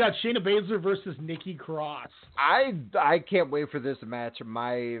 Who do you got? Shayna Baszler versus Nikki Cross. I can't wait for this match.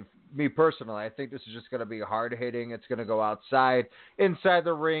 Me personally, I think this is just going to be hard hitting. It's going to go inside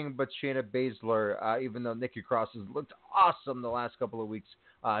the ring. But Shayna Baszler, even though Nikki Cross has looked awesome the last couple of weeks,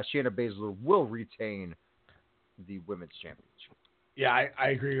 Shayna Baszler will retain the women's championship. Yeah, I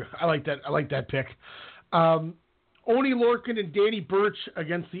agree. I like that. I like that pick. Oni Lorcan and Danny Burch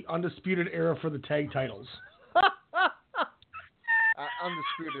against the Undisputed Era for the tag titles.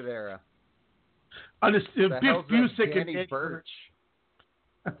 Undisputed Era. Biff Busick and Danny Burch.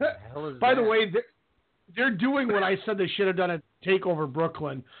 By the way, they're doing what I said they should have done at TakeOver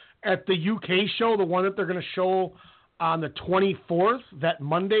Brooklyn. At the UK show, the one that they're going to show on the 24th, that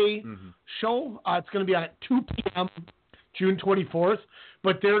Monday show, it's going to be on at 2 p.m. June 24th.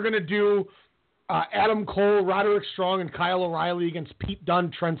 But they're going to do Adam Cole, Roderick Strong, and Kyle O'Reilly against Pete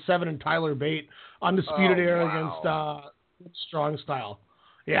Dunne, Trent Seven, and Tyler Bate. Undisputed Era against Strong Style.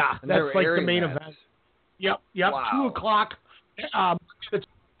 Yeah, And that's like they're the main airing that. event. Yep. Wow. 2 o'clock. The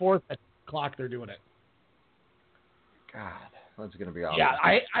 4th at 2 o'clock they're doing it. God, that's going to be awesome. Yeah,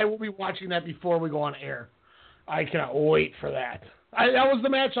 I will be watching that before we go on air. I cannot wait for that. That was the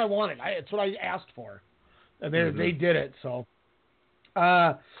match I wanted. It's what I asked for. And they did it. So,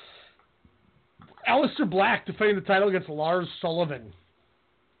 Aleister Black defending the title against Lars Sullivan.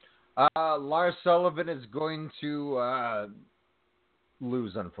 Lars Sullivan is going to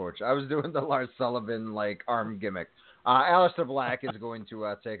lose, unfortunately. I was doing the Lars Sullivan arm gimmick. Aleister Black is going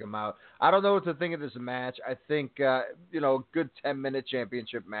to take him out. I don't know what to think of this match. I think good 10-minute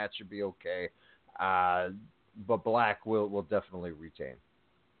championship match should be okay. But Black will definitely retain.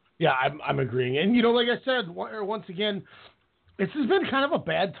 Yeah, I'm agreeing. And like I said, once again, this has been kind of a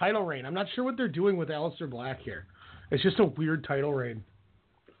bad title reign. I'm not sure what they're doing with Aleister Black here. It's just a weird title reign.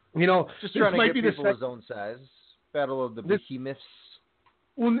 Just trying to get people his own size. Battle of the Behemoths.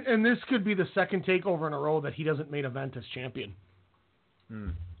 Well, and this could be the second takeover in a row that he doesn't main event as champion.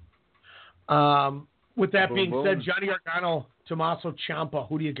 With that being said, Johnny Gargano, Tommaso Ciampa,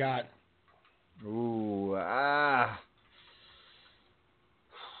 who do you got? Ooh,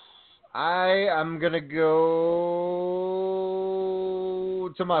 I'm going to go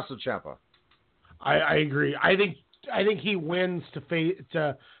Tommaso Ciampa. I agree. I think he wins to be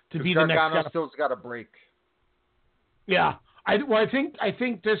the next guy. Gargano still's got a break. Yeah. I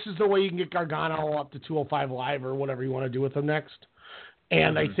think this is the way you can get Gargano up to 205 Live or whatever you want to do with him next.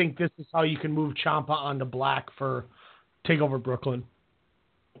 And I think this is how you can move Ciampa onto Black for TakeOver Brooklyn.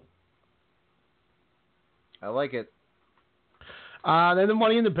 I like it. Then the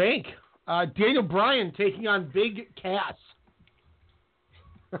Money in the Bank. Daniel Bryan taking on Big Cass.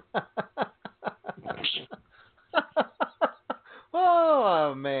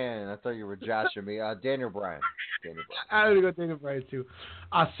 Oh, man. I thought you were joshing me. Daniel Bryan. I'm going to go Daniel Bryan, too.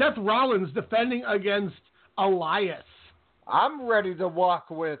 Seth Rollins defending against Elias. I'm ready to walk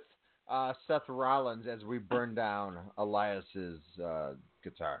with Seth Rollins as we burn down Elias's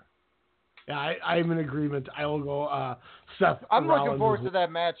guitar. Yeah, I'm in agreement. I will go Seth I'm Rollins. looking forward to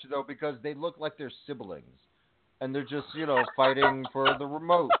that match, though, because they look like they're siblings. And they're just, fighting for the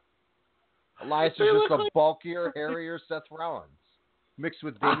remote. Elias is just a bulkier, hairier Seth Rollins mixed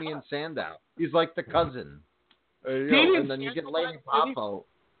with Damian Sandow. He's like the cousin. And then you get Lady Popo.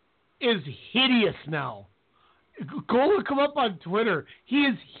 Is hideous now. Go look him up on Twitter. He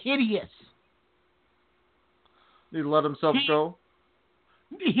is hideous. He let himself go?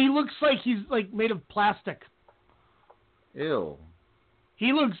 He looks like he's made of plastic. Ew.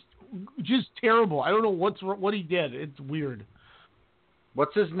 He looks just terrible. I don't know what he did. It's weird.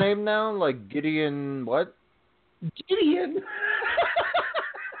 What's his name now? Gideon what? Gideon.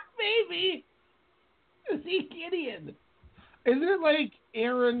 Maybe. Is he Gideon? Isn't it like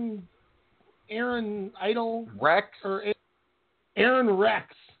Aaron Idol? Rex? Or Aaron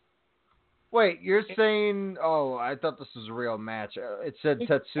Rex. Wait, you're saying... Oh, I thought this was a real match. It said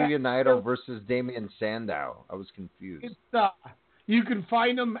Tetsuya Naito versus Damian Sandow. I was confused. You can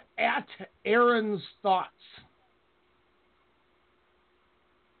find him at Aaron's Thoughts.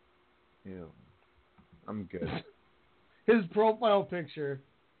 Ew. I'm good. His profile picture.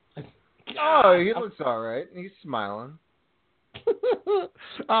 Oh, he looks all right. He's smiling.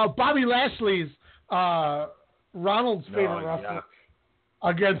 Bobby Lashley's Ronald's favorite wrestler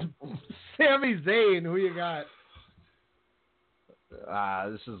against Sami Zayn. Who you got?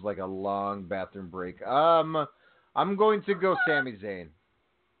 This is like a long bathroom break. I'm going to go Sami Zayn.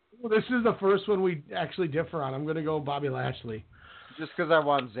 Well, this is the first one we actually differ on. I'm going to go Bobby Lashley. Just because I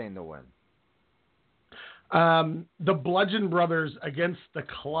want Zayn to win. The Bludgeon Brothers against the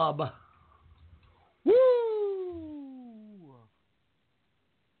Club. Woo!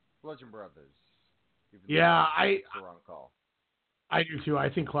 Bludgeon Brothers. Yeah, the wrong call. I do too. I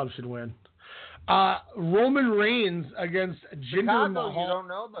think Club should win. Roman Reigns against Jinder Mahal. You don't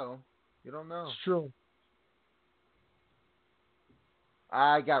know, though. You don't know. It's true.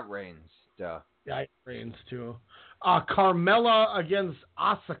 I got Reigns. Duh. Yeah, I got Reigns too. Carmella against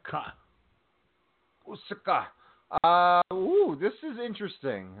Asuka. This is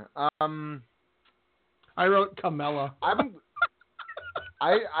interesting. I wrote Carmella.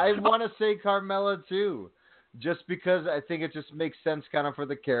 I want to say Carmella too, just because I think it just makes sense kind of for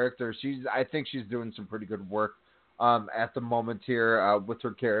the character. I think she's doing some pretty good work at the moment here with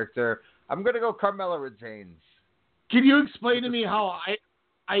her character. I'm gonna go Carmella retains. Can you explain to me how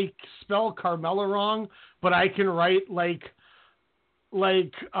I spell Carmella wrong, but I can write like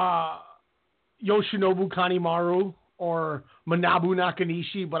Yoshinobu Kanemaru or Manabu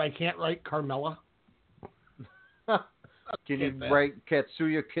Nakanishi, but I can't write Carmella. Can you write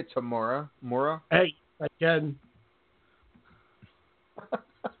Katsuya Kitamura? Hey, I can.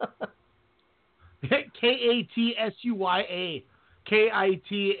 Katsuya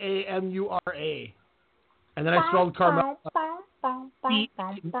Kitamura. And then I spelled Carmella.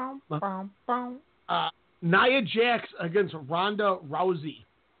 Nia Jax against Ronda Rousey.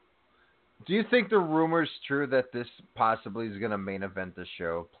 Do you think the rumor's true that this possibly is going to main event the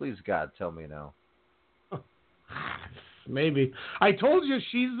show? Please, God, tell me no. Maybe. I told you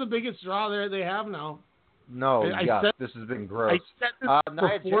she's the biggest draw there they have now. No, this has been gross.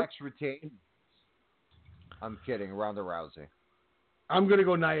 Nia Jax retained. I'm kidding. Ronda Rousey. I'm going to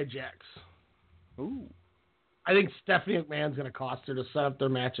go Nia Jax. Ooh. I think Stephanie McMahon's going to cost her to set up their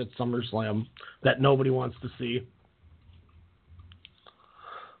match at SummerSlam that nobody wants to see.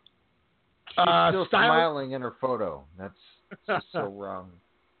 She's still smiling in her photo. That's just so wrong.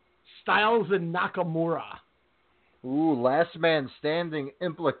 Styles and Nakamura. Ooh, last man standing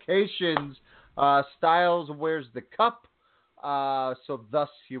implications. Styles wears the cup, so thus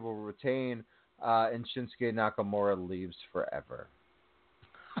he will retain, and Shinsuke Nakamura leaves forever.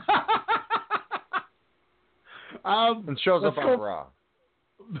 And shows up on Raw.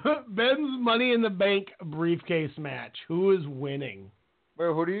 Ben's Money in the Bank briefcase match. Who is winning?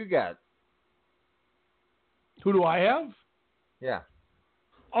 Well, who do you got? Who do I have? Yeah.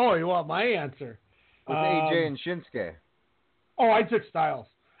 Oh, you want my answer? With AJ and Shinsuke. Oh, I took Styles.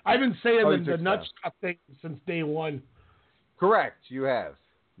 I've been saying the nut shot thing since day one. Correct. You have.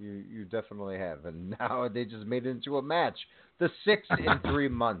 You definitely have. And now they just made it into a match. The 6th in 3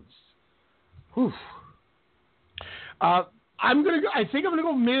 months. Whew. I think I'm gonna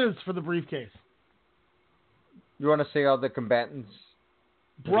go Miz for the briefcase. You want to say all the combatants?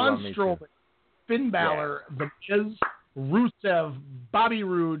 Braun Strowman, Finn Balor, The Miz, Rusev, Bobby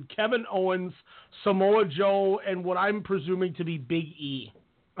Roode, Kevin Owens, Samoa Joe, and what I'm presuming to be Big E,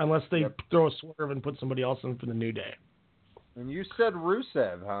 unless they throw a swerve and put somebody else in for the New Day. And you said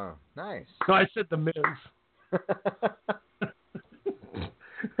Rusev, huh? Nice. No, I said The Miz.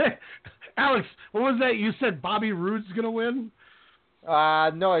 Alex, what was that? You said Bobby Roode's going to win?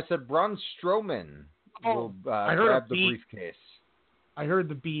 No, I said Braun Strowman will grab the briefcase. I heard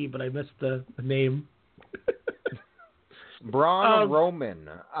the B, but I missed the name. Braun Roman.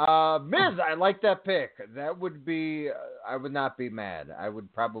 Miz, I like that pick. That would be, I would not be mad. I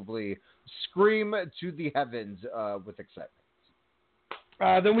would probably scream to the heavens with excitement.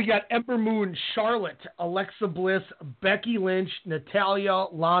 Then we got Ember Moon, Charlotte, Alexa Bliss, Becky Lynch, Natalya,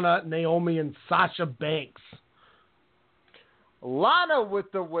 Lana, Naomi, and Sasha Banks. Lana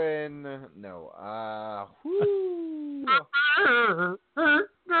with the win. No. I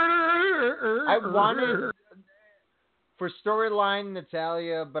wanted for storyline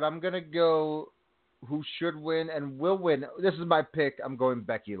Natalya, but I'm going to go who should win and will win. This is my pick. I'm going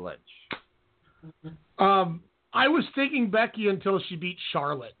Becky Lynch. I was thinking Becky until she beat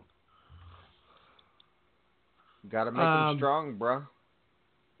Charlotte. Got to make them strong, bro.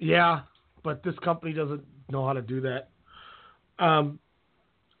 Yeah, but this company doesn't know how to do that.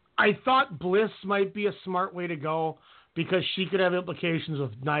 I thought Bliss might be a smart way to go because she could have implications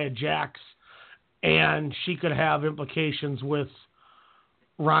with Nia Jax, and she could have implications with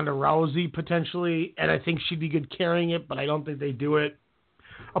Ronda Rousey potentially, and I think she'd be good carrying it, but I don't think they do it.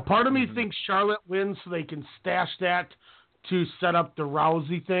 A part of me thinks Charlotte wins so they can stash that to set up the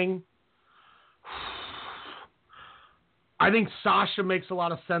Rousey thing. I think Sasha makes a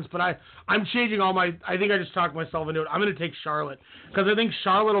lot of sense, but I'm changing all my... I think I just talked myself into it. I'm going to take Charlotte because I think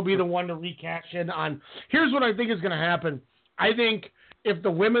Charlotte will be the one to recash in on... Here's what I think is going to happen. I think if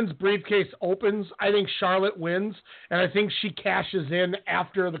the women's briefcase opens, I think Charlotte wins, and I think she cashes in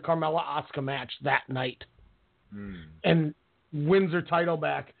after the Carmella-Asuka match that night. And wins her title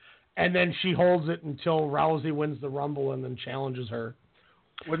back, and then she holds it until Rousey wins the Rumble and then challenges her.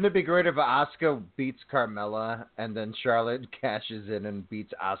 Wouldn't it be great if Asuka beats Carmella and then Charlotte cashes in and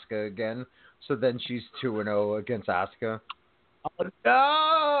beats Asuka again? So then she's 2-0 against Asuka.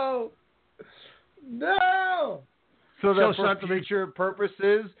 Oh, no! So that for future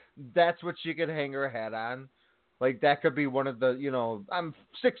purposes, that's what she could hang her hat on. Like, that could be one of the, I'm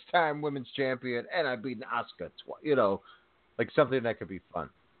 6-time women's champion and I beat Asuka twice, like something that could be fun.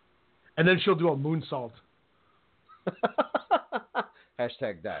 And then she'll do a moonsault.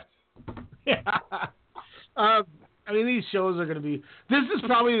 Hashtag that. Yeah. I mean, these shows are going to be... This is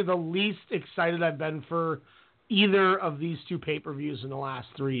probably the least excited I've been for either of these two pay-per-views in the last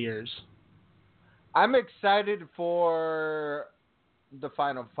 3 years. I'm excited for the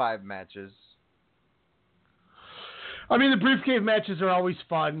final 5 matches. I mean, the briefcase matches are always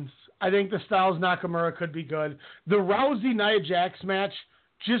fun. I think the Styles Nakamura could be good. The Rousey Nia Jax match,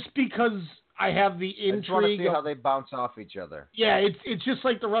 just because I have the intrigue. I just want to see how they bounce off each other. Yeah, it's just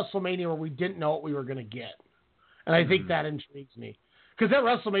like the WrestleMania where we didn't know what we were going to get. And I think that intrigues me. Because that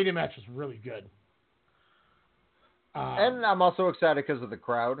WrestleMania match was really good. And I'm also excited because of the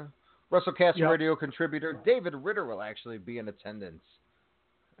crowd. WrestleCast radio contributor David Ritter will actually be in attendance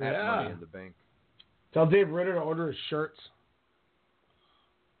at Money in the Bank. Tell Dave Ritter to order his shirts.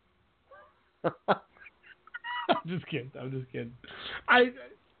 I'm just kidding.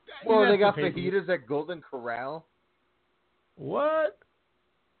 Well, they got fajitas at Golden Corral. What?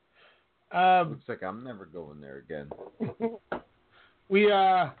 Looks like I'm never going there again.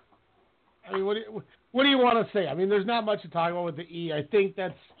 I mean, what do you want to say? I mean, there's not much to talk about with the E. I think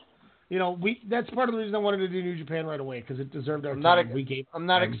that's, that's part of the reason I wanted to do New Japan right away, because it deserved our time. I'm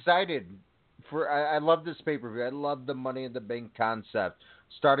not excited. I love this pay-per-view. I love the Money in the Bank concept.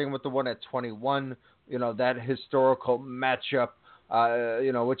 Starting with the one at 21, that historical matchup,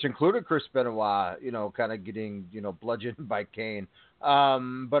 which included Chris Benoit, kind of getting, bludgeoned by Kane.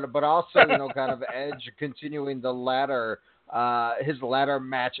 But also, kind of Edge continuing the ladder, his ladder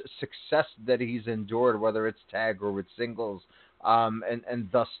match success that he's endured, whether it's tag or with singles, and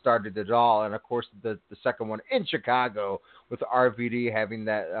thus started it all. And of course, the second one in Chicago with RVD having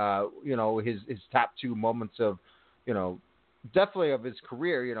that, his top 2 moments of, definitely of his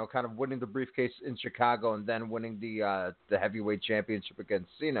career, kind of winning the briefcase in Chicago and then winning the heavyweight championship against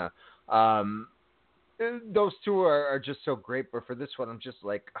Cena. Those two are just so great, but for this one, I'm just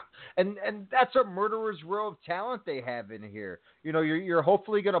like, and that's a murderer's row of talent they have in here. You're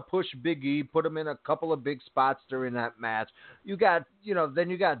hopefully gonna push Big E, put him in a couple of big spots during that match. You got, then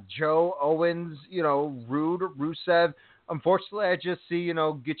you got Joe Owens, Rude, Rusev. Unfortunately, I just see,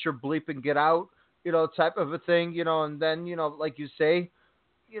 get your bleep and get out, type of a thing, and then, like you say,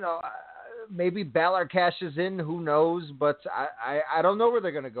 maybe Balor cashes in, who knows, but I don't know where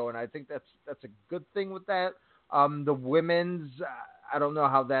they're going to go, and I think that's a good thing with that. The women's, I don't know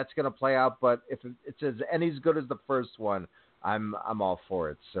how that's going to play out, but if it's as good as the first one, I'm all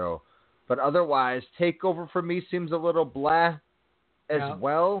for it. So, but otherwise, TakeOver for me seems a little blah as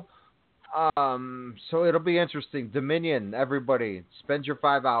well. So it'll be interesting. Dominion, everybody, spend your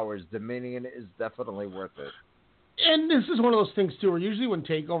 5 hours. Dominion is definitely worth it. And this is one of those things, too, where usually when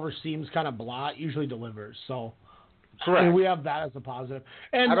TakeOver seems kind of blah, it usually delivers. So correct. I mean, we have that as a positive.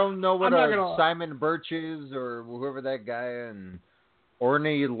 And I don't know what Simon Birch is or whoever that guy and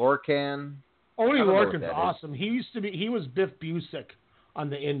Orny Lorcan. Orny Lorcan's awesome. He was Biff Busick on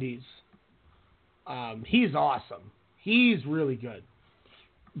the Indies. He's awesome. He's really good.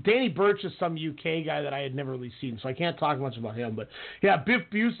 Danny Birch is some UK guy that I had never really seen, so I can't talk much about him. But yeah, Biff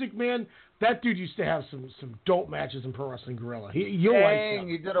Busick, man, that dude used to have some dope matches in Pro Wrestling Guerrilla. You'll like him.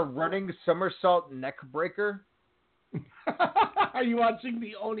 He did a running somersault neck breaker. Are you watching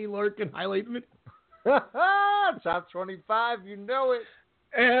the Oni Lorcan highlight video? Top 25, you know it.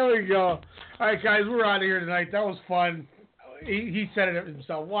 There we go. All right, guys, we're out of here tonight. That was fun. He said it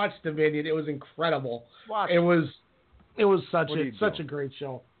himself. Watch Dominion. It was incredible. It was such a great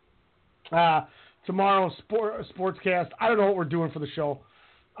show. Tomorrow, Sportscast. I don't know what we're doing for the show.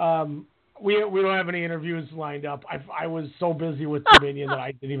 We don't have any interviews lined up. I was so busy with Dominion that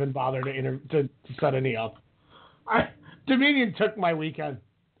I didn't even bother to set any up. Dominion took my weekend.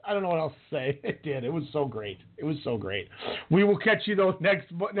 I don't know what else to say. It did. It was so great. We will catch you though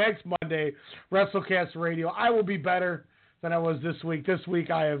next Monday, WrestleCast Radio. I will be better than I was this week. This week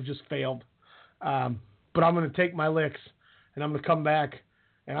I have just failed. But I'm going to take my licks, and I'm going to come back,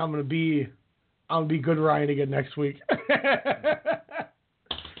 and I'm going to be good Ryan again next week.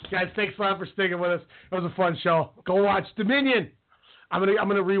 Guys, thanks a lot for sticking with us. It was a fun show. Go watch Dominion. I'm going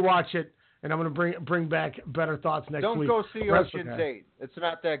to rewatch it, and I'm going to bring back better thoughts next week. Don't go see Ocean's 8. It's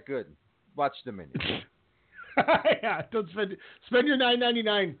not that good. Watch Dominion. Yeah, don't spend your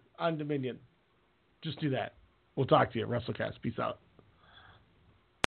 $9.99 on Dominion. Just do that. We'll talk to you. WrestleCast. Peace out.